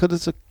Holocaust. Yeah, because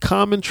it's a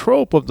common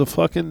trope of the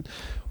fucking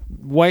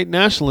white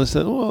nationalists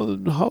that,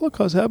 the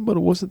Holocaust happened, but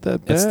it wasn't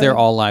that bad. It's their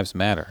all lives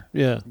matter.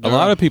 Yeah. A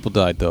lot of people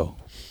died, though.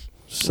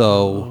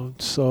 So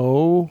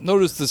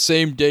notice the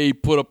same day he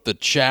put up the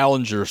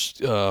Challenger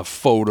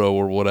photo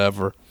or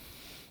whatever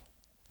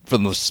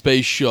from the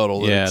space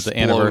shuttle. Yeah, that the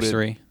exploded.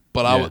 anniversary.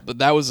 But but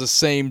that was the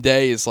same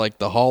day as like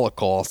the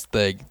Holocaust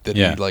thing that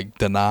he like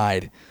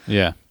denied.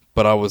 Yeah.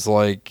 But I was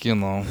like,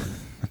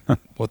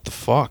 what the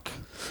fuck?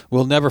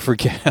 We'll never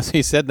forget. As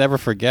he said, never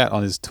forget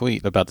on his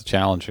tweet about the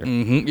Challenger.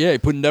 Mm-hmm. Yeah, he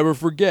put never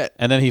forget.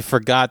 And then he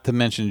forgot to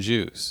mention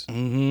Jews.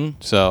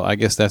 Mm-hmm. So I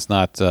guess that's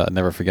not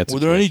never forget. Were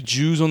there any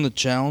Jews on the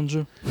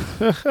Challenger?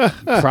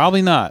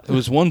 Probably not. There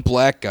was one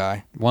black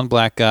guy. One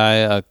black guy,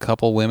 a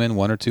couple women,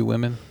 1 or 2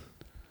 women.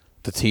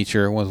 The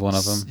teacher was one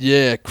of them.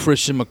 Yeah,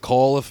 Krista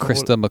McAuliffe.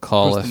 Krista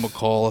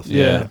McAuliffe.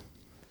 Yeah.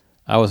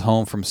 I was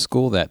home from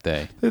school that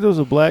day. I think there was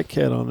a black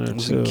cat on there, I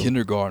was too. in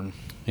kindergarten.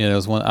 Yeah, there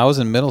was one. I was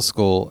in middle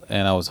school,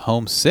 and I was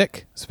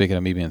homesick, speaking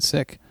of me being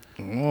sick.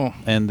 Oh.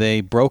 And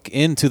they broke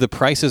into The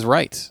Price is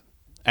Right.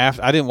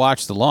 I didn't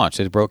watch the launch.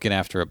 They broke in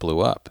after it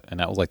blew up, and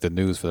that was like the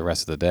news for the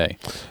rest of the day.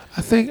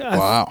 I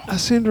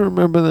seem to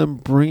remember them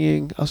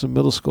bringing, I was in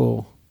middle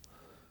school,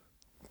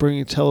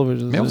 bringing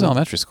televisions. Maybe it was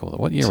elementary school.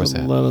 What year was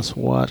that? Let us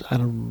watch. I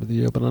don't remember the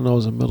year, but I know it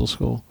was in middle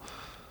school.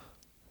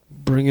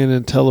 Bringing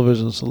in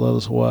televisions to let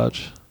us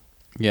watch.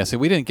 Yeah, see,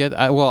 we didn't get.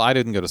 I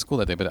didn't go to school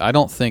that day, but I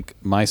don't think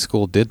my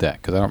school did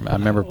that because I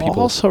remember people.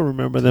 I also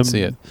remember them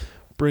see it.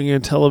 bringing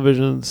in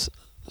televisions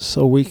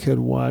so we could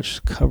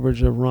watch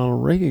coverage of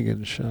Ronald Reagan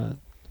getting shot.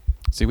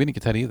 See, we didn't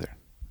get that either.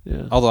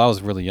 Yeah. Although I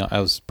was really young,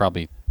 I was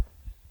probably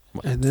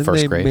and then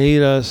first they grade.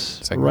 made us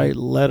Second write grade.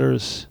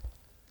 letters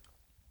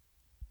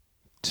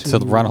to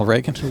Ronald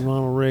Reagan. To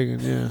Ronald Reagan,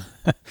 yeah.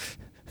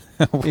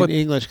 In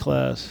English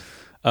class.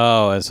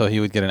 Oh, and so he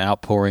would get an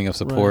outpouring of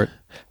support. Right.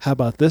 How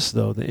about this,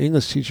 though? The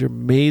English teacher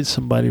made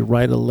somebody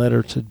write a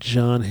letter to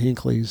John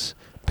Hinckley's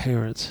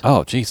parents.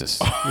 Oh, Jesus.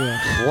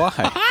 Yeah.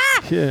 Why?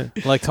 Yeah.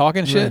 Like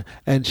talking shit? Right.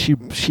 And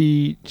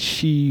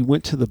she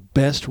went to the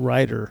best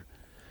writer,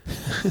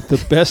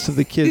 the best of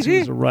the kids who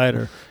was a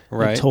writer,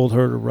 Right. and told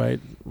her to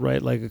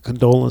write like a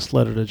condolence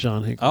letter to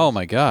John Hinckley. Oh,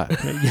 my God.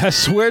 Yeah, I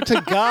swear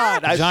to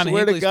God. I John swear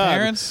Hinckley's to God.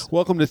 parents?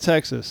 Welcome to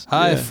Texas.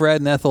 Hi, Yeah.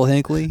 Fred and Ethel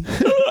Hinckley.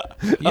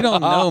 You don't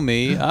know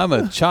me. I'm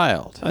a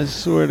child. I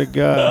swear to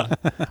God.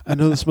 I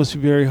know this must be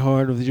very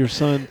hard with your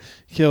son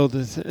killed.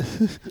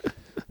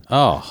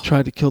 Oh.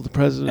 Tried to kill the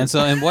president. And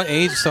so, in what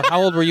age? So,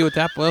 how old were you at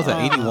that point? Was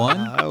that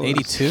 81?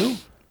 82?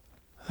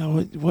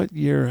 What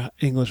year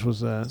English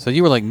was that? So,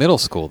 you were like middle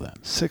school then?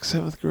 6th,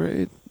 7th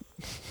grade.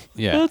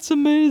 Yeah. That's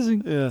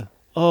amazing. Yeah.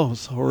 Oh,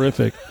 it's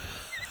horrific.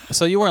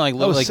 So, you weren't like,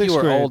 I was like you sixth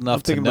were grade. old enough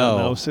I'm to thinking about it now.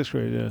 I know. was 6th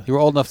grade, yeah. You were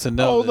old enough to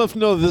know. Old enough to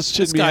know this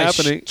shouldn't be guy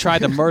happening. tried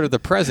to murder the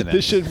president.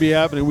 This shouldn't be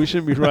happening. We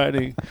shouldn't be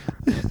writing.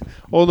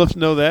 Old enough to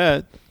know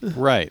that.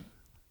 Right.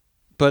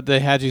 But they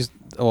had you,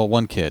 well,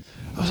 one kid.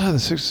 I was either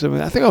 6th or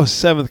 7th. I think I was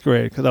 7th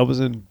grade because I was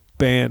in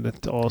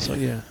band also.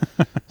 Yeah.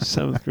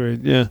 7th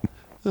grade, yeah.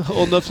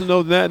 Old enough to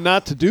know that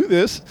not to do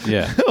this.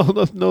 Yeah. Old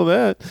enough to know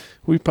that.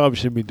 We probably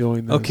shouldn't be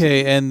doing this.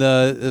 Okay, and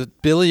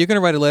Billy, you're going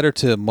to write a letter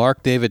to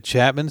Mark David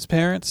Chapman's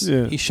parents?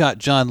 Yeah. He shot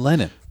John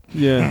Lennon.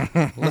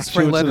 Yeah. Let's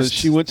write letters.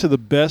 She went to the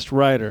best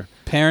writer.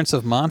 Parents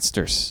of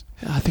monsters.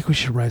 I think we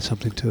should write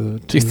something to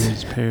you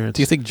his parents.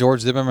 Do you think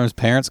George Zimmerman's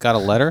parents got a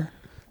letter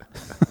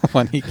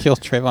when he killed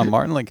Trayvon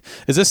Martin? Like,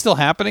 is this still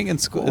happening in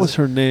school? What was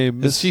her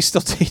name? Is she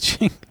still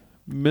teaching?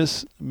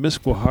 Miss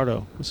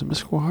Guajardo. Was it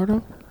Miss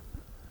Guajardo?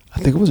 I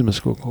think it was Miss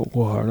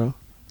Guajardo.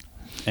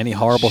 Any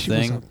horrible she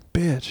thing? Was a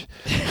bitch.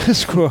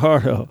 Miss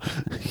Guajardo.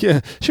 Yeah,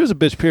 she was a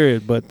bitch,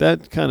 period, but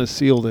that kind of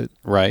sealed it.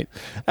 Right.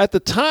 At the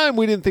time,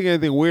 we didn't think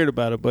anything weird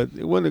about it, but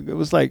it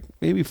was like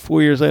maybe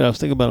 4 years later, I was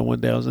thinking about it one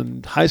day. I was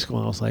in high school,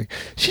 and I was like,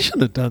 she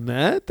shouldn't have done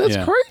that. That's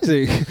Yeah.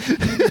 crazy.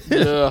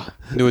 Yeah.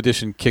 New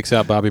Edition kicks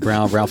out Bobby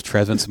Brown. Ralph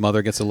Tresvant's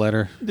mother gets a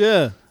letter.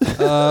 Yeah.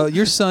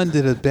 Your son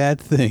did a bad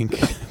thing.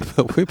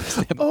 But we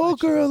Oh,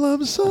 girl,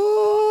 I'm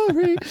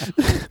sorry.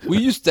 We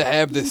used to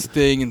have this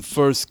thing in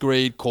first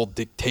grade called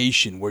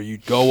dictation, where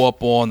you'd go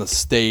up on the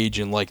stage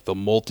in like the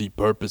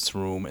multi-purpose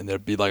room, and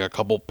there'd be like a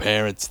couple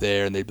parents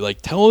there, and they'd be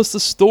like, "Tell us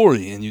a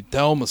story," and you'd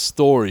tell them a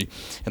story,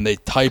 and they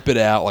type it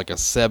out like a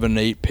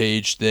 7-8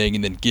 page thing,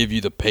 and then give you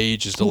the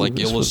pages to like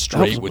this was- illustrate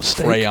that was a with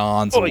mistake.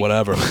 crayons and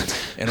whatever.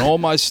 And all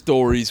my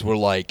stories were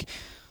like,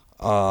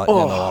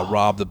 I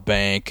robbed the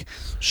bank,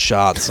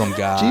 shot some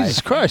guy.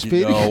 Jesus Christ, you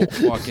Pete. know,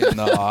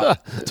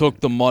 fucking took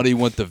the money,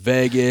 went to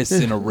Vegas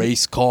in a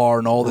race car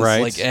and all this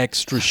Right. like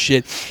extra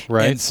shit.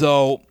 Right. And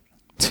so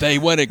they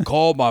went and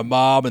called my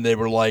mom, and they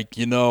were like,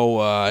 he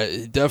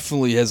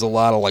definitely has a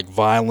lot of like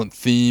violent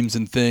themes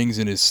and things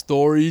in his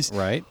stories.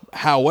 Right.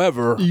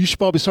 However, You should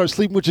probably start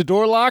sleeping with your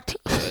door locked.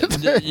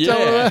 no. You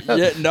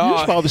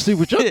should probably sleep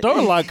with your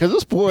door locked because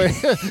this boy.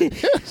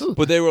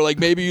 But they were like,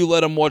 maybe you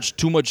let him watch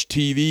too much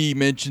TV. He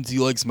mentions he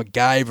likes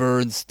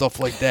MacGyver and stuff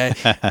like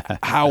that.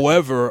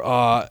 However,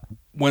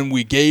 when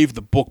we gave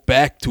the book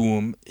back to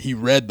him, he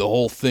read the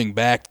whole thing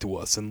back to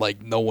us, and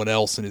like no one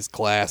else in his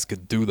class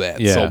could do that.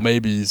 Yeah. So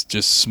maybe he's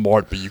just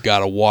smart, but you got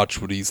to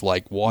watch what he's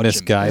like watching.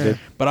 Misguided.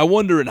 But I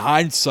wonder in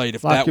hindsight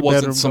if Lock that your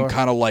wasn't bedroom some door.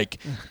 kind of like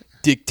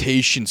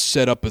dictation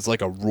set up as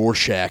like a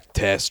Rorschach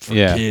test for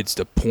Yeah. kids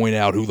to point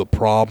out who the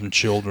problem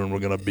children were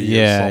going to be.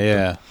 or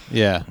Yeah, something.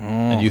 yeah.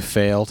 And you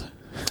failed.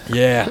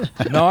 Yeah.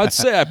 No, I'd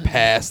say I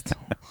passed.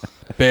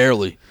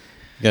 Barely.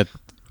 You got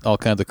all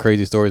kinds of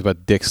crazy stories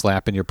about Dick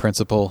slapping your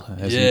principal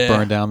as Yeah. you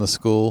burned down the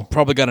school.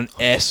 Probably got an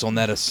S on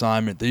that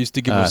assignment. They used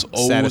to give us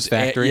O's.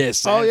 Satisfactory?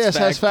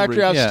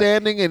 Satisfactory,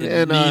 outstanding,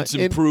 and needs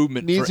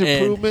improvement. needs for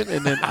N. improvement,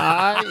 and then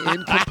I,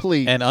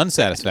 incomplete. And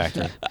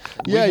unsatisfactory.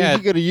 yeah, you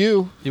can get a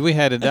U. We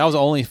had that was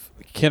only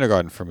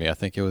kindergarten for me. I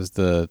think it was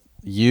the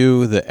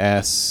U, the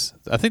S.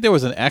 I think there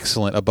was an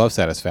excellent above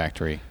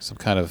satisfactory. Some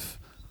kind of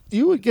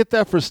You would get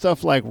that for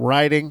stuff like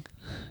writing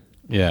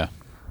yeah.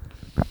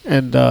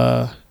 and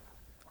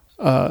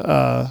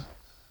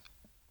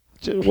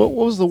what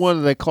was the one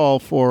that they call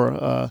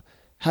for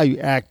how you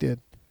acted?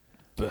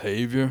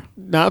 Behavior.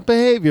 Not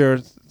behavior.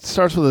 It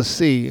starts with a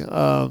C.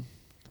 I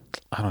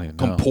don't even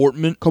know.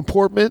 Comportment.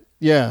 Comportment.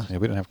 Yeah. Yeah,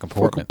 we didn't have For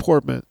comportment.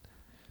 comportment.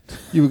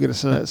 You would get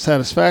a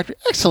satisfactory.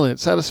 Excellent.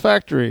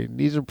 Satisfactory.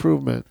 Needs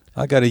improvement.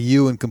 I got a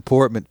U in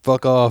comportment.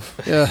 Fuck off.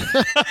 Yeah.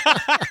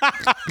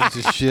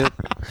 Piece of shit.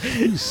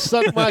 You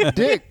suck my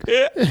dick.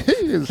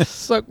 You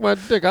suck my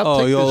dick. I'll Oh,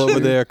 take you all this over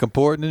shit. there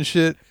comporting and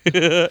shit?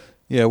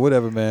 Yeah,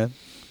 whatever, man.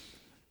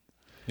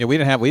 Yeah, we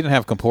didn't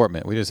have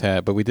comportment. We just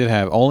had, but we did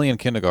have only in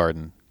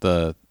kindergarten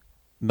the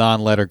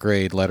non-letter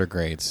grade letter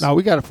grades. No,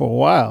 we got it for a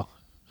while.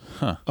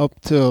 Huh. Up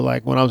to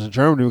like when I was in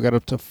Germany, we got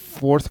up to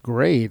 4th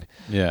grade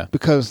Yeah.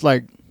 because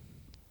like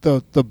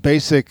the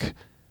basic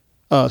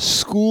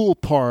school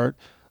part,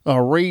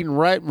 reading,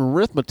 writing,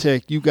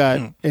 arithmetic, you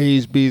got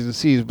A's, B's, and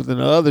C's. But then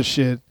the other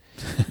shit,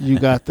 you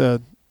got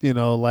the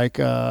like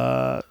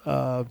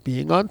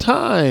being on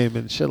time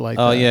and shit like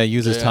that. Oh yeah,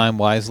 uses Yeah. time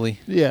wisely.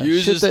 Yeah,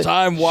 Uses shit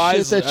time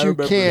wisely. Shit I that you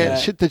remember can't,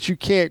 that. shit that you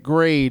can't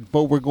grade,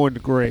 but we're going to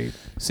grade.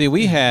 See,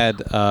 we had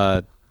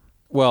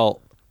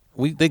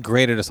they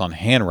graded us on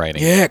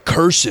handwriting. Yeah,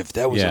 cursive.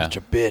 That was Yeah, such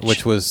a bitch.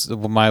 which was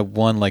my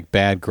one like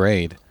bad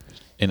grade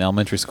in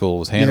elementary school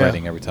was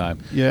handwriting every time.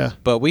 Yeah,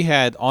 But we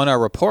had on our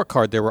report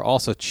card there were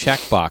also check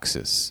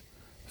boxes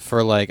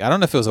for like I don't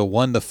know if it was a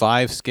 1 to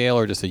 5 scale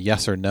or just a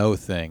yes or no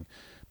thing.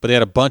 But they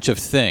had a bunch of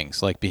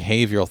things like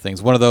behavioral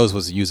things. One of those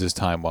was uses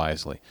time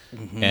wisely,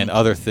 and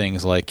other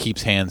things like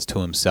keeps hands to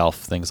himself,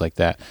 things like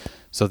that.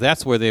 So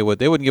that's where they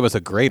wouldn't give us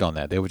a grade on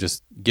that. They would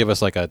just give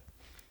us like a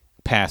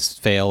pass,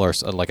 fail, or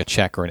like a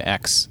check or an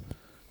X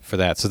for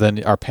that. So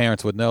then our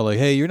parents would know like,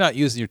 hey, you're not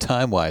using your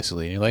time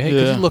wisely. And you're like, hey,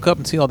 could Yeah. you look up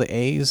and see all the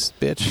A's,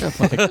 bitch?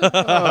 Like,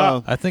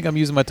 I think I'm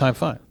using my time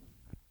fine.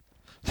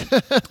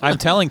 I'm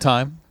telling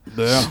time.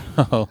 yeah.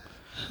 Oh.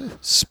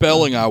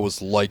 Spelling, I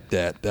was like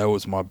that. That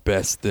was my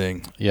best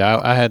thing. Yeah,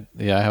 I had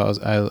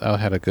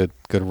a good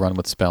run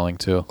with spelling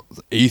too.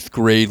 8th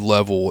grade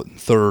level, and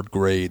 3rd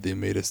grade, they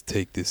made us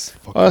take this.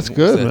 Fucking, Oh, that's what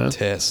was good, that man.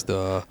 Test.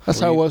 that's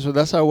how it was.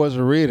 That's how I was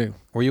with reading.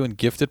 Were you in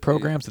gifted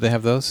programs? Did they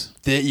have those?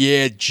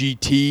 Yeah,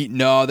 GT.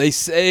 No, they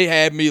say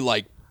had me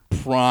like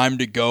primed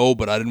to go,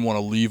 but I didn't want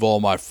to leave all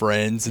my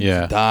friends and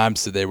Yeah. time,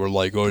 so they were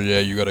like, "Oh yeah,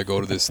 you got to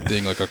go to this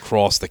thing like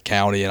across the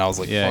county," and I was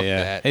like, Yeah, "Fuck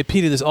yeah. that." Hey,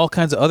 Peter, there's all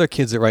kinds of other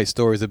kids that write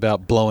stories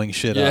about blowing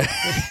shit up.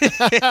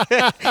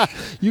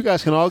 You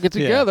guys can all get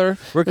together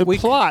and we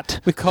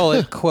plot. We call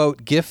it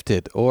quote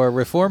gifted or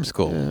reform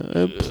school.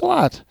 And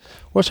plot.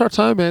 What's our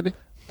time, Andy?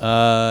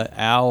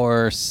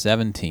 Hour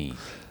 17.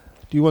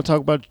 Do you want to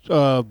talk about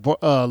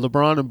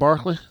LeBron and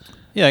Barkley?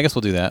 Yeah, I guess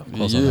we'll do that.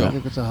 Close on Yeah. I that.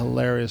 think it's a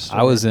hilarious story.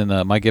 I was in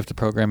my gifted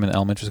program in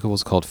elementary school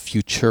was called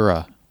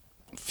Futura.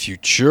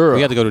 Futura.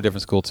 We had to go to a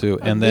different school too,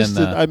 and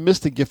I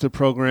missed the gifted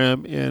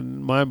program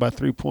in mine by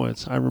 3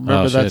 points. I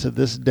remember that shit. to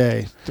this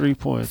day. 3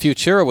 points.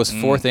 Futura was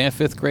 4th and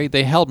 5th grade.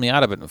 They held me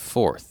out of it in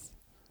 4th,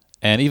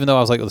 and even though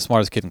I was like the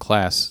smartest kid in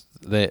class,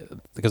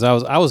 because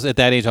I was at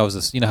that age, I was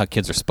this, you know how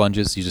kids are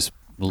sponges. You just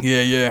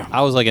Yeah.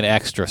 I was like an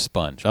extra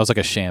sponge. I was like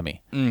a chamois.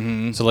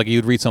 Mm-hmm. So like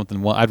you'd read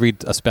something, I'd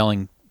read a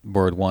spelling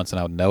word once and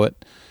I would know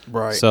it.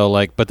 Right. So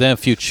like, but then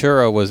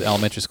Futura was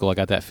elementary school. I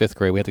got that 5th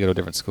grade. We had to go to a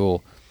different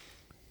school.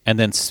 And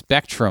then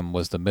Spectrum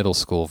was the middle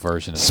school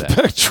version of that.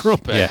 Spectrum.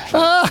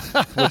 Yeah.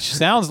 Which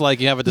sounds like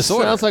you have a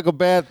disorder. Sounds like a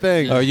bad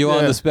thing. Are you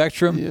on Yeah. the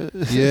spectrum?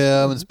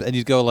 Yeah. And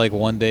you'd go like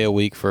one day a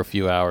week for a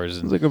few hours.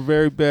 Sounds And like a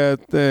very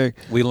bad thing.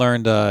 we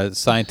learned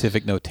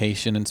scientific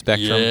notation in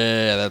Spectrum.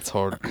 Yeah, that's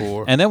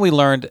hardcore. And then we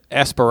learned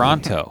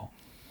Esperanto,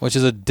 which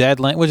is a dead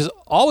language, which has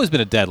always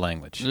been a dead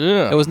language.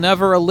 Yeah. It was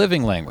never a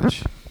living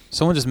language.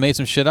 Someone just made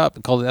some shit up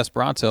and called it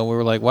Esperanto. We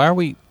were like, why are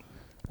we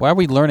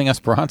learning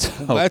Esperanto?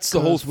 That's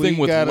the whole 'Cause we thing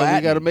with gotta, Latin.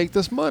 We got to make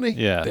this money.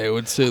 yeah. They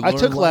would say, I "Learn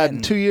took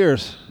Latin 2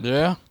 years.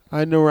 Yeah.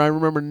 I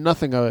remember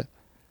nothing of it.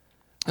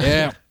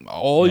 Yeah.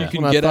 All Yeah. you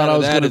can When I get thought out I of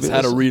was that gonna is be-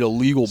 how to read a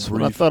legal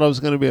When I brief. thought I was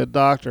going to be a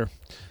doctor.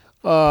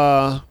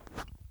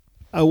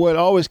 What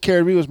always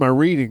carried me was my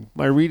reading.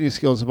 My reading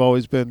skills have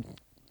always been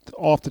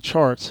off the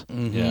charts.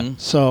 Mm-hmm. Yeah.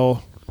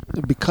 So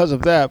because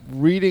of that,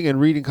 reading and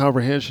reading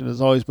comprehension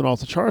has always been off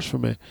the charts for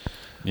me.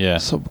 Yeah.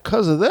 So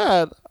because of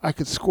that, I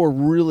could score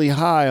really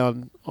high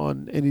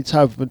on any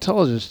type of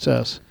intelligence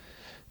test.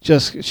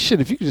 Just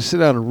shit, if you could just sit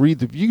down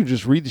and you could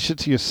just read the shit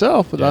to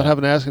yourself without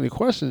having to ask any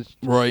questions.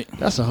 Right.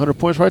 That's 100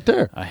 points right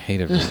there. I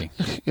hated reading.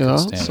 You know,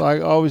 Stand so I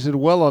always did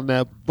well on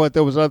that. But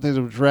there was other things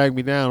that would drag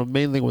me down. The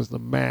main thing was the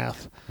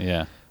math.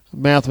 Yeah.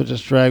 Math would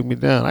just drag me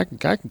down. I can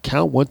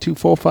count 1, 2,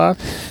 4,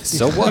 5.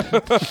 So what?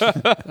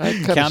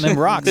 Count them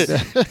rocks.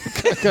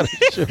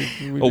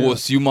 Oh,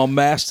 you my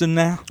master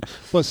now?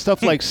 But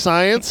stuff like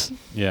science,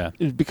 Yeah.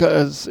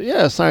 because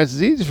science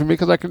is easy for me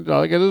because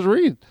all I get is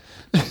read.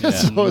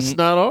 So it's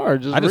not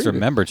hard. I just read it.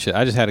 remembered shit.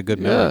 I just had a good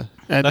memory.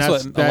 Yeah. And that's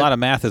what that a lot of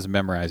math is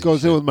memorizing.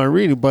 goes in with my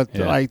reading, but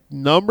Yeah. like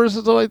numbers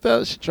and stuff like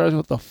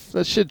that,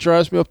 that shit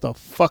drives me up the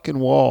fucking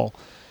wall.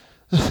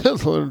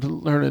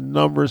 Learning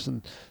numbers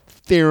and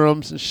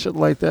theorems and shit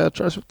like that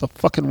drives me up the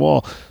fucking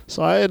wall.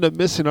 So I ended up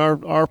missing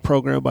our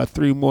program by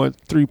 3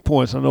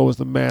 points. I know it was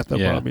the math that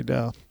brought me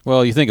down.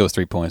 Well, you think it was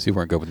 3 points. You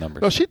weren't good with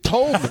numbers. No, she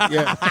told me.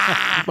 Yeah,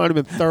 it might have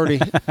been 30.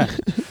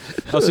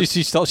 Oh, so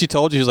she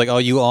told you, she was like, oh,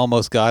 you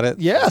almost got it?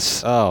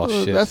 Yes. Oh,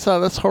 shit.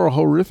 That's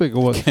horrific it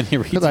was. Can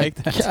you retake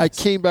that? I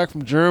came back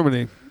from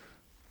Germany,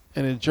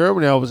 and in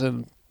Germany I was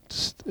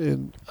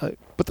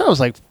but that was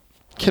like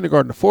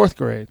kindergarten to 4th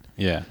grade.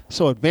 Yeah.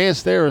 So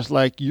advanced there is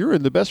like you're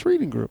in the best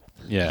reading group.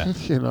 Yeah.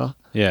 You know,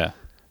 Yeah.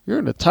 you're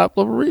in the top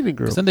level reading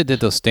group. Because then they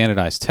did those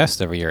standardized tests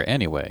every year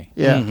anyway.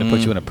 Yeah. To put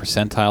you in a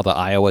percentile, the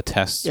Iowa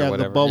tests Yeah, or the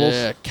whatever. bubbles.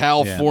 Yeah,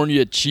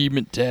 California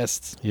achievement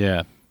tests.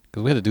 Yeah.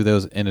 Because we had to do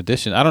those in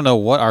addition. I don't know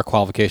what our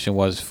qualification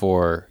was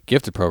for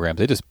gifted programs.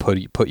 They just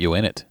put you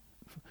in it.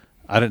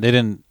 They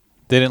didn't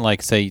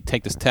like say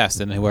take this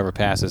test and whoever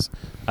passes.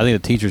 I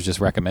think the teachers just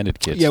recommended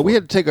kids. Yeah, for we it.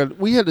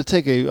 had to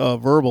take a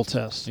verbal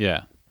test.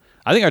 Yeah,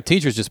 I think our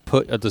teachers just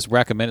just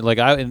recommended. Like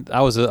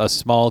I was a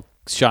small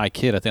shy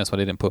kid. I think that's why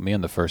they didn't put me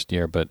in the first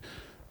year. But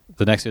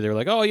the next year they were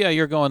like, "Oh yeah,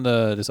 you're going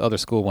to this other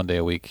school one day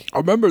a week." I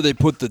remember they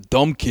put the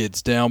dumb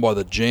kids down by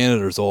the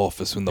janitor's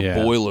office in the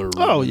Yeah. boiler room.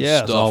 Oh, and yeah.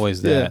 stuff. It's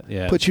always that.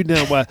 Yeah, Put you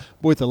down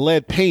with the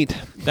lead paint.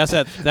 that's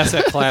that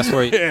class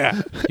where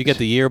you get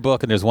the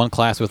yearbook and there's one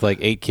class with like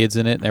 8 kids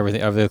in it and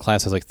every other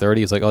class has like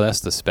 30. It's like, oh,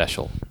 that's the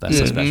special. That's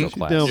the special Put you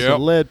class. down with the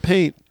lead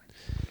paint.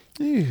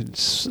 You can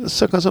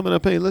suck on some of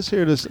that paint. Let's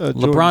hear this.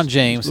 LeBron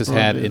James has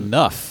had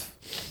enough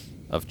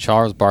of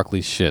Charles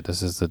Barkley's shit.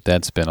 This is the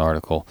Deadspin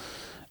article.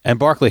 And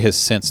Barkley has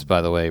since,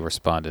 by the way,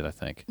 responded, I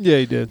think. Yeah,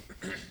 he did.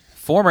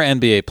 Former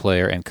NBA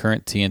player and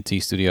current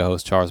TNT studio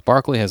host Charles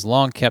Barkley has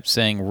long kept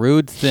saying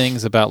rude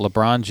things about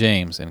LeBron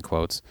James, in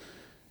quotes,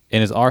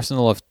 in his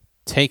arsenal of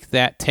takes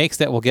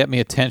that will get me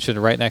attention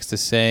right next to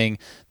saying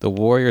the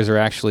Warriors are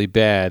actually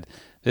bad.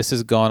 This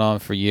has gone on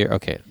for years.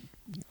 Okay,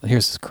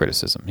 here's his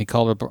criticism. He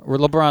called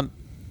LeBron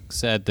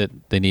said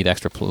that they need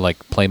extra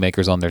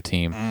playmakers on their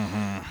team.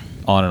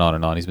 On and on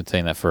and on. He's been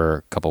saying that for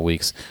a couple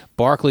weeks.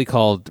 Barkley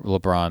called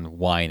LeBron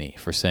whiny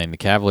for saying the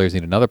Cavaliers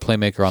need another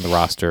playmaker on the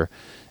roster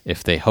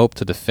if they hope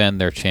to defend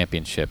their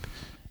championship.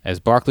 As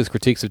Barkley's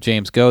critiques of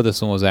James go,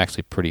 this one was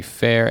actually pretty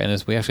fair, and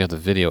we actually have the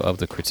video of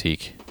the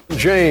critique.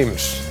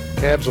 James,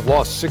 Cavs have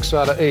lost 6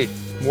 out of 8.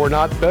 We're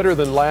not better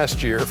than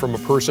last year from a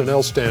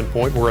personnel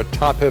standpoint. We're a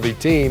top-heavy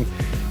team.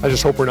 I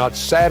just hope we're not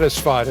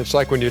satisfied. It's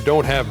like when you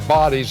don't have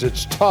bodies,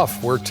 it's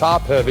tough. We're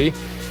top-heavy.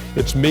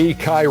 It's me,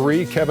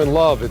 Kyrie, Kevin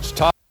Love. It's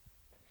top.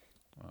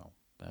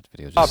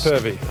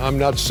 Top-heavy. I'm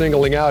not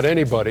singling out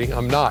anybody.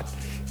 I'm not.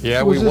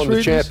 Yeah, we won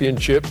the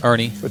championship.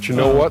 Ernie. But you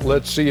know what?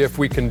 Let's see if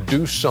we can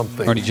do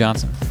something. Ernie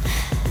Johnson.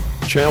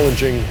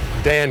 Challenging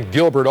Dan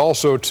Gilbert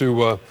also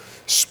to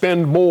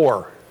spend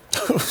more.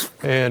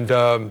 And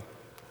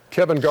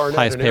Kevin Garnett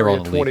Highest in payroll Area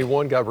in the league.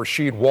 21 got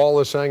Rasheed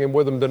Wallace hanging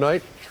with him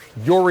tonight.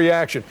 Your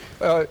reaction?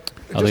 They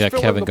got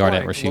Kevin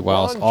Garnett, Rasheed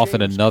Wallace off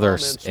in another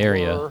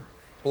area.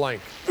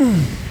 Blank.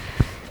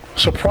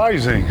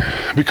 Surprising,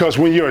 because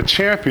when you're a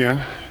champion,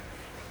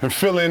 and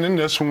fill in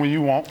this one when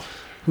you want.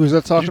 Who's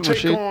that talking, you take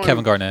Rasheed? on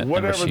Kevin Garnett and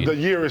whatever Rasheed. the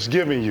year is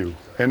giving you,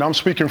 and I'm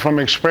speaking from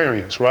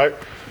experience, right?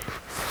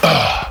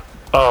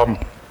 The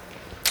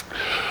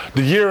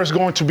year is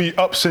going to be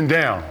ups and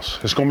downs.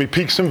 It's going to be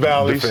peaks and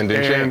valleys. Defending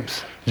and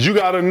champs. you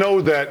got to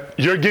know that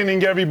you're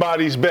getting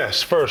everybody's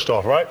best, first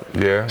off, right?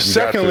 Yeah.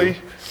 Secondly,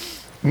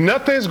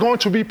 nothing's going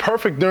to be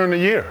perfect during the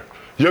year.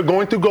 You're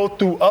going to go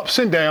through ups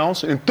and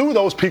downs, and through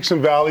those peaks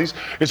and valleys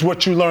is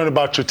what you learn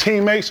about your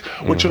teammates,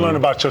 what you learn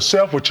about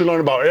yourself, what you learn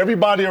about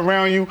everybody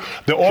around you,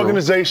 the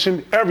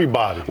organization,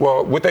 everybody.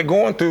 Well, what they're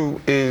going through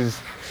is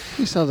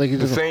He sounds like he's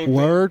the just same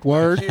word.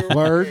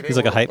 He's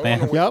like a hype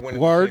man. Yep,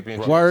 word.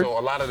 So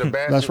a lot of the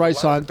That's right,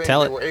 son.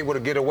 Tell it. They were able to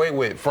get away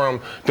with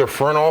from the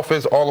front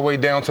office all the way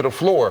down to the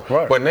floor.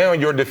 Right. But now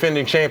you're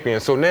defending champion.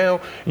 So now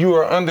you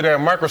are under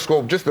that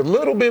microscope just a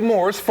little bit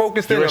more. It's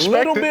focused in a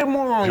little bit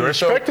more on you. You're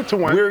expected to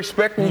win. We're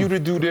expecting you to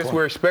do this.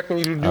 We're expecting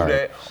you to do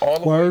that all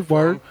the way Word.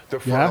 from the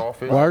front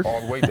office Word.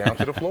 all the way down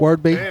to the floor.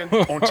 Word, B. And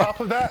on top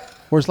of that,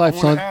 Where's life, I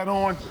wanna son? add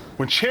on,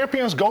 when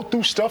champions go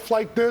through stuff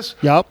like this,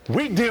 Yup.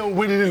 we deal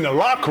with it in the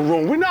locker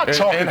room. We're not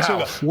talking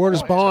to the Word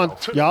is bond.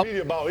 to the Yup.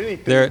 media about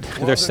anything.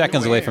 They're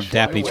seconds away from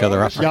dapping each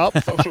other up. Yup.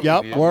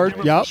 Yup. Word.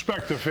 Yup.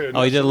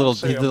 Oh, he did a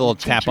little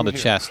tap on the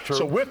chest.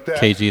 So with that,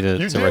 KG you to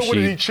deal with Rashid.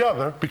 each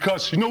other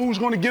because you know who's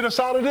going to get us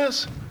out of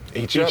this?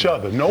 Each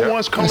other. No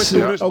one's coming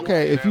through this.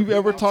 Okay, if you've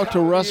ever talked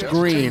to Russ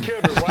Green,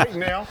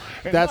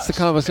 that's the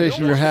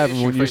conversation you're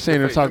having when you're saying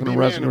they're talking to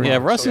Russ Green. Yeah,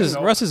 Russ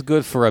is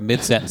good for a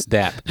mid-sentence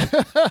dap.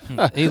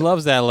 He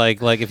loves that,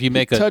 like if you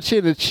make a touch you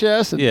in the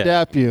chest and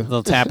dap you. A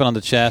little tapping on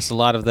the chest. A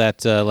lot of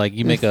that, like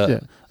you make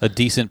a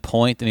decent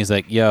point, and he's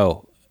like,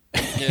 "Yo."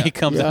 He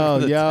comes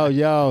out.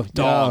 Yo,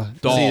 dog.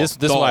 See, this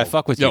is why I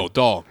fuck with you. Yo,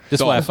 dog. This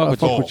is why I fuck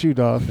with you,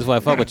 dog. This is why I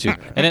fuck with you.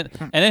 And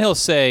then he'll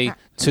say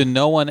to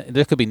no one,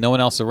 there could be no one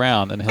else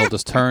around, and he'll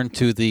just turn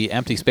to the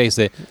empty space.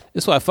 And say,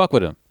 this is why I fuck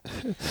with him.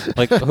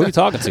 Like, who are you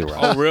talking to, Rob?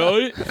 Oh,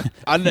 really?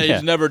 I know Yeah.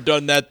 he's never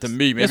done that to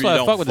me. Maybe That's why I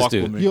don't fuck with this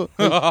dude. me. You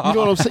know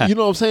what I'm saying? You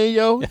know what I'm saying,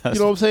 yo? Yes. You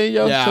know what I'm saying,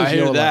 yo? Yeah, Shows I you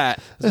hear a lot. that.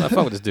 That's why I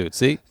fuck with this dude.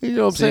 See? You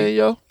know what I'm saying,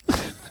 yo?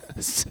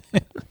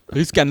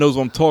 This guy knows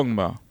what I'm talking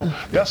about.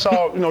 That's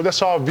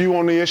our view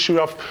on the issue.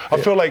 I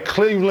feel like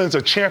Cleveland's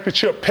a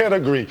championship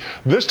pedigree.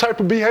 This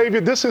type of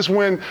behavior, this is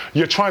when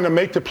you're trying to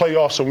make the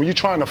playoffs, or when you're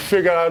trying to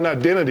figure out an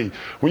identity.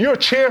 When you're a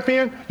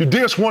champion, you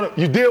deal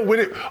with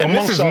it And this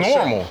amongst is ourselves.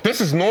 normal.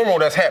 This is normal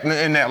that's happening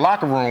in that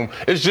locker room.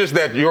 It's just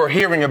that you're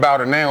hearing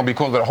about it now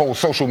because of the whole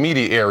social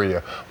media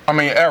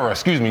era,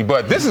 excuse me.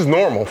 But this is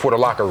normal for the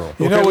locker room.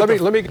 You know,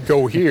 let me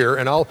go here,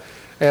 and I'll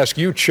ask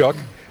you, Chuck,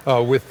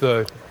 with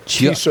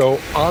Chiso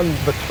on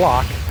the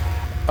clock.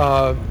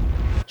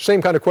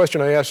 Same kind of question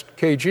I asked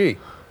KG.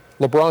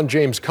 LeBron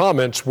James'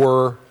 comments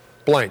were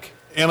blank.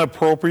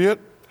 Inappropriate,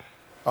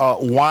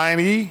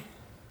 whiny,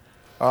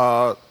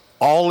 all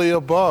the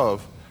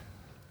above.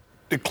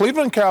 The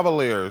Cleveland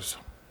Cavaliers,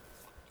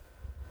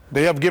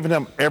 they have given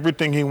him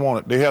everything he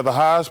wanted. They have the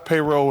highest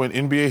payroll in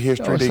NBA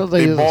history. Oh,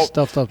 he has a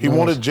stuffed up he nose.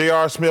 wanted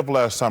J.R. Smith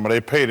last summer. They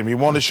paid him. He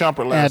wanted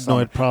Shumpert last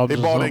summer. Adenoid problems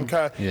They bought or in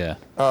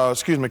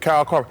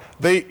Kyle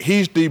Korver.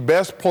 He's the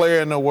best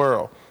player in the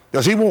world.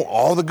 Does he want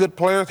all the good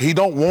players? He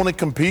don't want to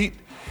compete.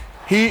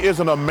 He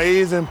is an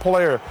amazing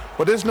player.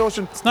 But this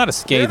notion, it's not a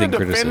scathing they're the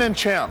criticism. defending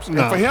champs.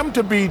 No. And for him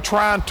to be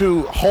trying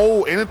to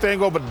hold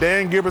anything over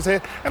Dan Gilbert's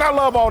head, and I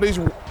love all these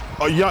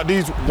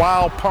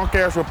wild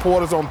punk-ass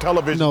reporters on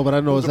television. No, but I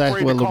know who's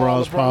exactly afraid what to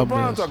call LeBron's problem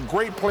LeBron's is. a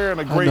great player and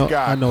a great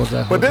guy. I know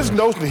exactly But what this it is.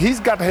 notion, he's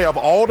got to have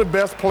all the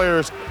best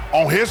players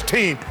on his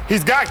team.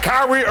 He's got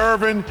Kyrie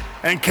Irving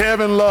and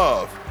Kevin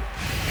Love.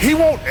 He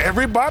want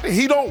everybody.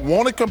 He don't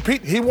want to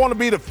compete. He want to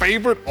be the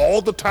favorite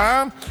all the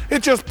time.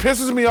 It just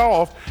pisses me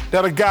off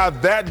that a guy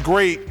that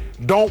great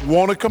don't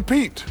want to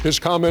compete. His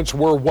comments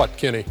were what,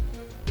 Kenny?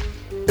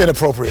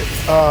 Inappropriate.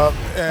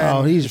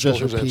 He's just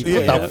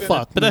repeating. What the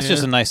fuck, But that's man?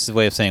 just a nice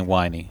way of saying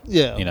whiny.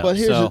 Yeah, you know, but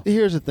so.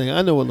 here's the thing.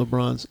 I know what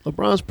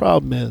LeBron's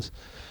problem is.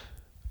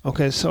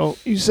 Okay, so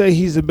you say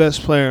he's the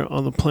best player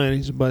on the planet.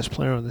 He's the best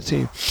player on the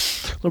team.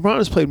 LeBron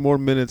has played more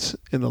minutes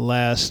in the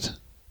last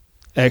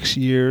X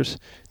years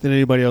than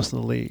anybody else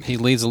in the league. He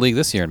leads the league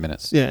this year in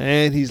minutes. Yeah,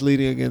 and he's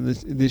leading again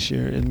this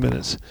year in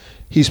minutes.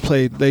 He's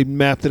played. They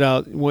mapped it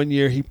out. 1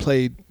 year he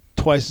played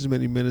twice as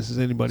many minutes as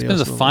anybody It's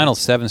else. been the in final league.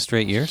 7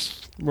 straight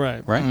years.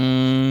 Right. Right.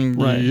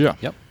 Right. Yeah.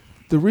 Yep.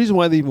 The reason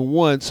why they even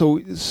won. So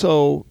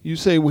you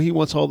say, well, he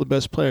wants all the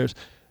best players.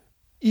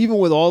 Even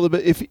with all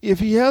the if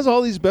he has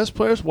all these best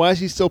players, why is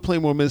he still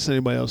playing more minutes than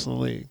anybody else in the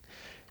league?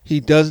 He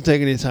doesn't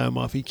take any time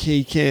off. He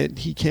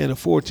can't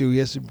afford to. He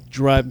has to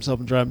drive himself.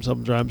 That's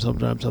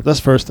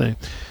the first thing.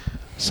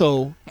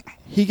 So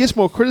he gets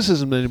more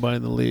criticism than anybody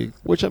in the league,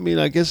 which, I mean,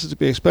 I guess is to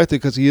be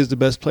expected because he is the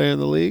best player in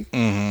the league.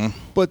 Mm-hmm.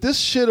 But this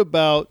shit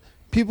about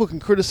people can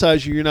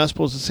criticize you, you're not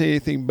supposed to say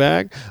anything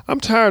back. I'm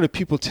tired of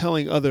people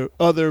telling other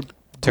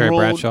Terry grown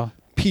Bradshaw.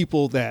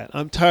 people that.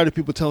 I'm tired of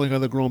people telling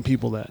other grown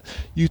people that.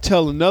 You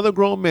tell another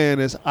grown man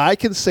is, I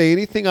can say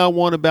anything I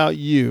want about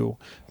you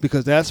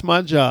because that's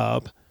my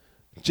job,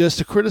 just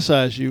to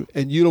criticize you,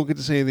 and you don't get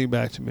to say anything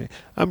back to me.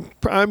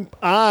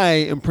 I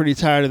am pretty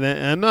tired of that,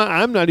 and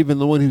I'm not even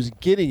the one who's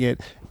getting it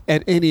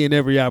at any and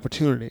every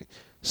opportunity.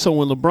 So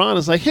when LeBron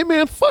is like, "Hey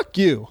man, fuck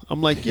you,"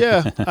 I'm like,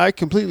 "Yeah, I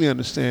completely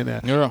understand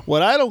that." Yeah.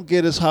 What I don't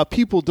get is how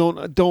people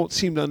don't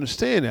seem to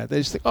understand that. They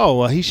just think, "Oh,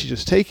 well, he should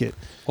just take it."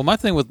 Well, my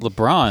thing with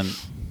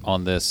LeBron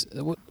on this,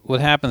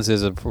 what happens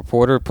is a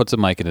reporter puts a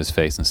mic in his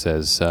face and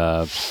says,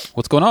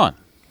 "What's going on?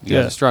 You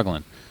guys are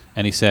struggling."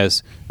 And he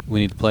says, "We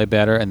need to play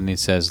better." And then he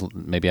says,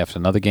 maybe after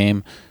another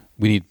game,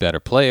 "We need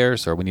better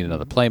players," or "We need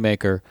another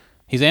playmaker."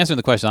 He's answering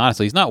the question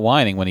honestly. He's not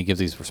whining when he gives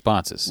these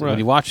responses. Right. When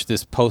you watch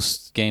this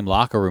post-game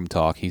locker room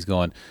talk, he's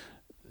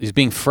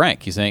being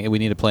frank. He's saying, "We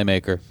need a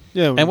playmaker."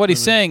 Yeah, and what he's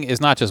saying is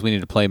not just we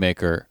need a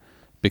playmaker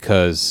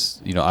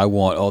because, I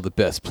want all the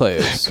best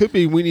players. Could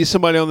be we need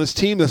somebody on this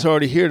team that's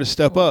already here to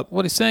step up.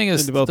 What he's saying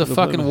is and the develop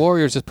fucking playmaker.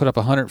 Warriors just put up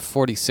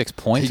 146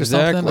 points or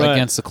Exactly. something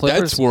against the Clippers.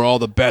 That's where all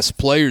the best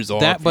players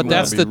are. But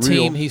that's the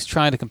team he's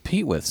trying to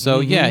compete with. So,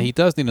 yeah, he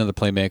does need another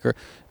playmaker.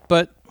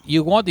 But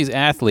you want these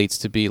athletes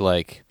to be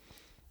like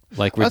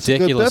like That's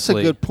ridiculously. That's a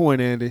good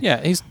point, Andy.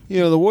 Yeah, he's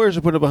the Warriors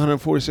are putting up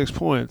 146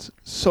 points,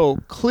 so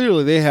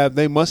clearly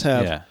they must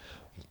have. Yeah.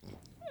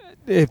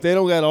 If they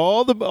don't got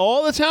all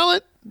the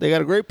talent, they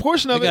got a great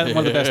portion They of got it.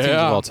 one of the best teams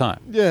of all time.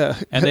 Yeah,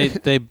 and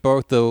they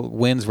broke the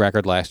wins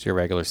record last year,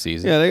 regular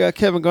season. Yeah, they got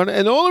Kevin Garnett,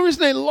 and the only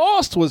reason they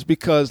lost was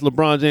because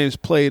LeBron James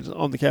played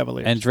on the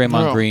Cavaliers, And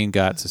Draymond Green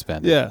got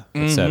suspended. Yeah,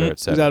 et cetera, et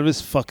He's cetera. out of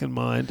his fucking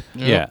mind.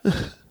 Yeah.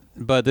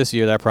 But this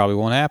year, that probably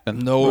won't happen.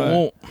 No, it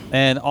won't.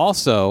 And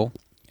also,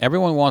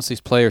 everyone wants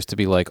these players to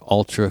be like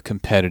ultra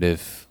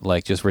competitive,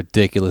 like just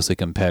ridiculously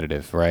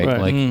competitive, right?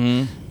 Right. Like,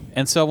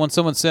 and so when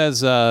someone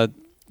says,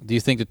 "Do you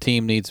think the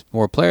team needs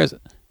more players?"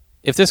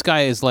 If this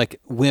guy is like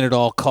win at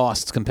all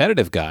costs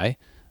competitive guy,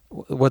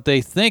 what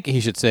they think he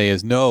should say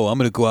is, "No, I'm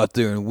going to go out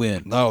there and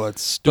win." No,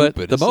 that's stupid.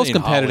 But the This most ain't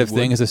competitive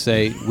Hollywood. thing is to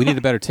say, "We need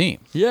a better team."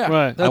 Yeah,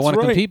 Right. That's I want to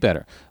right. compete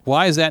better.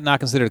 Why is that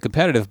not considered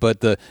competitive? But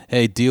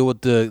deal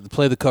with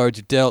play the cards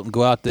you dealt and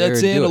go out there.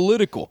 That's and do it.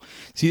 analytical.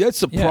 See, that's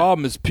the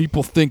problem is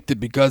people think that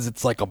because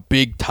it's like a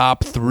big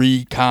top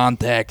 3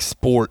 contact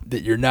sport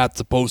that you're not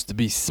supposed to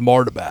be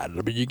smart about it.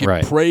 I mean, you get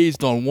Right.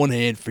 praised on one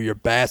hand for your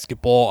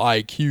basketball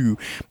IQ,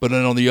 but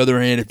then on the other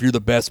hand, if you're the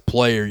best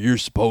player, you're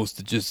supposed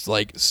to just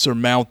like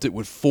surmount it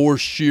with force,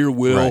 sheer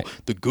will, Right.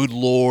 the good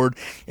Lord,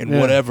 and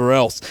whatever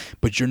else.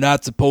 But you're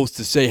not supposed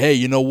to say, hey,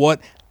 you know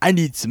what? I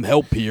need some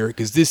help here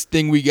because this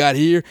thing we got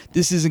here,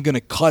 this isn't going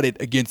to cut it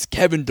against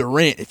Kevin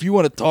Durant. If you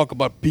want to talk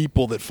about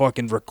people that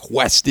fucking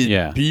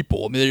requested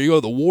people, I mean, there you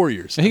go, the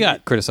Warriors. He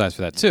got criticized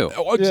for that too.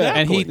 Oh,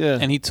 exactly.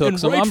 And he took And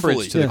some rightfully.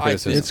 umbrage to the Yeah.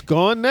 criticism. It's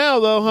gone now,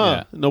 though,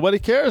 huh? Yeah. Nobody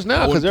cares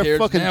now No because one they're cares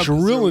fucking now 'cause they're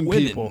drilling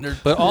winning. people. They're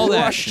But all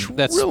that crushing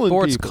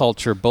sports people.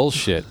 culture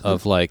bullshit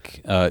of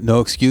like no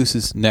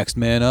excuses, next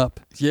man up.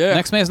 Yeah.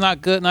 Next man's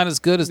not as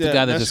good as the guy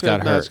that that's just good,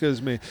 got not as hurt. good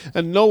as me.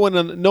 And no one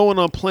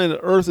on planet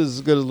Earth is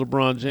as good as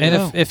LeBron James.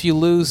 And if you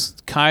lose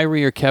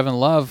Kyrie or Kevin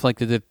Love, like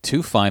they did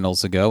 2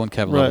 finals ago when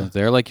Kevin Love Right. was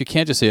there, like you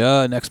can't just say,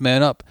 next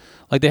man up.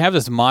 Like they have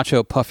this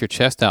macho puff your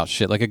chest out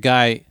shit. Like a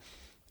guy,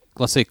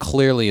 let's say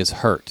clearly is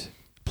hurt,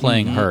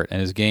 playing hurt,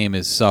 and his game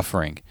is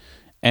suffering.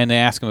 And they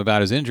ask him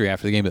about his injury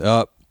after the game,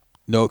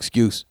 no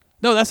excuse.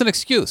 No, that's an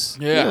excuse.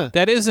 Yeah.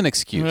 That is an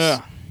excuse.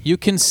 Yeah. You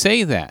can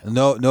say that.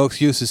 No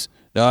excuses.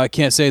 No, I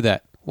can't say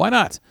that. Why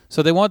not?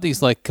 So they want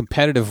these like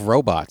competitive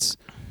robots.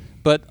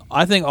 But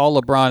I think all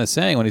LeBron is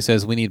saying when he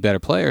says we need better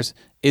players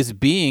is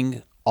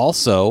being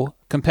also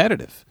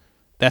competitive.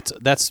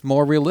 That's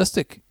more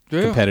realistic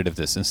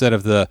competitiveness instead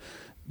of the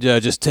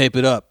just tape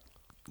it up,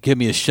 give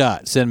me a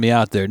shot, send me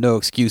out there, no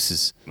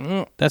excuses.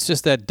 That's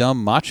just that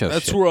dumb macho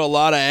That's shit. where a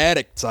lot of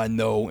addicts I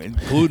know,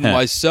 including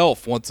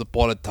myself, once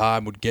upon a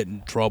time would get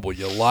in trouble.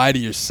 You lie to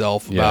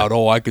yourself about,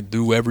 I could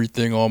do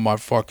everything on my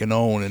fucking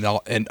own,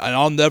 and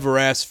I'll never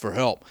ask for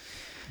help.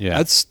 Yeah.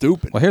 That's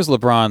stupid. Well, here's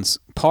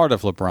part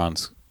of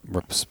LeBron's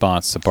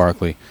response to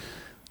Barkley.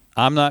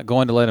 I'm not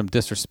going to let him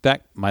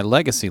disrespect my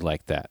legacy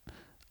like that.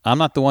 I'm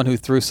not the one who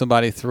threw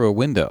somebody through a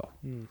window.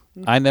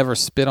 I never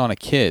spit on a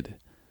kid.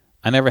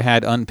 I never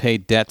had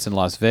unpaid debts in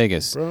Las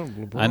Vegas.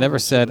 I never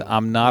said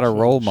I'm not a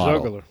role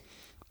model. Juggler.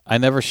 I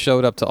never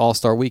showed up to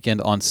All-Star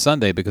Weekend on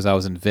Sunday because I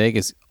was in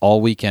Vegas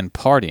all weekend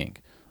partying.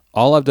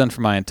 All I've done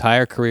for my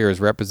entire career is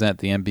represent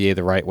the NBA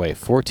the right way.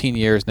 14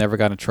 years, never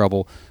got in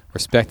trouble,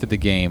 respected the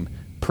game,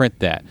 print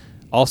that.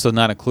 Also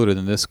not included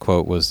in this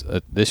quote was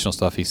additional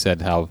stuff. He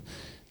said how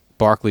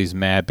Barkley's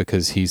mad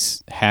because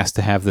has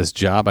to have this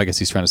job. I guess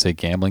he's trying to say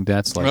gambling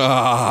debts. Like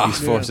he's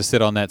forced to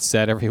sit on that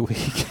set every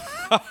week.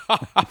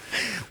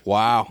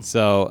 Wow.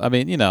 So, I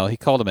mean, he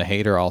called him a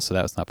hater also.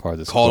 That was not part of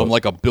this Called quote. him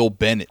like a Bill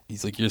Bennett.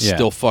 He's like, you're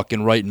still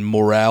fucking writing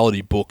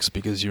morality books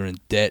because you're in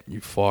debt, you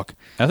fuck.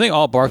 I think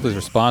all Barkley's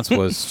response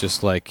was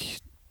just like,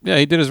 yeah,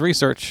 he did his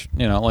research.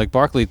 Like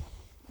Barkley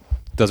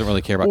doesn't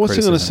really care about What's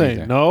he criticism. going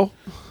to say? No?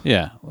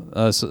 Yeah.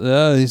 He's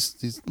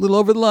a little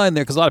over the line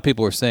there because a lot of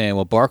people were saying,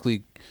 well,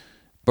 Barkley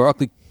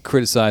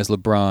criticized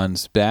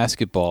LeBron's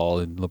basketball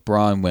and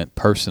LeBron went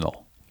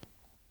personal.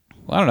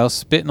 Well, I don't know.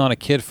 Spitting on a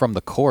kid from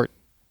the court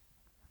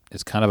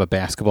is kind of a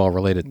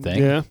basketball-related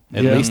thing. Yeah.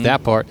 At least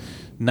that part.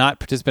 Not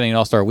participating in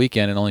All-Star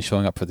Weekend and only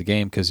showing up for the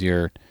game because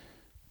you're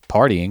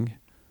partying.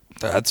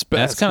 That's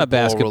kind of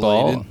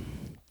basketball. related.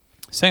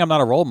 Saying I'm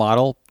not a role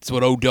model. That's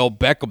what Odell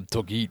Beckham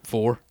took heat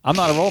for. I'm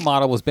not a role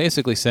model was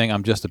basically saying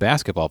I'm just a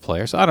basketball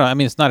player. So I don't know. I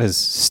mean, it's not his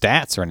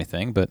stats or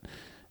anything, but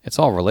it's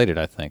all related,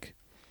 I think.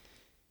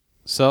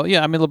 So,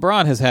 yeah, I mean,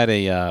 LeBron has had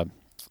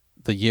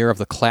the year of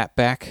the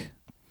clapback.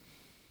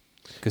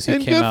 Because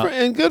he came out.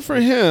 And good for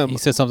him. He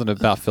said something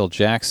about Phil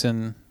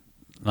Jackson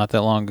not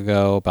that long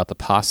ago about the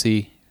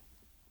posse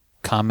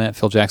comment.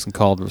 Phil Jackson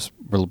called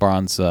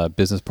LeBron's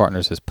business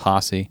partners his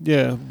posse.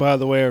 Yeah, by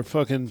the way, are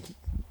fucking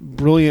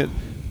brilliant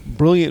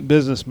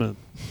businessmen.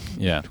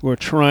 Yeah. Who are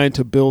trying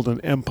to build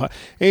an empire.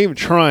 Ain't even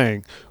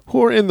trying.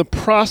 Who are in the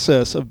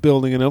process of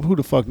building an empire. Who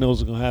the fuck knows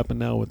what's going to happen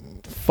now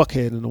with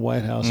fuckhead in the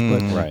White House.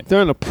 But right.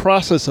 They're in the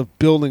process of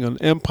building an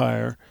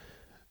empire,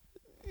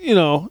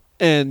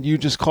 and you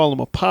just call them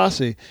a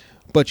posse,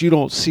 but you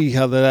don't see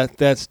how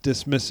that's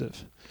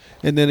dismissive.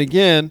 And then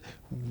again,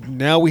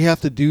 now we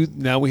have to do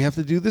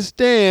this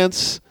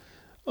dance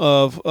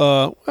of,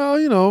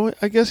 well,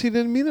 I guess he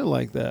didn't mean it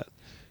like that.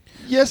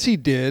 Yes, he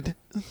did.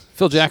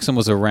 Phil Jackson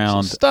was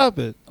around. Stop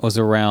it. Was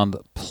around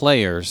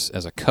players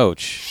as a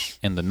coach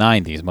in the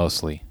 90s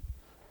mostly,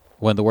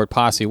 when the word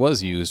posse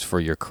was used for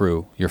your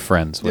crew, your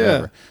friends,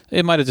 whatever.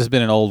 It might have just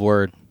been an old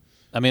word.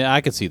 I mean,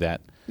 I could see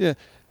that. Yeah.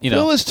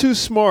 Phil is too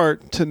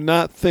smart to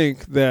not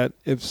think that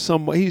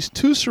he's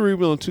too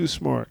cerebral and too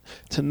smart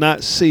to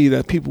not see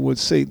that people would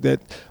say that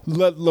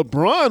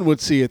LeBron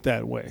would see it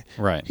that way.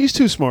 Right. He's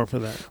too smart for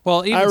that.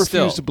 Well, even I refuse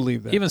still, to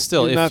believe that. Even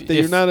still,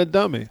 you're not a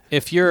dummy.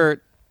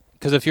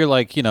 Because if you're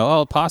like,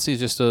 posse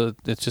is it's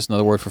just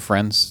another word for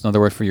friends,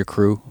 another word for your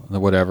crew, or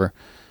whatever.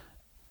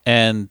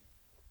 And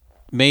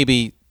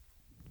maybe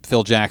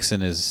Phil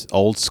Jackson is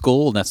old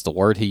school, and that's the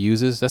word he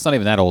uses. That's not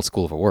even that old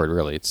school of a word,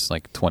 really. It's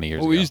like 20 years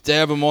ago. We used to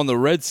have him on the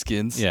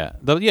Redskins. Yeah,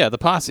 the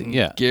posse,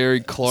 yeah.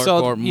 Gary Clark,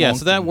 so, Art yeah, Monk,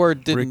 so that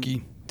word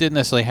Ricky. didn't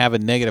necessarily have a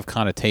negative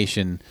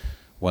connotation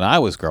when I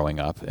was growing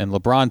up, and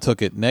LeBron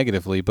took it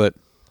negatively, but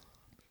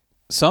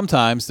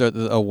sometimes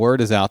a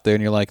word is out there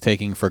and you're like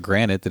taking for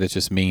granted that it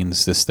just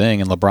means this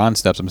thing, and LeBron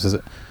steps up and says,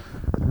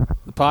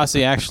 the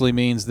posse actually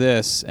means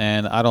this,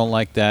 and I don't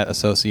like that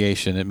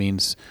association. It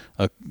means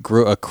a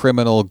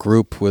criminal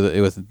group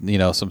with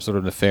some sort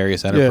of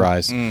nefarious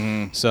enterprise. Yeah.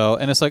 Mm-hmm. So,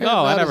 and it's like,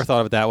 I never thought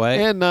of it that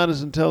way. And not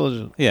as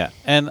intelligent. Yeah,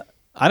 and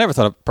I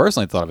never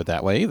personally thought of it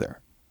that way either.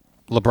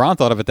 LeBron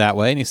thought of it that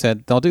way, and he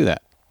said, don't do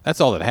that.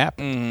 That's all that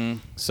happened.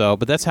 Mm-hmm. So,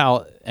 but that's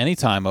how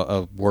anytime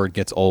a word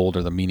gets old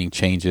or the meaning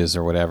changes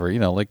or whatever,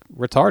 like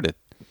retarded.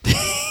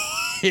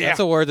 Yeah.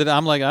 That's a word that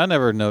I'm like, I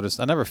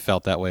never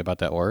felt that way about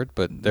that word,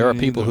 but there are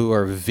people who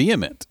are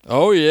vehement.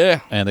 Oh,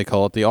 yeah. And they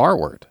call it the R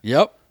word.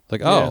 Yep.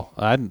 Like,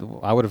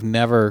 I would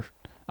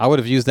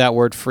have used that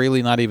word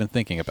freely, not even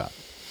thinking about it.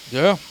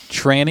 Yeah.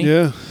 Tranny.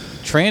 Yeah.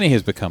 Tranny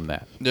has become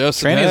that.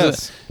 Yes,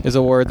 Tranny is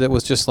a word that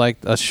was just like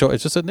it's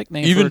just a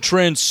nickname. Even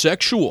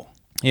transsexual.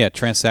 Yeah,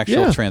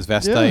 transsexual,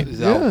 transvestite.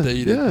 Is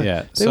outdated.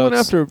 Yeah. They went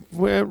after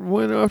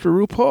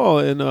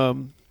RuPaul,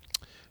 and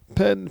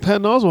Patton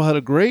Oswalt had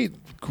a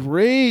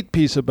great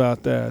piece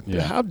about that.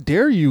 Yeah. How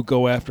dare you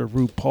go after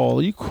RuPaul?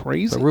 Are you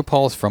crazy? But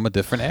RuPaul's from a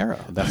different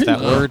era. That's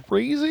that word.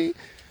 Crazy?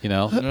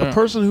 A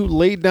person who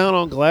laid down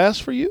on glass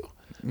for you?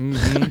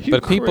 Mm-hmm.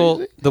 But people,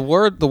 crazy? the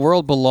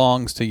world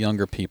belongs to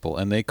younger people,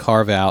 and they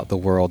carve out the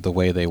world the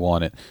way they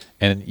want it.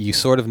 And you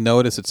sort of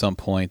notice at some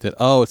point that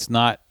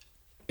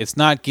it's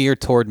not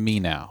geared toward me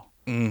now.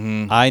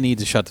 Mm-hmm. I need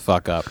to shut the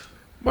fuck up.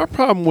 My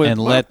problem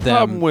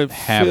with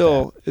have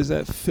Phil is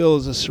that Phil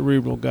is a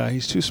cerebral guy.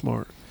 He's too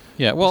smart.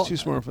 Yeah, well, he's too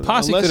smart for that.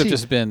 Posse could have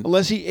just been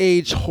unless he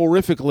aged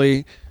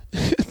horrifically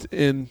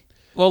in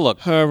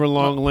however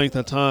long length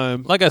of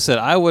time. Like I said,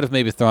 I would have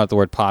maybe thrown out the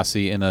word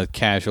posse in a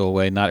casual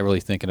way, not really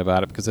thinking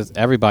about it, because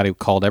everybody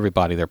called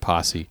everybody their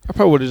posse. I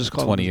probably would have just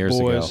called 20 them years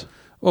boys. ago.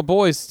 Well,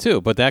 boys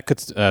too, but that could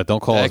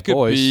don't call us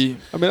boys.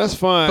 I mean, that's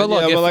fine. But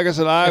look, but like I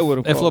said, I would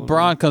have. If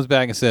LeBron comes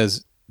back and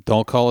says,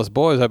 "Don't call us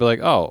boys," I'd be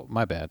like, "Oh,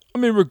 my bad." I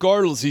mean,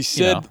 regardless, he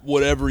said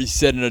whatever he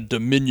said in a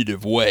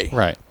diminutive way.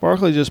 Right.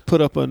 Barkley just put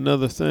up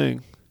another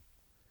thing.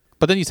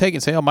 But then you take it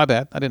and say, "Oh, my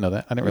bad. I didn't know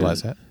that. I didn't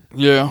realize that."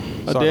 Yeah.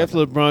 A day after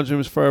LeBron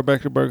James fired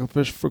back to Barkley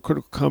Fish for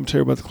critical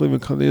commentary about the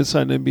Cleveland Cavaliers, the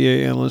inside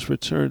NBA analyst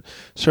returned,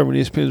 serving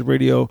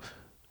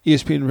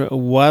ESPN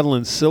Waddle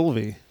and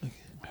Sylvie.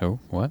 Who?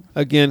 What?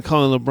 Again,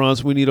 calling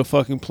LeBron's "we need a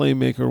fucking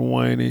playmaker"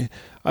 whiny.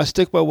 I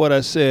stick by what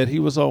I said. He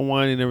was all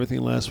whiny and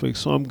everything last week,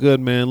 so I'm good,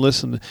 man.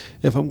 Listen,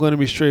 if I'm going to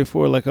be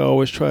straightforward like I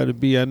always try to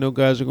be, I know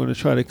guys are going to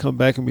try to come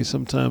back at me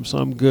sometimes, so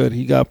I'm good.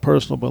 He got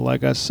personal, but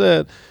like I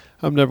said,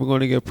 I'm never going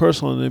to get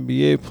personal on an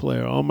NBA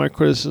player. All my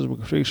criticisms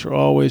and critiques are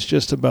always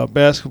just about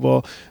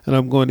basketball, and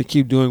I'm going to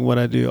keep doing what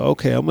I do.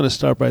 Okay, I'm going to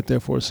stop right there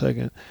for a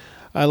second.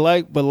 But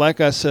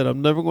like I said,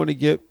 I'm never going to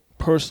get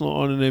personal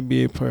on an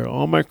NBA player.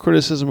 All my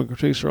criticism and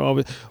critiques are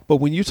always, but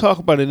when you talk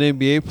about an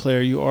NBA player,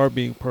 you are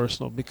being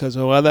personal, because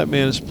while that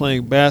man is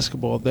playing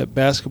basketball, that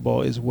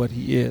basketball is what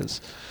he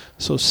is.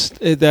 So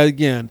that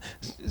again,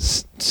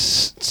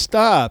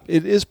 stop.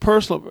 It is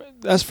personal.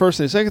 That's first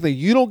thing. Second thing,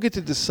 you don't get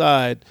to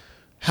decide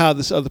how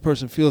this other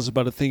person feels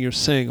about a thing you're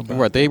saying about.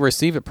 Right, they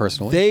receive it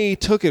personally. They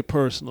took it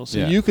personal. So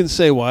you can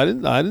say, well,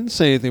 I didn't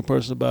say anything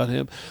personal about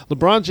him.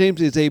 LeBron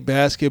James is a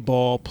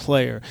basketball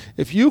player.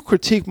 If you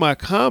critique my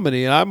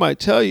comedy, and I might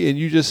tell you, and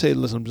you just say,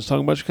 listen, I'm just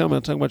talking about your comedy,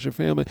 I'm talking about your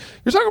family,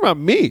 you're talking about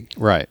me.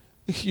 Right.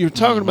 You're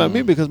talking about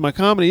me because my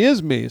comedy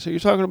is me. So you're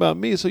talking about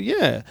me. So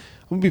yeah,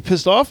 I'm going to be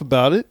pissed off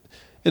about it.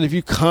 And if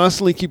you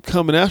constantly keep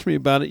coming after me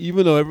about it,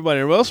 even though everybody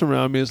else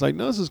around me is like,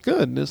 no, this is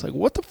good. And it's like,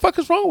 what the fuck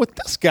is wrong with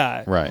this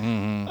guy? Right.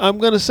 Mm-hmm. I'm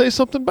going to say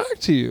something back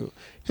to you.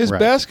 His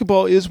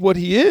basketball is what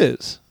he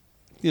is.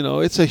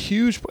 It's a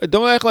huge,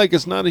 don't act like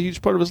it's not a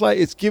huge part of his life.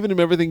 It's given him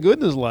everything good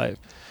in his life.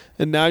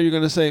 And now you're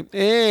going to say,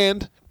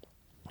 and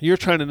you're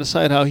trying to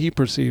decide how he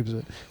perceives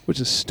it, which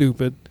is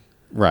stupid.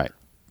 Right.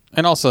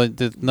 And also,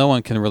 no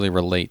one can really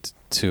relate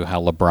to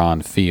how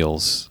LeBron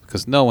feels,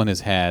 because no one has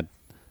had,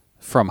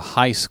 from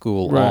high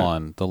school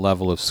on, the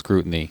level of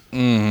scrutiny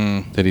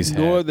that he's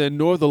had.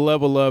 Nor the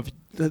level of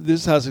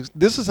this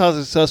is how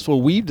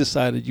successful we've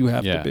decided you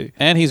have to be.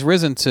 And he's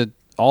risen to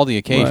all the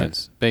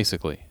occasions,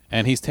 basically.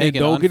 And he's And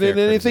taken don't get unfair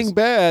into anything criticism.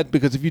 bad,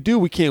 because if you do,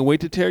 we can't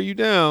wait to tear you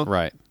down.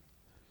 Right.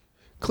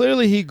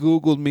 Clearly, he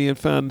Googled me and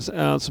found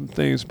out some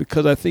things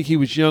because I think he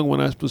was young when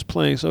I was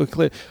playing. So,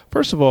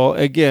 first of all,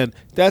 again,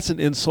 that's an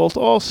insult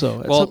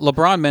also. Well,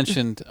 LeBron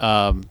mentioned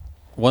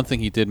one thing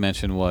he did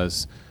mention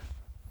was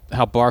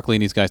how Barkley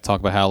and these guys talk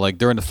about how, like,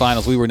 during the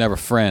finals, we were never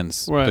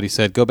friends. Right. But he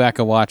said, go back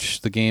and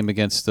watch the game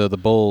against the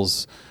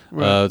Bulls,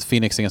 Right.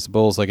 Phoenix against the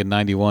Bulls, like in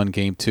 91,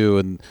 game 2,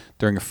 and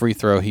during a free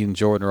throw, he and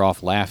Jordan are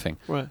off laughing.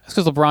 Right. That's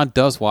because LeBron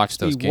does watch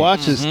those He games.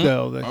 watches,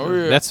 though.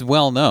 That's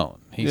well known.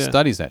 He Yeah.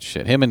 studies that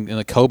shit. Him and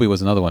like, Kobe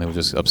was another one who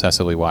just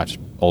obsessively watched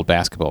old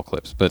basketball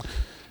clips. But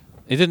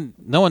he didn't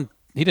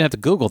have to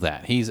Google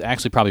that. He's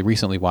actually probably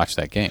recently watched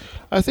that game.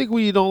 I think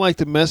when you don't like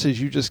the message,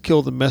 you just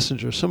kill the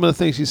messenger. Some of the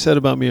things he said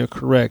about me are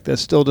correct. That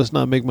still does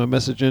not make my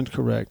message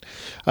incorrect.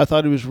 I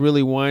thought he was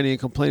really whining and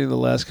complaining the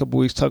last couple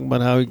of weeks, talking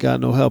about how he got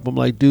no help. I'm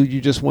like, dude,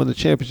 you just won the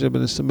championship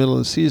and it's the middle of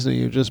the season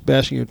and you're just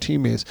bashing your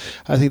teammates.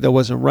 I think that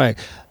wasn't right.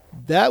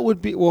 That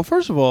would be, well,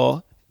 first of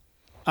all,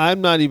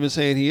 I'm not even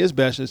saying he is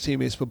bashing his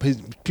teammates, but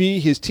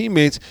his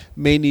teammates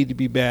may need to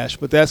be bashed.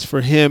 But that's for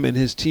him and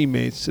his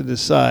teammates to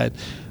decide.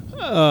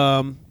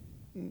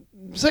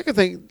 Second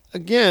thing,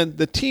 again,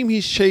 the team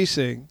he's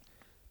chasing,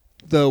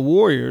 the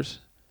Warriors,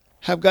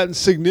 have gotten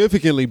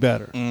significantly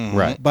better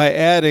Right. by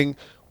adding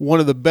one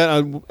of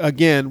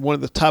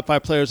the top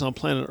 5 players on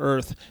planet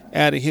Earth,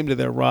 adding him to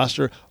their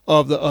roster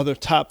of the other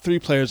top 3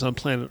 players on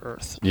planet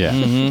Earth.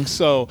 Yeah.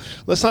 So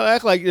let's not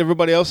act like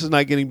everybody else is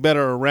not getting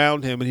better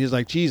around him, and he's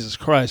like, Jesus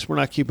Christ, we're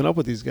not keeping up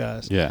with these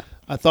guys. Yeah.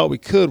 I thought we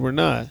could, we're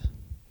not.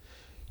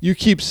 You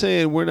keep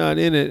saying we're not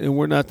in it and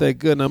we're not that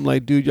good, and I'm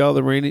like, dude, y'all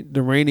the reigning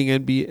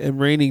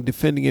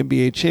defending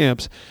NBA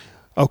champs.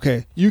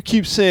 Okay, you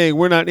keep saying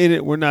we're not in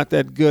it, we're not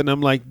that good, and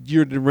I'm like,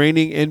 you're the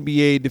reigning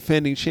NBA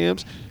defending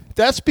champs.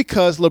 That's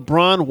because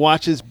LeBron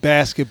watches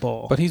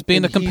basketball. But he's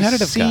being and the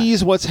competitive guy. He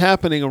sees what's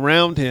happening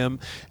around him,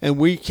 and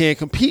we can't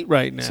compete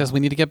right now. He says we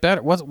need to get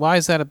better. Why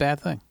is that a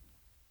bad thing?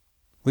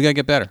 We got to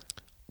get better.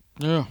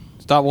 Yeah.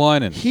 Stop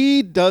whining.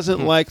 He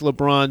doesn't like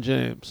LeBron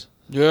James.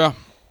 Yeah.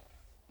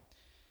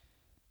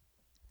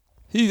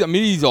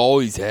 He's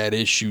always had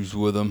issues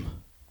with him.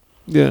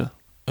 Yeah.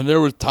 And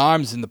there were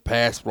times in the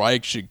past where I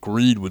actually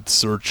agreed with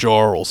Sir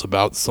Charles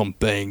about some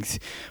things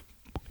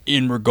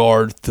in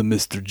regard to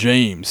Mr.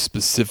 James,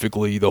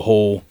 specifically the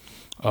whole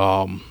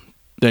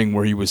thing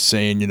where he was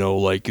saying,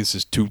 like, this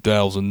is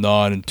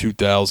 2009 and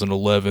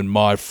 2011,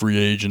 my free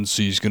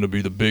agency is going to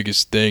be the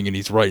biggest thing, and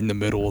he's right in the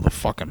middle of the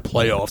fucking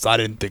playoffs. I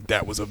didn't think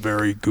that was a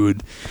very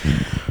good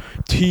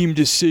team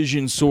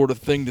decision sort of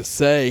thing to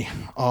say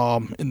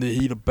in the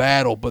heat of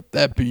battle. But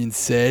that being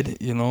said,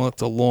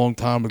 that's a long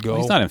time ago.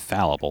 Well, he's not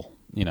infallible,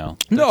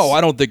 No,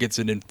 I don't think it's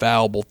an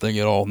infallible thing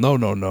at all.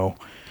 No.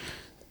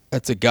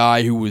 That's a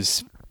guy who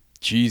was,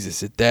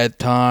 Jesus, at that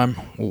time,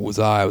 what was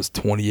I? I was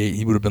 28.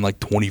 He would have been like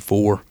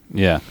 24.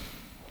 Yeah.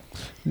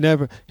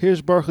 Never.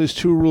 Here's Barkley's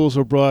 2 rules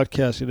of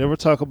broadcasting. Never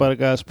talk about a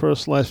guy's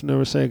personal life.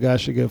 Never say a guy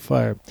should get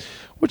fired,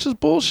 which is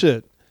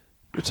bullshit.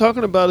 You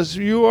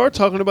are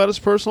talking about his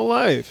personal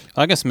life.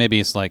 I guess maybe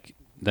it's like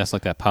that's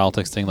like that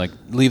politics thing, like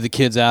leave the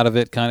kids out of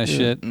it kind of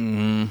shit.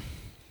 Mm-hmm.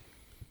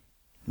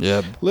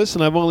 Yeah.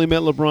 Listen, I've only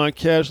met LeBron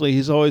casually.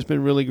 He's always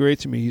been really great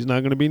to me. He's not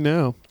going to be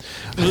now.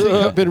 I think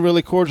I've been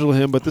really cordial to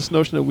him, but this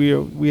notion that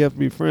we have to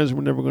be friends,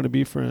 we're never going to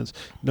be friends.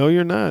 No,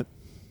 you're not.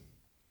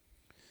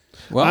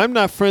 Well, I'm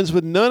not friends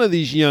with none of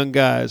these young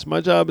guys.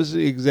 My job is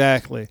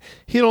exactly.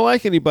 He don't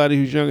like anybody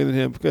who's younger than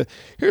him. Because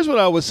here's what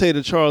I would say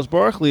to Charles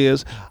Barkley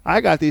is,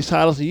 I got these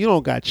titles and you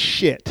don't got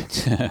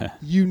shit.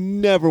 You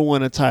never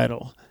won a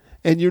title.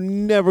 And you're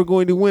never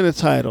going to win a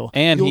title.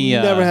 And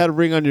You'll never had a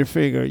ring on your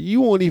finger. You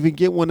won't even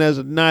get one as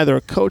neither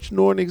a coach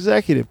nor an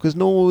executive because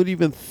no one would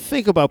even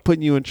think about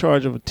putting you in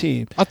charge of a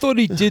team. I thought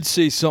he did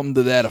say something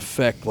to that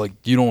effect, like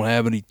you don't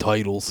have any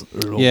titles.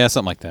 Yeah,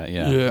 something like that.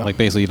 Yeah. Like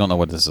basically you don't know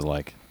what this is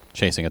like.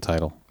 Chasing a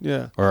title.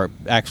 Yeah. Or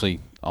actually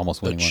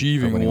almost winning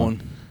Achieving one.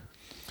 one.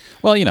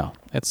 Well, they don't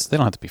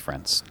have to be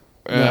friends.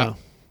 Yeah.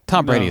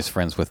 Tom Brady is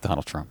friends with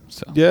Donald Trump.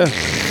 So. Yeah.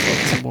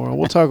 Tomorrow.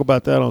 We'll talk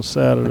about that on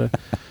Saturday.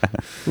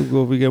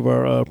 We give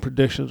our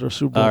predictions, our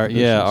Super Bowl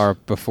predictions. Yeah, our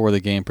before the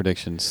game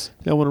predictions.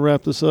 Yeah, I want to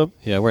wrap this up.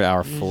 Yeah, we're at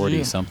hour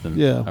 40 something.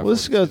 Yeah.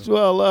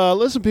 Well,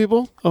 listen,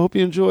 people. I hope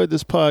you enjoyed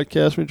this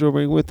podcast. We enjoyed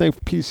bringing with.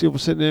 Thank PCO for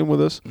sitting in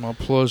with us. My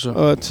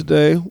pleasure.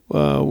 Today,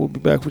 we'll be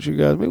back with you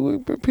guys. Maybe we'll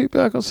be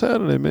back on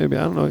Saturday. Maybe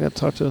I don't know. I got to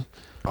talk to.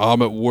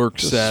 I'm at work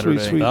Saturday.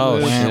 Sweet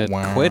Liz. Liz.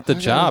 Shit! Quit the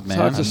job, man.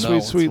 Talk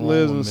to sweet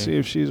Liz and see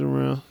if she's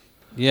around.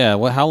 Yeah.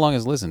 Well, how long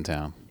is Liz in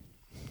town?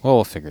 Well,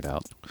 we'll figure it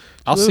out.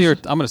 I'll see her.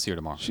 I'm going to see her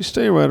tomorrow. She's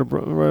staying right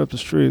up the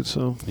street.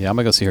 So yeah, I'm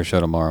going to go see her show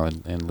tomorrow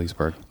in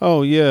Leesburg.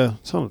 Oh yeah,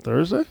 it's on a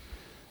Thursday.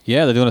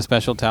 Yeah, they're doing a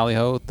special Tally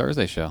Ho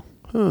Thursday show.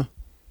 Huh.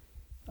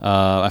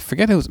 I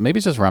forget who's. Maybe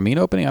it's just Ramin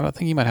opening. I don't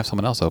think he might have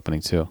someone else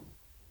opening too.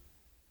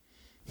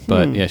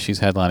 But yeah, she's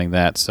headlining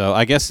that. So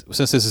I guess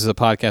since this is a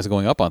podcast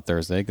going up on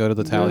Thursday, go to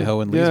the Tally Ho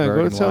in Leesburg.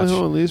 Yeah, go to Tally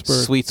Ho in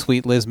Leesburg.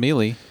 Sweet Liz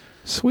Mealy.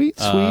 Sweet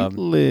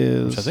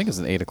Liz. Which I think is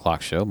an 8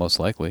 o'clock show, most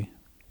likely.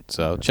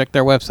 So check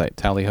their website,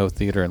 Tally Ho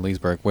Theater in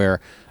Leesburg, where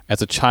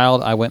as a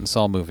child I went and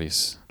saw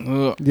movies.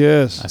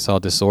 Yes. I saw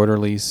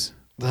Disorderlies.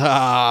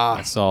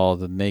 I saw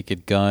The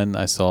Naked Gun.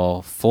 I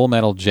saw Full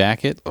Metal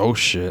Jacket. Oh,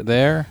 shit.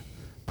 There.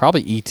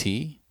 Probably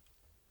E.T.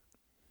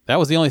 That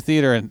was the only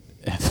theater in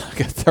like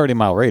a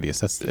 30-mile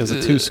radius. It was a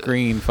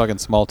 2-screen fucking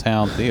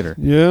small-town theater.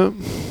 Yeah.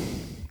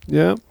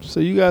 Yeah. So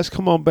you guys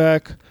come on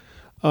back.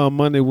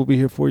 Monday we'll be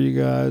here for you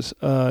guys.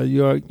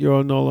 You're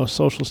on all our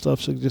social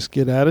stuff, so just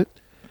get at it.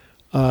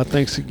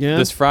 Thanks again.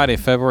 This Friday,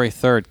 February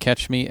 3rd,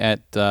 catch me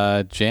at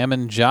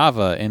Jammin'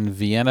 Java in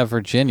Vienna,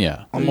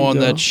 Virginia. I'm on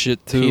that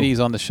shit, too. Petey's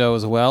on the show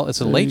as well.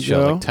 It's a late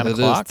show, like 10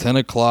 o'clock. It is 10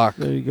 o'clock.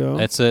 There you go.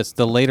 It's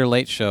the later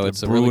late show.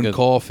 It's a really good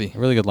coffee.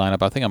 Really good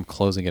lineup. I think I'm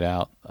closing it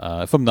out.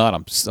 If I'm not,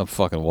 I'm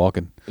fucking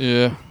walking.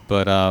 Yeah.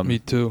 But me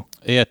too.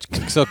 Yeah.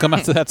 So come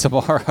out to that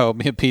tomorrow.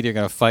 Me and Petey are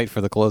gonna fight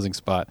for the closing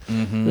spot.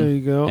 Mm-hmm. There you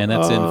go. And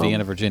that's in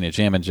Vienna, Virginia.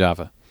 Jammin'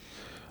 Java.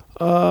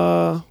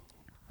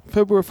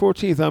 February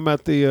 14th, I'm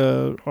at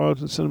the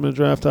Arlington Cinema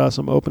Draft House.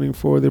 I'm opening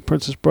for The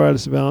Princess Bride.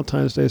 It's a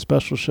Valentine's Day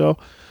special show.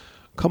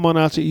 Come on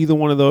out to either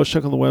one of those.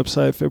 Check on the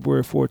website,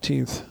 February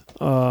 14th.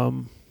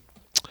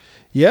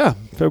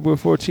 February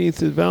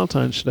 14th is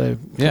Valentine's Day.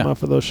 Come out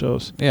for those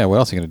shows. Yeah, what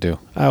else are you going to do?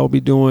 I will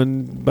be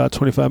doing about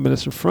 25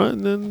 minutes in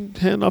front and then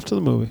hand off to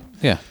the movie.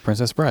 Yeah,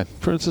 Princess Bride.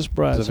 Princess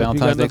Bride. It's a So if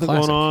Valentine's you Day got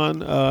nothing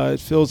classic. going on, it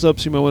fills up,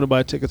 so you might want to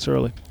buy tickets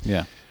early.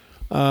 Yeah.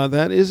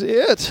 That is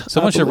it.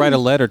 Someone should write a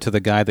letter to the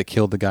guy that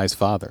killed the guy's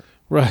father.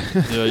 Right.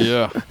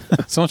 Yeah.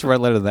 Someone should write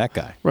a letter to that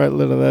guy. Write a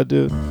letter to that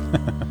dude.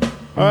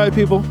 All right,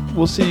 people.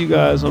 We'll see you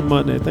guys on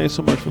Monday. Thanks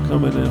so much for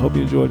coming, and I hope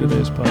you enjoyed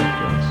today's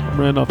podcast. I'm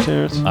Randolph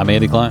Terrence. I'm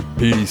Andy Klein.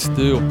 Petey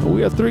Steele.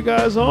 We have 3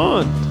 guys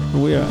on.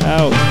 We are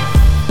out.